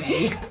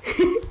story.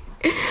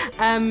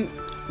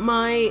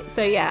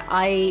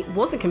 I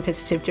was a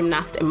competitive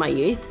gymnast in my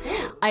youth.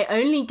 I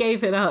only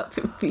gave it up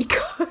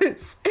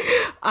because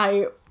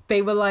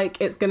they were like,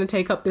 it's going to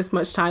take up this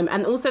much time.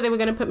 And also they were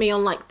going to put me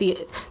on like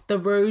the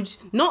road,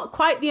 not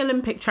quite the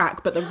Olympic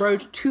track, but the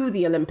road to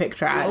the Olympic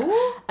track.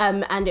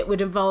 And it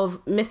would involve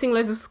missing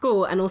loads of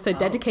school and also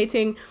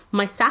dedicating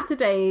my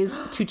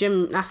Saturdays to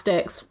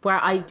gymnastics, where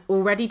I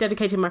already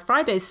dedicated my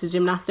Fridays to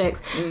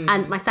gymnastics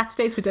and my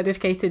Saturdays were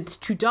dedicated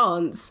to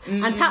dance.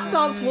 And tap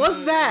dance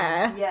was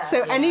there. Yeah.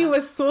 So Annie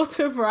was sort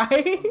of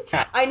right.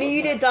 I knew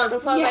you did dance.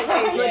 That's why I was like,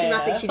 hey, it's not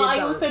gymnastics. She did But I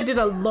dance. also did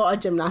a lot of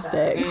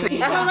gymnastics. That's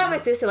not like my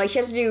sister. Like, she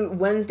has to do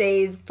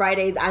Wednesdays,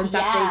 Fridays, and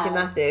Saturdays Yeah.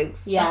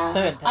 gymnastics. Yeah, That's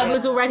so intense. I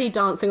was already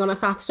dancing on a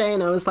Saturday,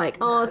 and I was like,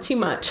 "Oh, it's too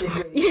much."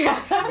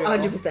 Yeah,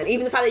 100%.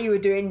 Even the fact that you were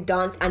doing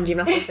dance and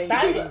gymnastics at the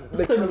same time.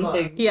 That's so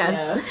big.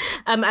 yes.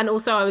 And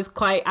also, I was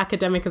quite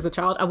academic as a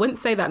child. I wouldn't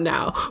say that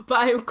now, but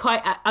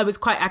I was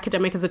quite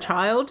academic as a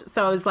child.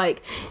 So I was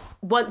like,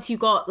 once you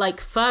got like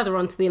further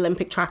onto the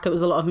Olympic track, it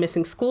was a lot of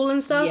missing school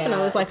and stuff. And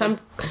I was like, I'm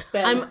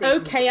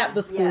okay at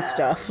the school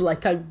stuff.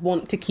 Like, I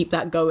want to keep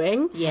that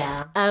going.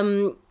 Yeah.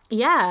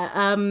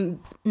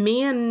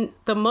 Me and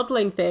the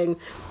modelling thing,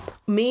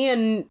 me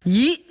and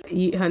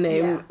Yeet, her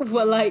name,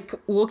 were like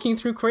walking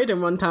through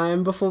Croydon one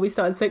time before we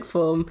started sixth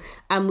form,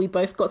 and we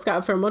both got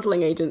scouted for a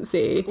modelling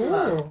agency.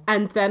 Ooh.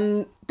 And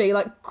then they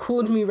like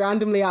called me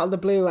randomly out of the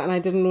blue, and I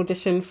did an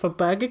audition for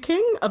Burger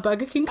King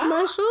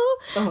commercial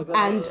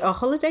and a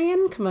Holiday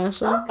Inn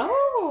commercial.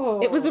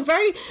 It was a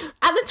very,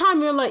 at the time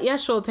we were like, yeah,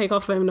 sure, take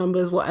our phone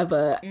numbers,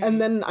 whatever. And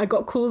then I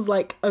got calls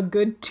like a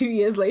good 2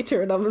 years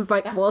later, and I was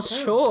like, well,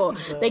 sure.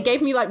 They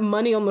gave me like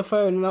money on the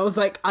phone, and I was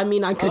like, I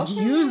mean, I could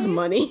use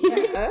money.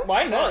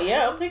 Why not?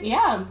 Yeah, I'll take it.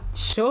 Yeah,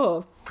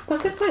 sure.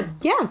 Was it fun?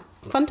 Yeah,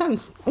 fun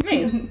times.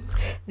 Nice.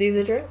 These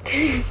are drink.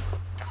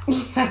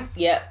 Yes.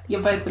 Yeah.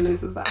 You're both the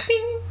losers there.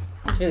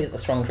 This really is a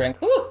strong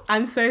drink. Ooh.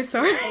 I'm so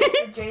sorry.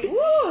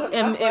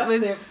 It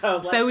was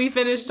so we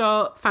finished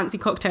our fancy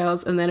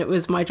cocktails, and then it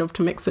was my job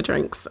to mix the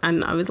drinks,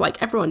 and I was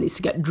like, everyone needs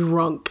to get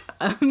drunk.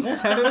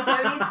 So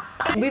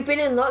We've been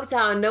in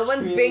lockdown. No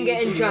one's been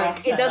getting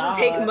drunk. It doesn't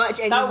take much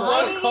That anymore.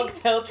 one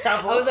cocktail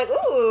travel. I was like,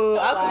 ooh,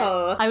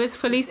 alcohol. I was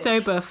fully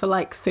sober for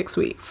like 6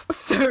 weeks,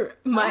 so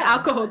my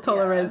alcohol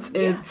tolerance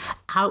is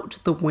out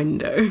the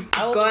window.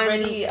 I was Gone.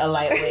 already a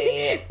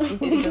lightweight.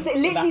 Because it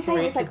literally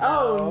saying it's like,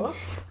 oh,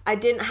 I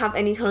didn't have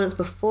any tolerance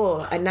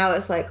before, and now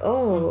it's like,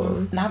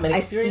 oh, Now I'm an I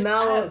experienced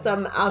smell ad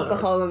some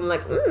alcohol, and I'm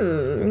like,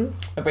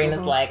 My brain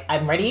is like,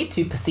 I'm ready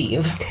to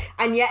perceive.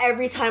 And yet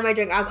every time I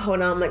drink alcohol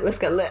now, I'm like, let's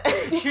get lit.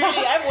 Truly,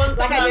 everyone's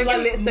Like, I don't get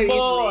like, lit so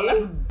more, easily.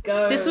 let's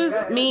go. This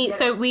was me.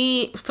 So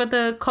we, for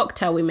the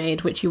cocktail we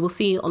made, which you will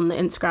see on the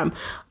Instagram,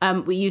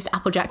 we used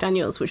Apple Jack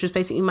Daniels, which was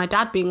basically my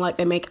dad being like,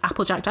 they make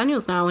Apple Jack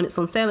Daniels now and it's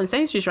on sale in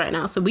Sainsbury's right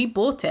now. So we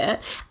bought it.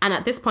 And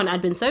at this point,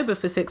 I'd been sober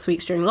for 6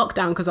 weeks during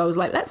lockdown because I was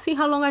like, let's see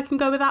how long I can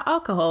go without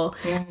alcohol.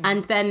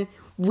 And then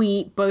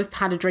we both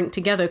had a drink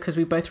together because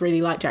we both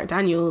really like Jack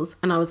Daniels.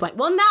 And I was like,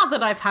 well, now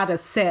that I've had a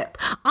sip,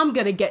 I'm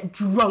going to get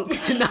drunk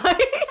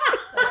tonight.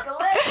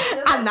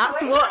 And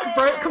that's what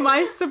broke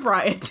my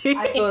sobriety.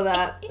 I feel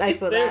that. I feel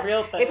so that.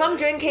 real, though. If I'm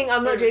drinking,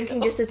 I'm not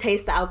drinking just to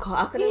taste the alcohol.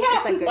 Alcohol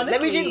doesn't taste that good.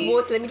 Let me drink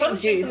water. Let me drink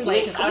juice.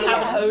 Like, I would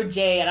have an OJ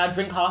and I'd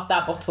drink half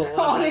that bottle.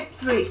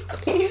 Honestly.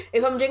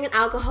 if I'm drinking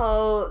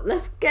alcohol,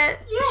 let's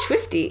get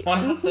swifty.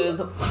 One of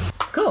those.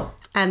 Cool.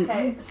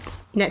 And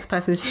next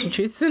person's two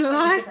truths and a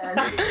lie.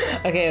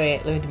 Okay,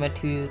 wait. Let me do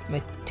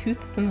my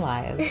tooths and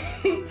lies.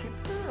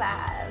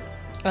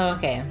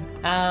 Okay.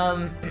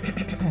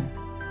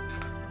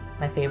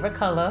 My favorite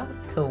color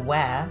to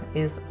wear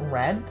is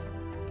red.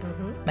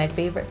 My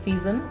favorite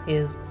season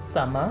is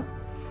summer.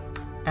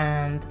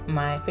 And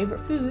my favorite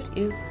food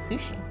is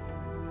sushi.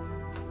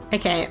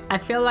 Okay, I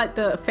feel like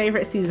the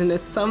favorite season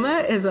is summer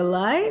is a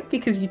lie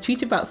because you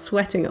tweet about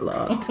sweating a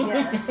lot.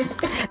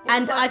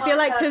 And I feel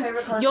like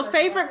because your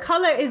favorite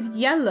color is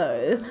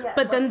yellow,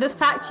 but then the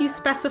fact you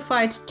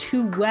specified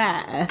to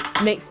wear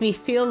makes me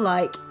feel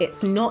like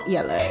it's not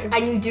yellow.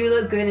 And you do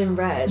look good in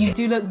red. You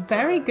do look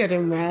very good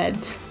in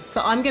red.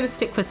 So I'm going to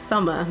stick with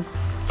summer.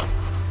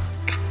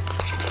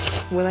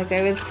 Will I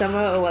go with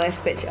summer or will I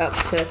switch up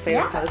to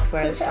favorite colors to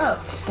wear? Switch it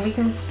up. We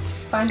can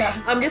find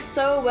out. I'm just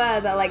so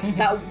aware that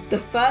that the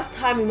first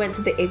time we went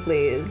to the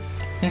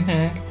igloos,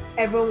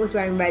 everyone was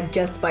wearing red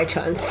just by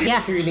chance.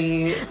 Yes.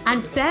 Truly.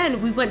 And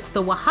then we went to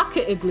the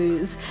Oaxaca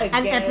igloos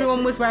and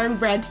everyone was wearing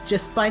red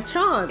just by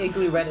chance.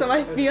 Igloo red So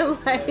I feel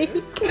like...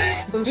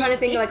 I'm trying to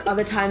think of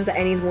other times that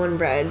Annie's worn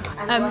red.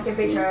 And like a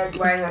picture is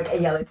wearing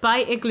a yellow. By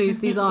igloos,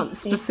 these aren't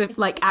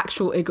specific,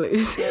 actual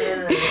igloos.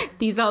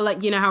 These are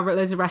you know how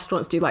loads of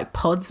restaurants do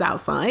pods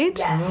outside?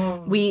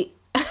 Yes. We,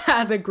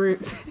 as a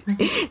group,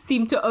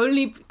 seem to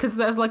only, because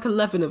there's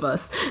 11 of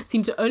us,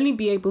 seem to only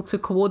be able to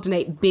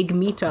coordinate big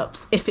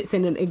meetups if it's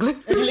in an igloo.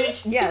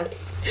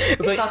 Yes.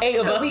 It's 8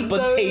 of us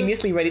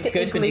spontaneously ready to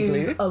go to an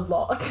igloo. A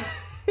lot.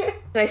 Should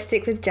I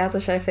stick with jazz or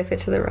should I flip it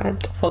to the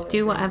red?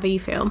 Do whatever you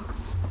feel.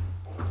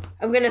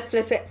 I'm gonna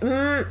flip it.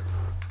 No,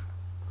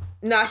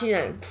 actually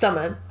no.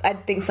 Summer. I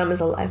think summer's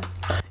a lie.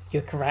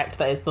 You're correct.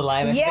 That is the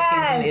lie. My favorite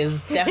season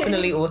is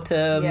definitely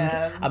autumn.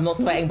 Yeah. I'm not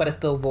sweating, but it's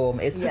still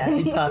warm. It's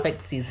the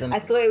perfect season. I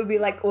thought it would be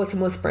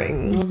autumn or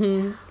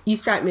spring. You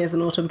strike me as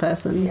an autumn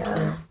person.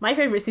 Yeah. My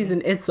favourite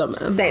season is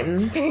summer.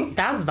 Same.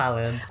 That's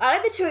valid. I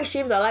like the two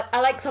extremes.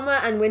 I like summer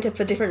and winter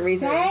for different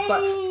reasons.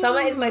 But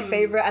summer is my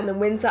favorite, and the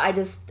winter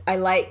I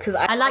like because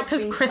I like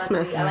because being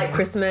Christmas. sunny. I like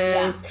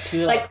Christmas. Do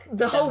you Like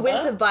the whole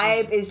December? winter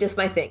vibe is just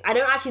my thing. I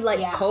don't actually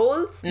like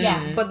cold.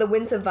 Yeah. But the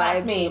winter vibe.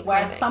 That's me. is my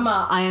Whereas thing.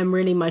 summer, I am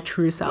really my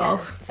true self.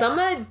 Yes.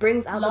 Summer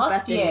brings out the Last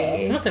best year,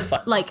 in It's me. also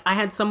fun. I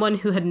had someone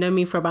who had known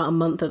me for about a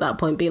month at that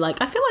point be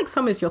like, I feel like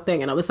summer's your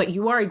thing. And I was like,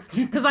 you are,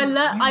 because I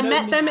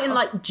met them in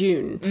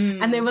June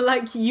and they were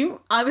like,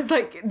 I was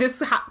like,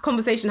 this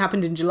conversation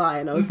happened in July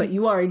and I was like,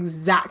 you are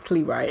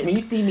exactly right. When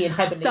you see me in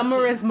hibernation.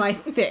 Summer is my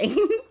thing.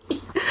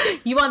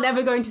 You are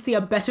never going to see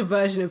a better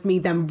version of me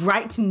than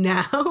right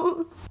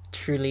now.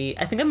 Truly.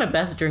 I think I'm at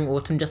best during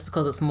autumn just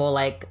because it's more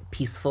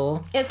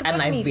peaceful. It's a and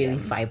good I medium.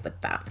 really vibe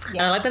with that.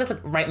 Yeah. And I like that it's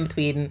right in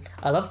between.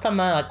 I love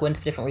summer, winter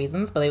for different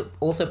reasons, but they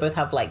also both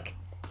have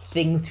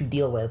things to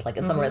deal with.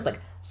 In summer it's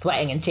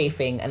sweating and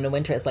chafing, and in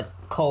winter it's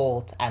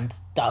cold and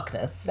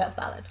darkness. That's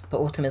valid. But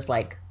autumn is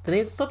the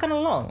days are still kind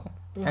of long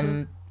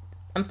and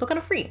I'm still kind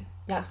of free.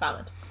 That's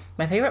valid.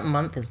 My favorite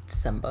month is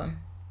December.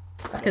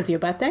 Because your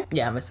birthday?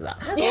 Yeah, I missed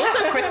that.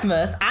 Also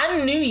Christmas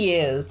and New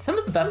Year's.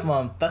 December's the best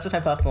month. That's just my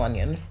personal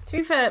onion. To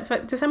be fair,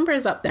 December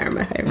is up there in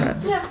my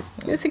favourites. Yeah.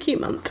 It's a cute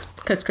month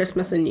because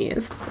Christmas and New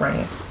Year's.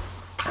 Right.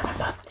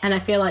 And I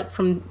feel like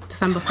from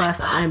December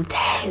 1st, I'm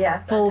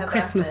full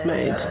Christmas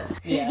mode.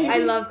 Yeah. I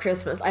love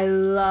Christmas. I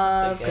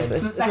love So good.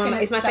 Christmas.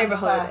 It's my favorite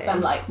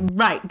holiday.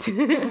 Right.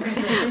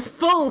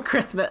 Full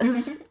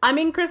Christmas. I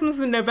mean, Christmas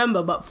in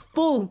November, but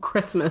full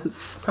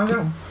Christmas.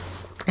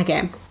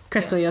 Okay.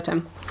 Crystal, your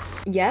turn.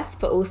 Yes,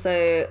 but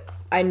also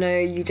I know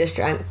you just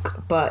drank,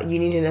 but you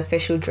need an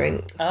official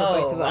drink for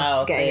both of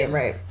us getting same. it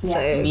right. Yes.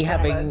 So Me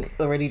having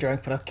already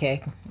drunk, but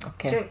okay.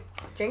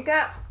 drink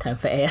up. Time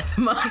for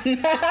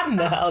ASMR.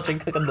 No, I'll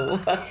drink like a normal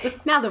person.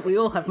 Now that we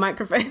all have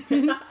microphones.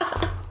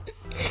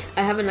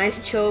 I have a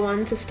nice chill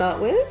one to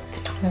start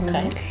with.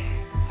 Okay.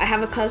 I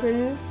have a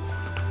cousin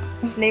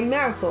named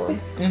Miracle.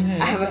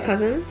 I have a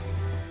cousin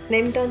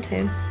named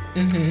Dante.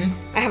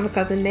 I have a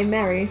cousin named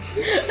Mary.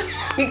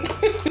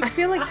 I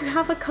feel like you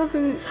have a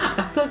cousin.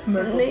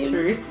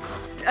 True.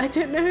 I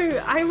don't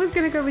know. I was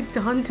going to go with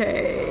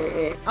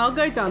Dante. I'll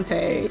go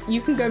Dante.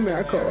 You can go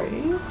Miracle.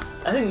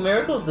 I think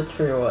Miracle's the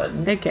true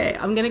one. Okay,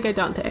 I'm going to go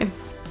Dante.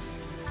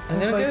 I'm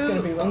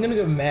gonna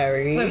go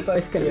Mary. We're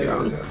both going to be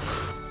wrong.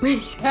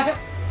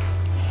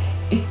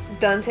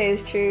 Dante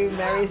is true,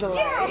 Mary's a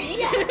lie.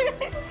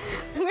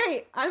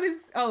 Wait, I was...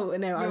 Oh,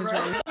 no, I was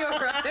wrong. You're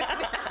right.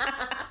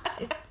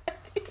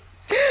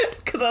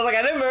 Because I was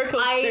I know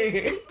Miracle's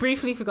true.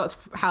 Briefly forgot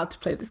how to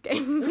play this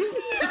game.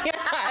 Yeah,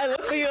 I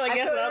looked at you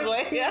yes, and I was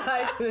like, yeah.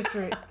 That's the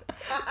truth.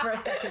 For a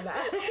second there.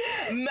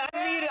 I know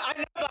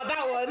about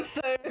that one,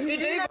 so you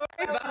don't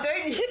worry about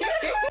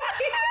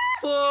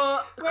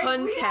For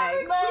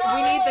context,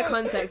 we need the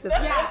context of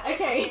that. Yeah,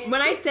 okay.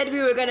 When I said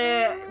we were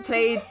gonna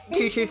play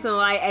Two Truths and a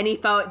Lie, Annie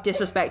felt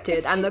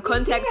disrespected, and the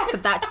context for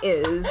that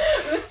is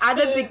at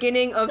the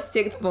beginning of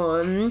sixth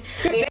form.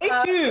 Day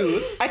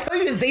 2. I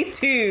told you it's day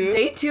 2.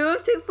 Day 2 of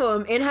sixth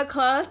form, in her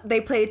class,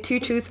 they played Two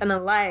Truths and a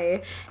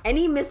Lie.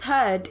 Annie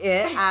misheard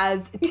it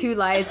as 2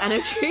 lies and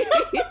a truth.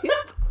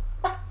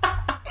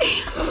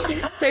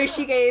 So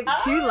she gave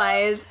 2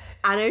 lies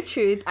and a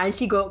truth, and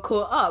she got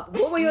caught up.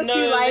 What were your 2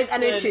 lies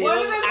and a truth?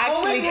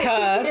 Actually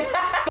cursed.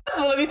 First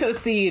of all, let me set the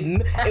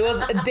scene. It was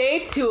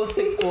day 2 of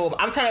sixth form.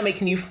 I'm trying to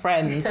make new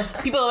friends.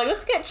 People are like,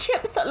 let's get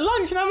chips at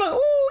lunch. And I'm like,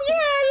 oh, yeah,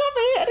 I love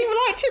it. I didn't even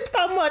like chips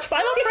that much, but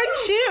I love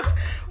friendship.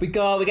 We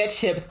go, we get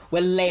chips.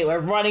 We're late. We're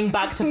running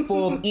back to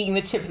form, eating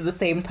the chips at the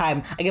same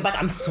time. I get back,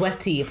 I'm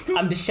sweaty.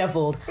 I'm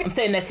disheveled. I'm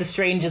sitting next to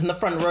strangers in the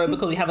front row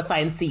because we have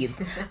assigned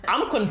seats.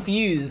 I'm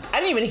confused. I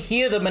didn't even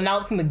hear them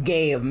announcing the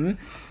game.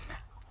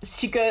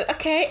 She goes,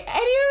 okay,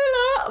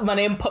 Adiola. My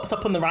name pops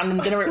up on the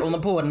random generator on the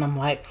board, and I'm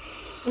like,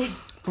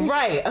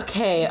 right,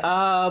 okay.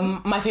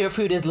 My favorite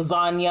food is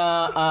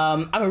lasagna.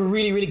 I'm a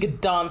really, really good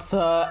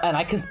dancer, and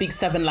I can speak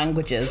 7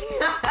 languages.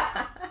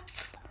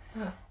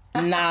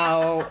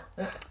 Now,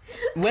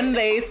 when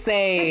they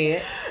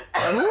say,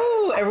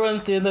 ooh,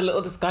 everyone's doing the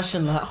little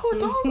discussion like,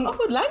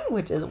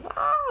 languages,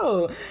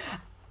 wow.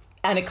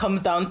 And it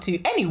comes down to,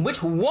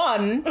 which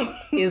one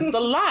is the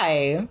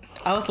lie?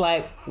 I was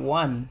like,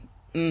 1.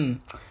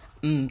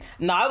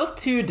 No, I was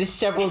too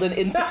disheveled and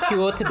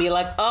insecure to be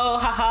like, oh,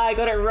 haha, I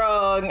got it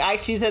wrong. I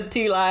actually said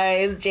 2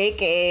 lies,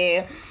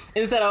 JK.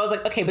 Instead, I was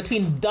like, okay,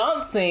 between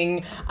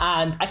dancing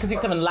and I can speak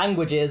 7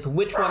 languages,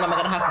 which one am I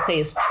going to have to say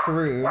is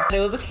true? And it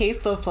was a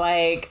case of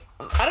like,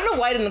 I don't know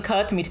why it didn't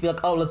occur to me to be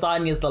like, oh,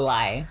 lasagna is the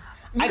lie.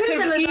 I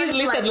could have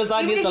easily said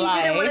lasagna is the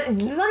lie.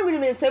 Lasagna would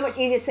have been so much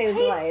easier to say as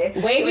the lie.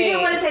 Wait, if you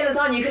didn't want to say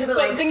lasagna, you could have been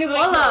like, thing is,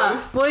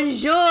 hola,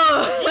 bonjour.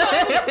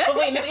 But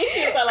wait, the issue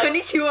is that like,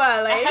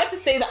 konnichiwa. Like, I had to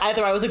say that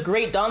either I was a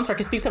great dancer, I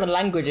could speak 7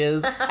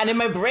 languages, and in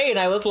my brain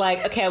I was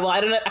like, okay, well, I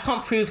don't know, I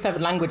can't prove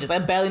 7 languages. I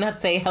barely know how to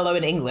say hello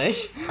in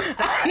English.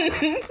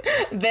 And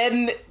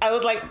then I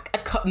was like,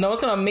 no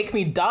one's gonna make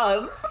me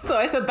dance, so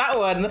I said that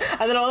one.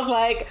 And then I was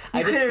like,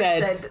 I just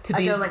said to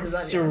these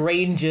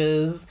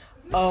strangers,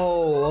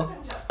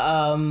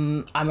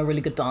 I'm a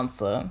really good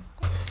dancer.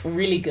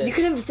 Really good. You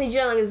could have said you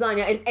don't like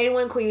lasagna. If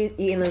anyone called you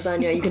eating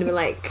lasagna, you could have been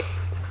like,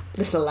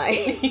 this is a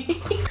lie.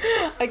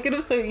 I could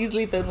have so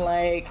easily been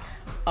like,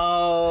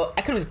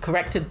 I could have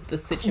corrected the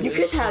situation. You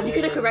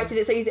could have corrected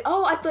it so easily.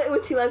 Oh, I thought it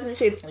was 2 lies and the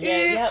truth.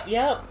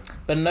 Yep.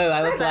 But no,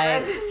 I was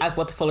like, I've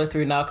got to follow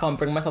through now. I can't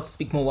bring myself to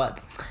speak more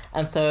words.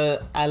 And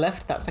so I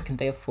left that second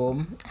day of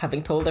form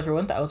having told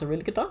everyone that I was a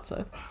really good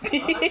dancer.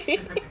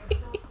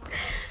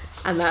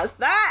 And that's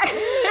that.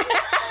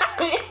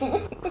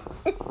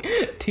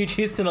 2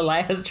 truths and a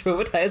lie has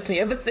traumatized me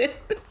ever since.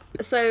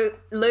 So,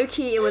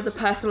 low-key, it was a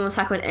personal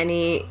attack on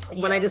Annie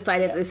when I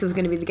decided this was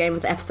going to be the game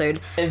of the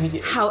episode.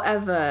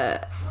 However,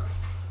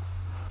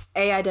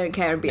 A, I don't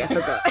care, and B, I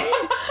forgot.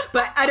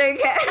 But I don't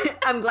care.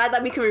 I'm glad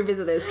that we can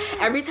revisit this.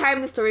 Every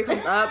time the story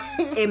comes up,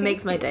 it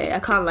makes my day. I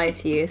can't lie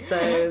to you.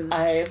 So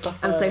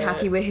I'm so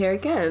happy we're here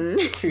again.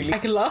 Truly. I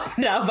can laugh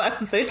now, but I'm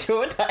so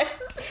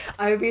traumatized.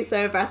 I would be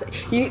so embarrassed.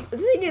 The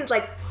thing is,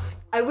 like,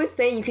 I was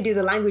saying you could do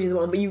the languages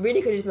one, but you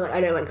really could just be like,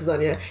 I don't like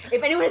lasagna.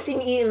 If anyone had seen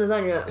me eating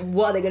lasagna,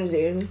 what are they going to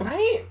do?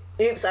 Right?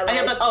 Oops, I lied.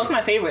 I'm like, oh, it's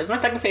my favourite. It's my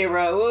second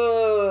favourite.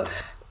 Whoa.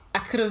 I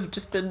could have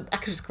just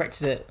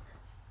corrected it.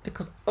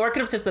 Or I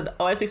could have just said,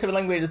 I speak 7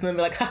 languages, and then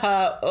be like,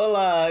 haha,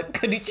 hola,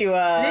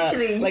 konnichiwa.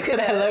 Literally, like, said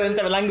hello in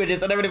 7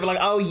 languages, and everybody would be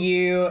like, oh,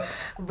 you.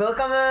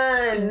 Welcome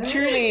in.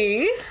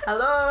 Truly.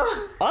 Hello.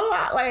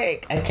 Hola,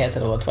 like. I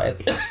said hola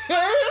twice.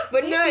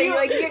 But no,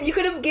 you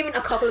could have given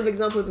a couple of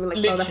examples and been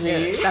like,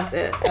 literally. Oh, that's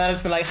it. And I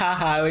just been like,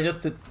 haha, we're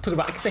just talking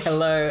about, I could say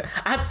hello.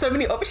 I had so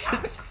many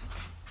options.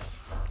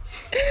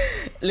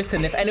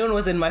 Listen, if anyone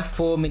was in my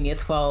form in year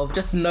 12,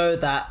 just know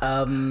that,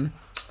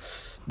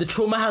 the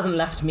trauma hasn't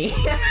left me.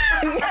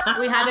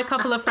 We had a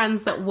couple of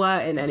friends that were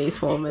in Annie's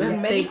form,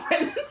 and they,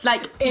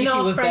 like, Titi in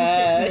our was friendship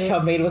there, group,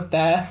 Charmaine was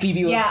there,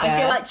 Phoebe was there. I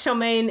feel like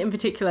Charmaine in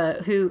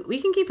particular, who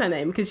we can keep her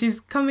name because she's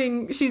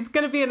going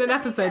to be in an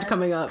episode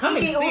coming up.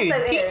 Coming soon.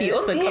 Titi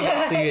also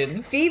coming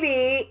soon.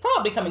 Phoebe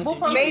Probably coming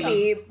soon.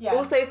 Maybe. Yeah.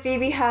 Also,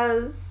 Phoebe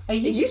has a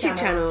YouTube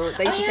channel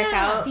that you should check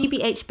out. Phoebe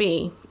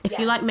HB. If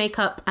you like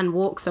makeup and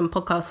walks and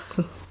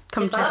podcasts,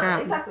 come check her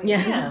out. Exactly.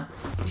 Yeah.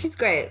 She's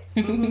great.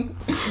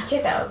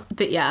 Check out.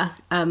 But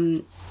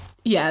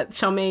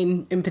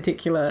Charmaine in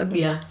particular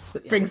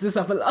brings this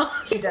up a lot.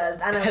 She does.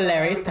 And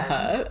hilarious to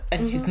her.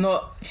 And she's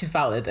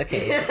valid,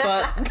 okay.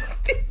 But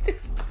it's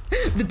just,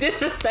 the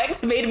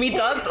disrespect made me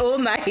dance all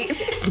night.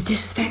 The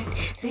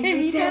disrespect made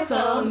me dance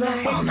all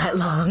night. All night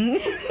long.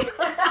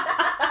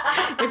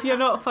 If you're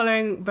not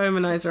following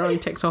Bowmanizer on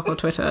TikTok or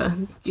Twitter,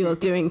 you're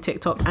doing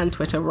TikTok and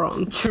Twitter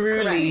wrong.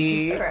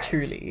 Truly. Correct.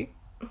 Truly.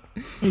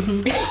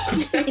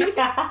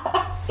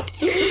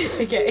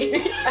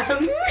 Okay.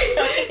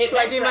 Shall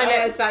I do my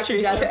next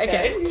truth?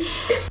 Okay.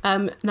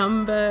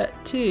 Number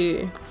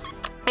 2.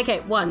 Okay,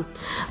 1.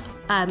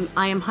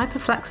 I am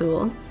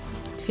hyperflexible.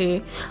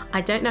 2.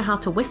 I don't know how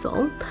to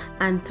whistle.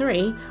 And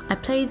 3. I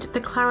played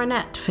the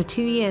clarinet for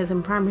 2 years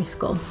in primary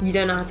school. You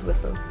don't know how to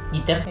whistle.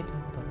 You definitely don't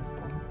know how to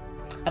whistle.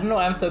 I don't know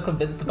why I'm so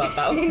convinced about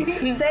that one.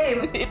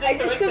 Same. It's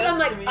because I'm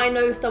like, I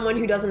know someone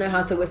who doesn't know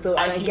how to whistle.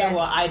 Actually, and I guess you know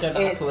what? I don't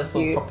know how to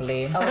whistle you.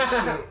 properly. Oh,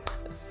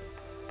 shoot.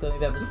 So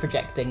maybe I was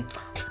projecting.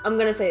 I'm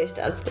going to say it's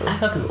Jazz still. I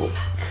thought it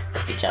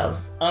could be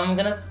Jazz. I'm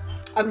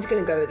just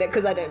going to go with it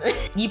because I don't know.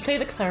 You play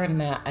the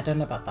clarinet. I don't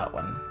know about that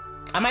one.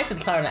 I might say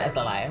the clarinet is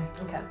the lie.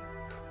 Okay.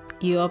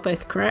 You are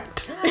both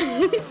correct.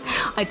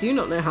 I do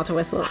not know how to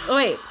whistle. Oh,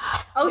 wait.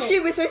 Oh,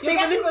 shoot, we're supposed to say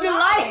the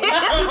lie.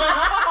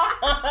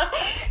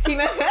 See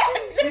my friend?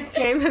 This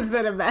game has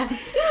been a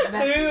mess.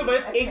 We were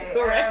both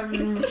incorrect.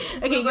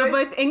 Okay, you're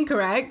both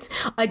incorrect.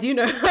 I don't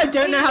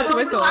know how to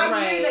whistle.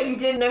 I knew that you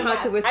didn't know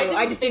how to whistle.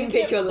 I just didn't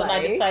pick your lie.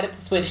 I decided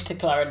to switch to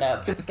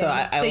clarinet. So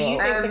you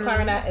think the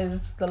clarinet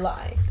is the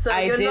lie? So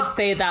I did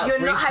say that You're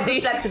briefly. not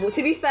hyper flexible.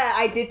 To be fair,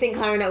 I did think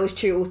clarinet was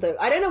true also.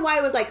 I don't know why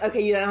I was like,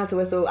 okay, you don't know how to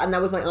whistle, and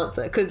that was my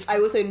answer. Because I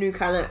also knew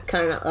clarinet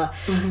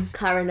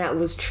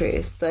was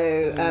true.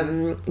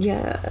 So,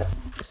 yeah.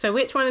 So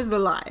which one is the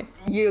lie?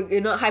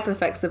 You're not hyper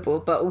flexible,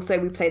 but also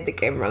we played the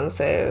game wrong,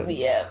 so...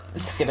 Yeah,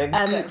 it's gonna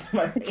affect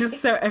my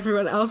Just so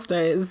everyone else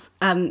knows,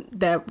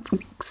 they're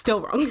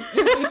still wrong.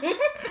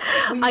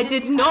 I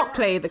did not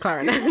play the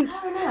clarinet.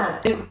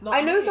 It's not.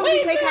 I know someone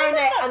who played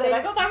clarinet and I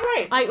then... got that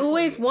right. I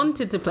always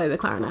wanted to play the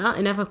clarinet.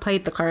 I never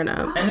played the clarinet.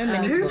 I know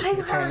many people played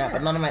play the clarinet,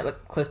 but none of my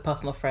close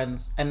personal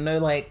friends. I know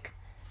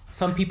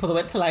some people that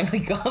went to Langley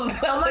Girls that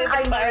Someone played the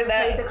I know clarinet.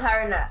 played the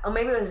clarinet, or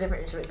maybe it was a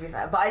different instrument to be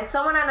fair. But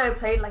someone I know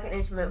played like an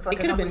instrument for like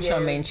It could have been a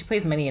couple Charmaine. years. She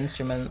plays many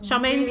instruments.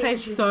 Charmaine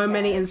plays so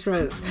many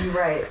instruments. You're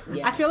right.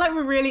 I feel like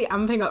we're really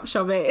amping up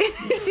Charmaine.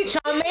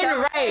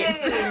 Charmaine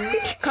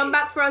Rice. Come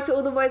back for us to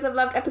All the Boys I've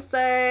Loved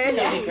episode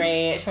That'd be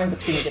great. Charmaine's a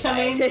pretty good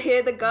guy. to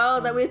hear the girl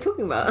that we were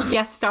talking about.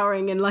 Guest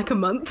starring in like a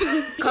month.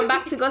 Come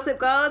back to Gossip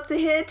Girl to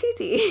hear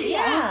TT.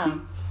 Yeah.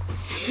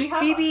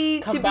 Phoebe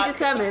to be back.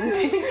 determined.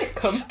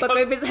 Come But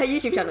go visit her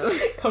YouTube channel.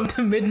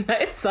 to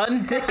Midnight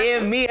Sun to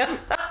hear Mia.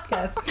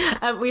 Yes.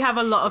 We have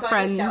a lot of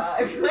friends.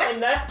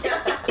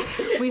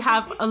 We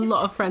have a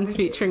lot of friends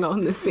featuring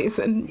on this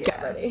season.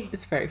 Get ready.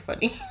 It's very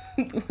funny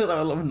because I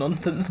have a lot of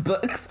nonsense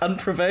books,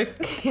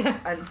 unprovoked.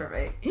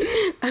 Unprovoked.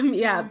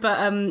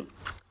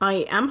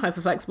 I am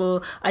hyper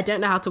flexible. I don't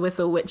know how to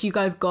whistle, which you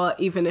guys got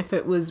even if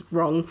it was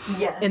wrong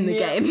in the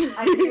game.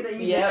 I knew that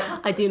you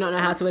I do not know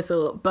how to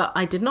whistle, but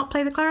I did not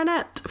play the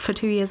clarinet for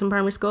 2 years in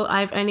primary school.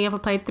 I've only ever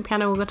played the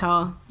piano or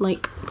guitar.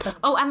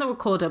 And the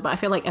recorder, but I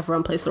feel like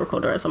everyone plays the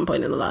recorder at some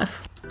point in their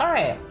life.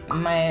 Alright,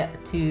 my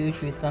 2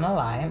 truths and a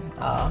lie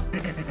are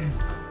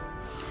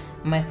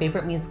my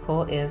favourite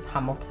musical is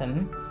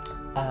Hamilton.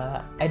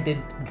 I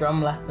did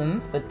drum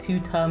lessons for 2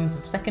 terms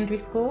of secondary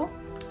school,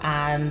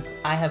 and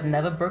I have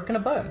never broken a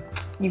bone.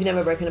 You've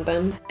never broken a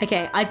bone?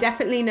 Okay, I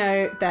definitely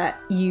know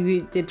that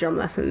you did drum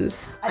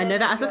lessons. I know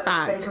that as a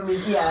fact.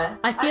 Yeah.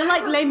 I feel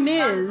like Les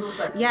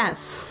Mis,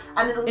 yes.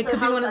 And then also It could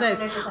be one of those.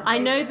 I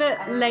know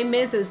that Les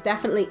Mis is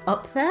definitely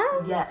up there.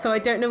 Yeah. So I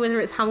don't know whether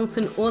it's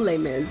Hamilton or Les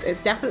Mis.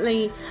 It's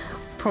definitely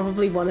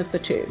probably one of the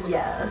two.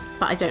 Yeah.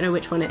 But I don't know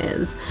which one it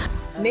is.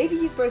 Maybe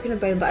you've broken a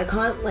bone, but I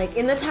can't,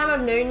 in the time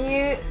I've known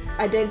you,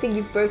 I don't think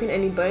you've broken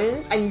any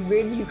bones, and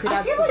you could I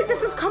have. feel like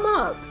this has come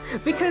up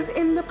because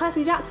in the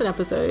Percy Jackson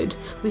episode,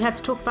 we had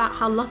to talk about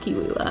how lucky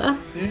we were.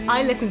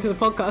 I listened to the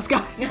podcast,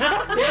 guys.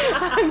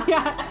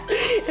 Yeah,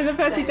 in the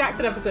Percy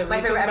Jackson episode. My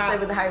we favourite talked episode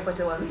with the Harry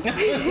Potter ones.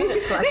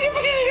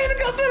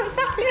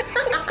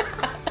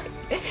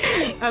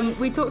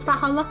 we talked about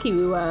how lucky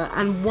we were,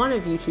 and one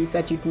of you two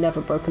said you'd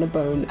never broken a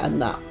bone,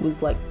 and that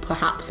was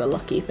perhaps a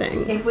lucky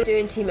thing. If we're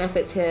doing team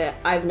efforts here,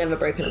 I've never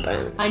broken a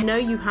bone. I know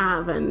you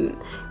haven't,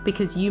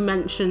 because you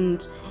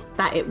mentioned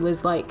that it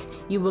was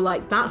you were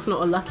like, that's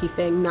not a lucky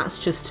thing, that's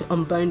just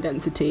on bone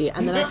density.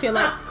 And then I feel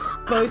like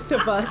both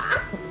of us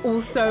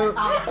also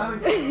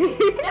And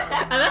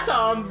that's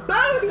on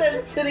bone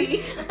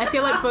density. I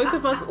feel like both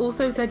of us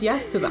also said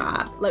yes to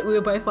that. We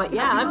were both like,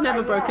 yeah, I've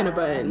never broken a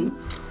bone.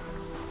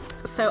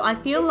 So I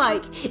feel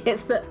like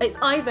it's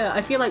either, I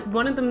feel like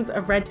one of them's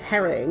a red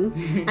herring,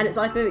 and it's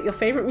either that your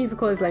favourite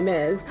musical is Les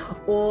Mis,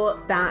 or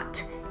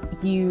that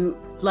you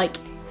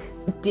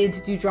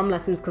did do drum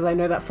lessons, because I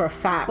know that for a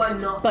fact,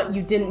 but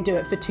you didn't do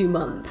it for 2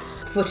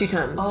 months. For 2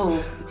 times.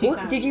 Oh,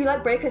 What, did you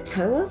break a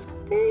toe or something?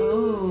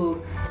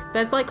 Ooh.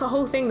 There's a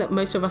whole thing that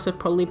most of us have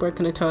probably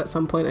broken a toe at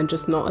some point and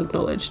just not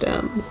acknowledged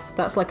it.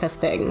 That's a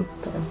thing.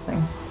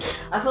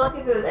 I feel like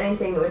if it was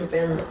anything, it would have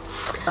been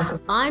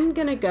I'm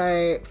gonna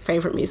go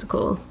favourite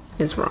musical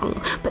is wrong.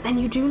 But then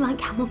you do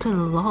like Hamilton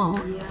a lot.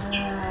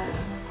 Yeah.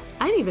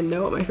 I don't even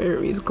know what my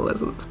favourite musical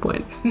is at this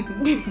point.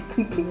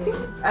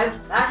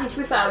 Actually, to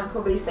be fair, I would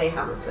probably say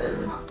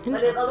Hamilton. But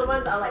there's other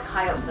ones that are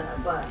high up there,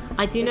 but...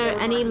 I do know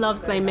Annie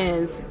loves Les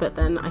Mis, but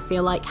then I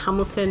feel like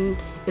Hamilton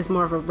is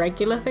more of a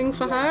regular thing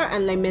for her,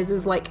 and Les Mis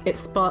is it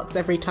sparks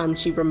every time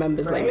she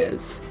remembers Les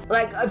Mis.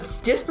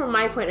 Just from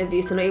my point of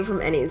view, so not even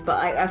from Annie's, but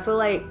I feel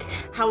like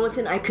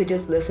Hamilton I could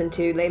just listen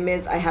to. Les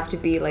Mis, I have to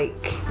be in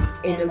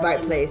the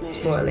right place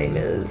for Les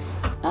Mis.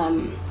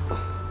 I'm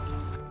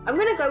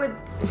gonna go with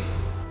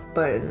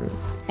Bone.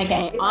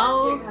 Okay,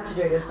 I'll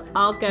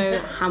go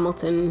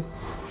Hamilton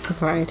for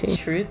variety.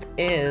 Truth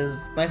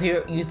is, my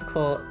favorite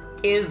musical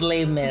is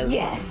Les Mis.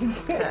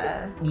 Yes.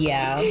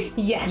 Yeah.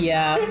 Yes.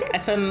 Yeah. I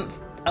spent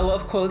a lot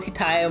of quality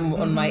time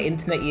on my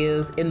internet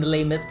years in the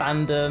Les Mis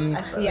fandom.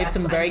 Made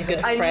some very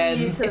good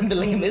friends in the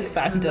Les Mis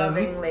fandom.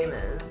 Loving Les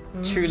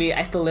Mis. Truly,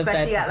 I still live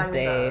Especially there at to this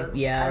day. Langdon.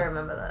 Yeah. I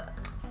remember that.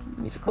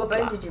 Musical What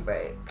bone slaps. did you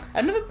break?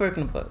 I've never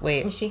broken a book.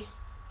 Wait. Is she?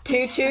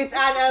 2 truths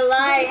and a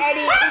lie.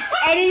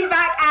 Eddie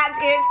back at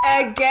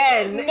it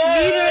again.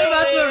 Neither of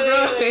us were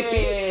wrong.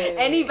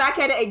 Any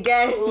backhanded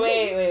again.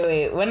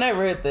 Wait. When I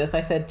wrote this,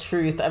 I said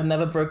truth. I've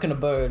never broken a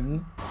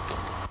bone.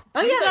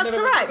 Oh yeah, that's never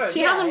broken a correct. bone.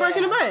 She Yeah, hasn't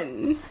broken a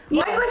bone.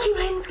 Why do I keep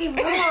playing this game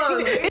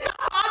wrong? It's a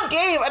hard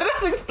game. I don't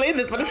have to explain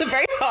this, but it's a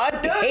very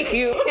hard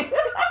game.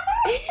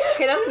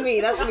 Okay, that's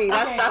me. That's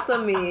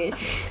on me.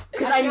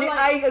 Because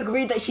I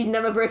agreed that she'd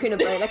never broken a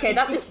bone. Okay,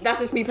 that's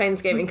just me playing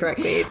this game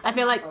incorrectly. I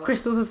feel like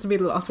Crystal's has to be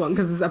the last one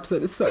because this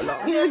episode is so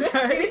long.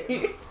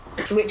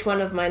 Which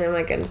one of mine am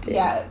I going to do?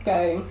 Yeah,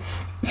 go.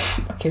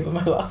 Okay, but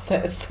my last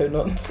set is so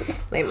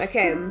nonsense. Lame.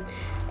 Okay.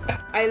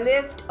 I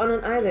lived on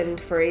an island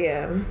for a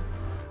year.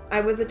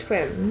 I was a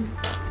twin.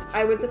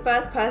 I was the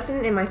first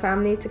person in my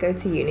family to go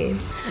to uni.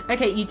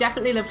 Okay, you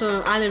definitely lived on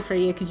an island for a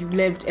year because you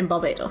lived in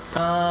Barbados.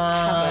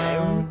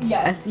 Hello.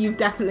 Yes, you've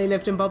definitely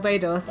lived in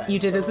Barbados. You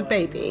did as a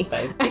baby.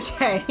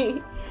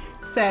 Okay,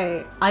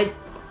 so I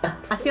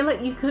feel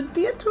like you could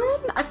be a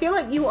twin. I feel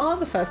like you are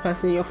the first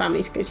person in your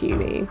family to go to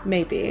uni.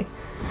 Maybe.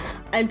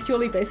 I'm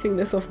purely basing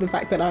this off the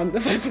fact that I'm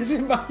the first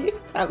person in my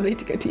family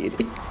to go to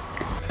uni.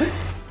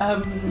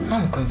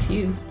 I'm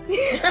confused.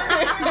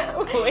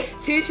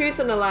 Two truths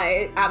and a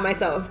lie at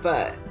myself,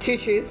 but two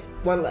truths,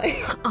 one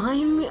lie.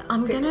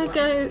 I'm gonna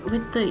go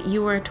with the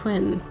you were a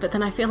twin, but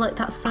then I feel like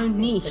that's so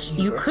niche.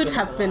 You could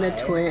have been a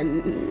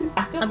twin.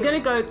 I'm gonna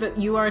go that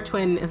you are a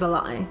twin is a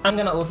lie. I'm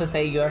gonna also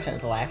say your turn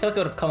is a lie. I feel like it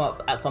would have come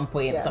up at some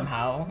point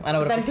somehow, and I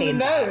would have Then who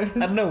retained that. knows?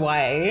 I don't know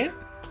why.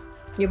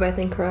 You're both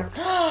incorrect.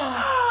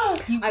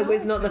 I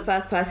was not the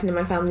first person in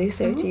my family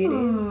to go to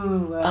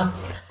uni.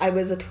 I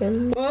was a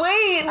twin.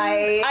 Wait,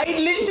 I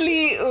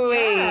literally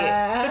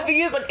The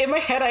thing is, like in my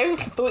head, I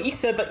thought you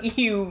said that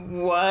you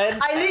what?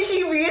 I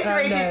literally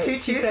reiterated no, two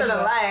she truths said and a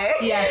that. lie.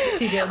 Yes,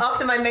 she did.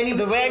 After my many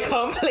The way I mistakes.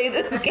 can't play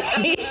this game.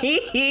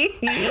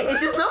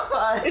 It's just not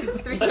fun.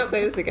 We should not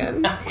play this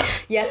again.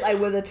 Yes, I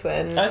was a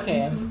twin.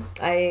 Okay.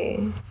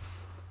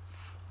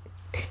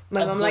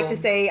 My mum liked to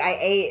say I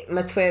ate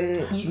my twin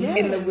did.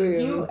 in the womb,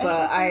 You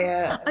but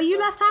Are you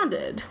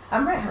left-handed?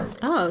 I'm right-handed.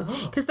 Oh,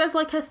 because there's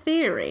like a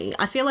theory.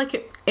 I feel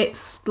like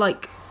it's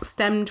like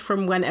stemmed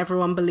from when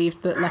everyone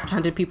believed that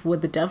left-handed people were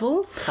the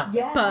devil.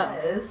 Yes.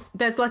 But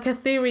there's like a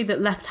theory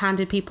that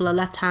left-handed people are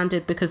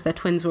left-handed because their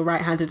twins were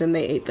right-handed and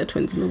they ate their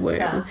twins in the womb,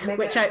 Yeah, maybe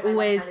which I'm I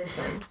always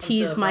left-handed twin.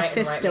 tease So my right and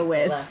right sister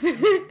makes with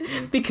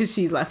it because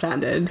she's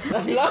left-handed.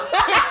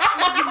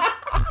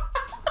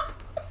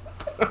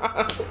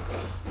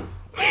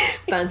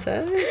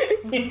 Banter.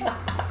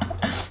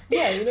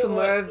 Yeah, you know For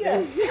more of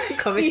this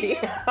comedy,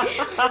 go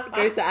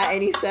to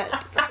 @AnySet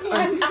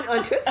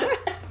on Twitter.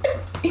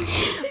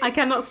 I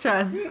cannot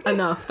stress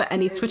enough that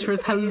Annie's Twitter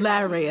is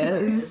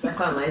hilarious. I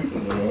can't lie to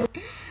you.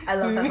 I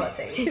love her hot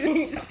take.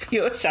 It's just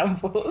pure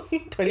shambles.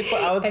 24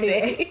 hours a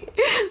day.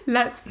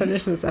 Let's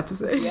finish this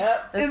episode.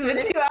 Yep. It's been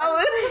 2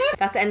 hours.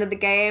 That's the end of the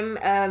game.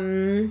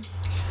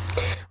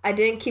 I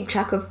didn't keep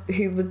track of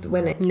who was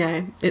winning.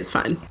 No, it's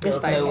fine. There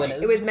was no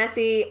winners. It was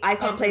messy. I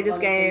can't play this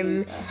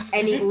game.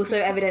 Annie also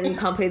evidently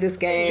can't play this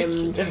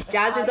game.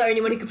 Jazz is the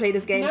only one who can play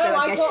this game, so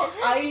I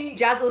guess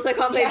Jazz also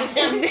can't play this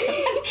game.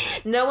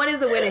 No one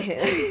is a winner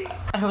here.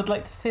 I would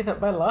like to say that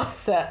my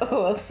last set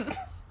was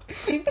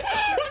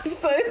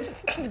so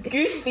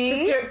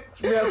goofy. Just do it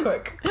real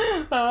quick.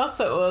 My last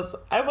set was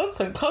I once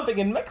went clubbing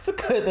in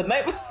Mexico the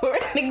night before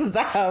an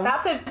exam.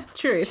 That's a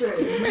Truth.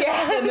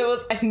 yeah. And it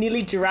was I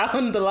nearly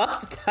drowned the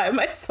last time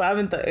I swam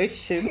in the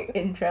ocean.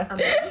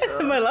 Interesting.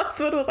 And my last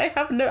one was I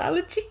have no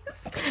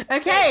allergies.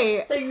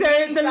 Okay, so,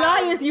 you the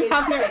lie is you is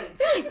have no...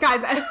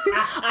 Guys,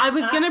 I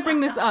was going to bring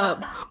this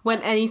up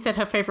when Annie said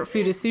her favourite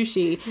food is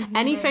sushi.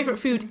 Annie's favourite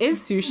food is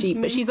sushi,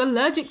 but she's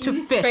allergic to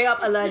fish. Straight up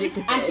allergic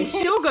to And she fish.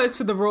 still goes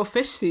for the raw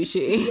fish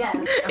sushi. Yes.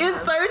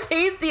 It's so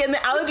tasty and the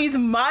allergy's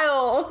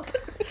mild.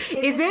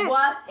 Is it?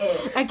 What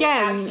is?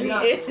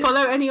 Again,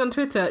 follow Annie on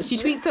Twitter. She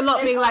tweets a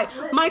lot being like,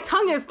 my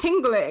tongue is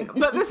tingling,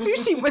 but the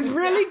sushi was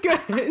really good.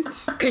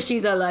 Because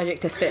she's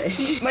allergic to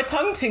fish. My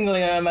tongue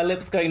tingling and my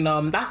lips going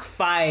numb. That's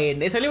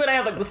fine. It's only when I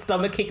have like the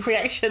stomach ache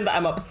reaction that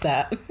I'm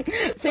upset.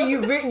 So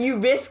you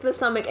risk the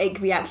stomach ache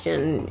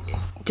reaction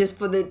just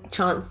for the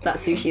chance that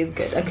sushi is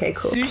good. Okay,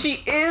 cool.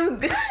 Sushi is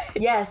good.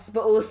 Yes,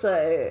 but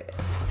also...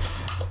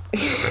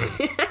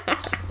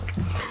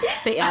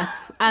 But yes,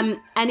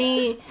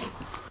 Annie,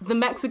 the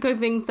Mexico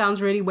thing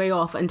sounds really way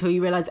off until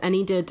you realise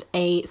Annie did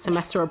a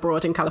semester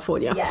abroad in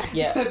California. Yes.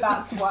 Yeah. So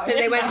that's why. So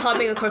they went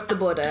clubbing across the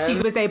border. She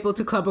was able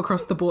to club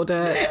across the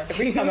border.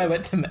 Every time I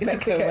went to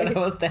Mexico when I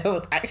was there, it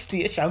was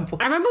actually a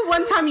shambles. I remember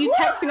one time you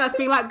texting us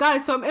being like,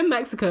 guys, so I'm in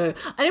Mexico.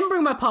 I didn't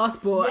bring my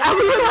passport. And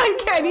we were like,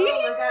 Kenny,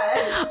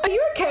 are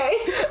you okay?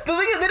 The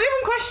thing is, they didn't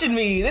even question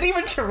me. They didn't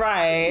even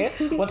try.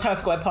 One time I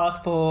forgot my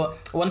passport.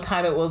 One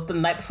time it was the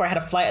night before I had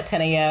a flight at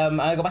 10 a.m.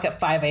 I got back at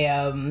 5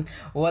 a.m.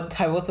 One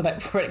time it was the night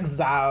before an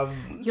exam.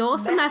 Your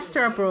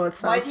semester abroad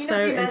sounds so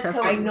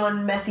interesting.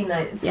 non-messy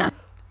nights?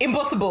 Yes.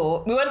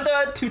 Impossible. We went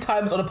there 2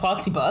 times on a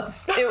party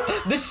bus.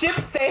 The ship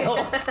sailed.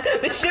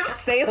 The ship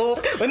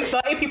sailed when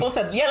 30 people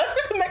said, yeah, let's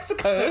go to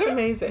Mexico. It's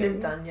amazing. It is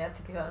done, yeah,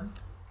 to be done.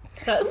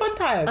 It's a fun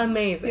time.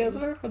 Amazing. Yeah, it's a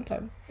very fun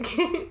time.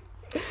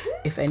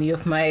 If any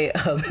of my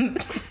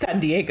San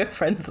Diego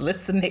friends are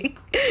listening,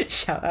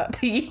 shout out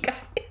to you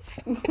guys.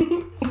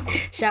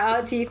 Shout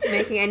out to you for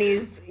making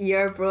Annie's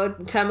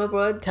term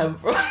abroad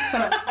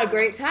a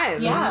great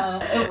time. Yeah.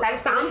 That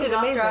sounded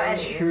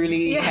amazing.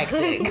 Truly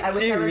hectic. I wish I was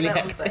Truly there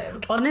hectic. also.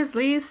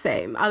 Honestly,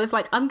 same. I was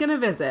like, I'm gonna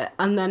visit,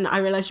 and then I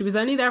realized she was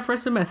only there for a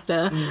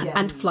semester,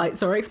 and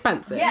flights are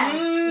expensive. Yes,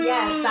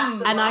 that's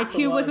the And I one.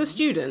 too was a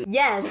student.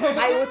 Yes,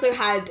 I also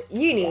had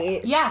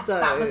uni. Yes, so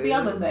that was the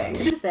other thing.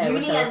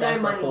 Uni and no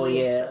money.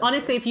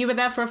 Honestly, if you were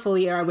there for a full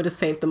year, I would have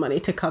saved the money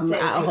to come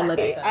Same, at a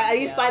holiday. At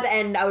least by the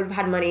end, I would have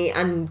had money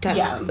and term.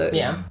 Yeah. So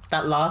Yeah,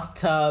 that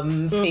last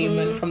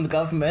payment from the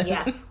government.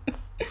 Yes.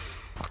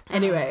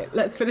 Anyway,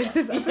 let's finish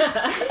this episode.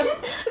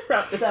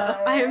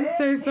 I am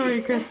so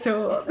sorry,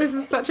 Crystal. This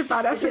is such a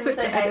bad episode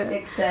to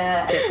edit.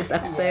 this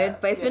episode,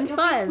 but it's been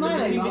fun.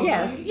 smiling, aren't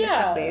Yes, you?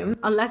 Yeah. exactly.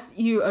 Unless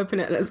you open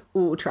it and it's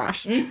all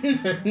trash. So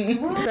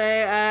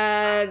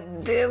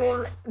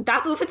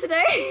that's all for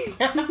today.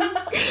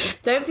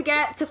 Don't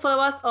forget to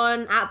follow us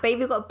on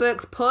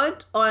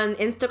 @BabyGotBooksPod on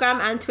Instagram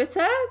and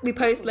Twitter. We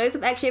post loads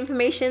of extra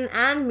information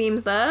and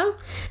memes there.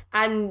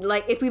 And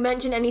like if we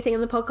mention anything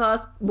in the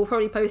podcast, we'll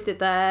probably post it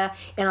there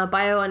in our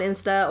bio on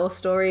Insta or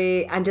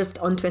story, and just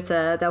on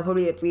Twitter there'll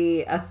probably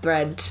be a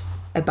thread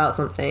about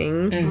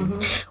something.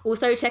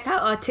 Also check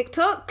out our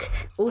TikTok,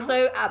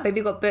 also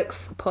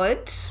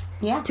 @BabyGotBooksPod.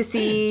 Yeah. To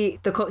see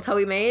the cocktail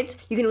we made.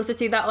 You can also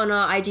see that on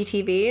our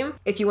IGTV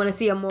if you want to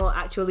see a more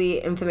actually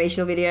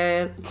informational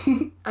video.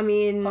 I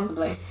mean,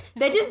 Possibly.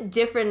 they're just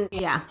different.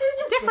 Yeah.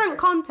 Different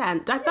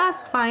content,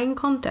 diversifying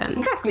content.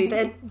 Exactly,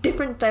 they're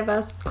different,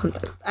 diverse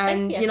content,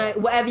 and you know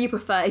whatever you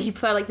prefer. If you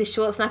prefer like the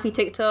short, snappy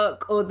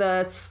TikTok or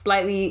the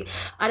slightly,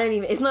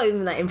 it's not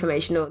even that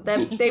informational.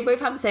 They both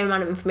have the same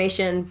amount of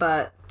information,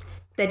 but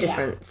they're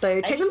different. So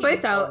check them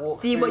both out.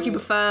 See what you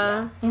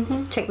prefer.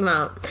 Check them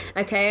out.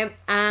 Okay,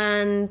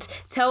 and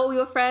tell all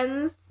your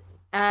friends.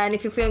 And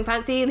if you're feeling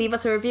fancy, leave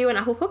us a review on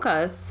Apple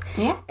Podcasts.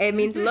 Yeah. It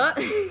means a lot.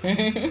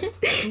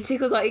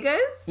 Tickles our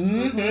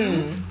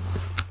egos.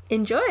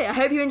 Enjoy. I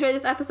hope you enjoyed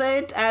this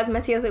episode as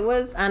messy as it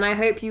was, and I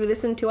hope you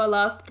listened to our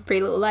last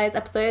Pretty Little Lies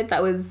episode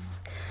that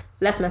was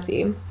less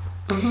messy.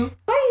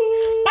 Bye.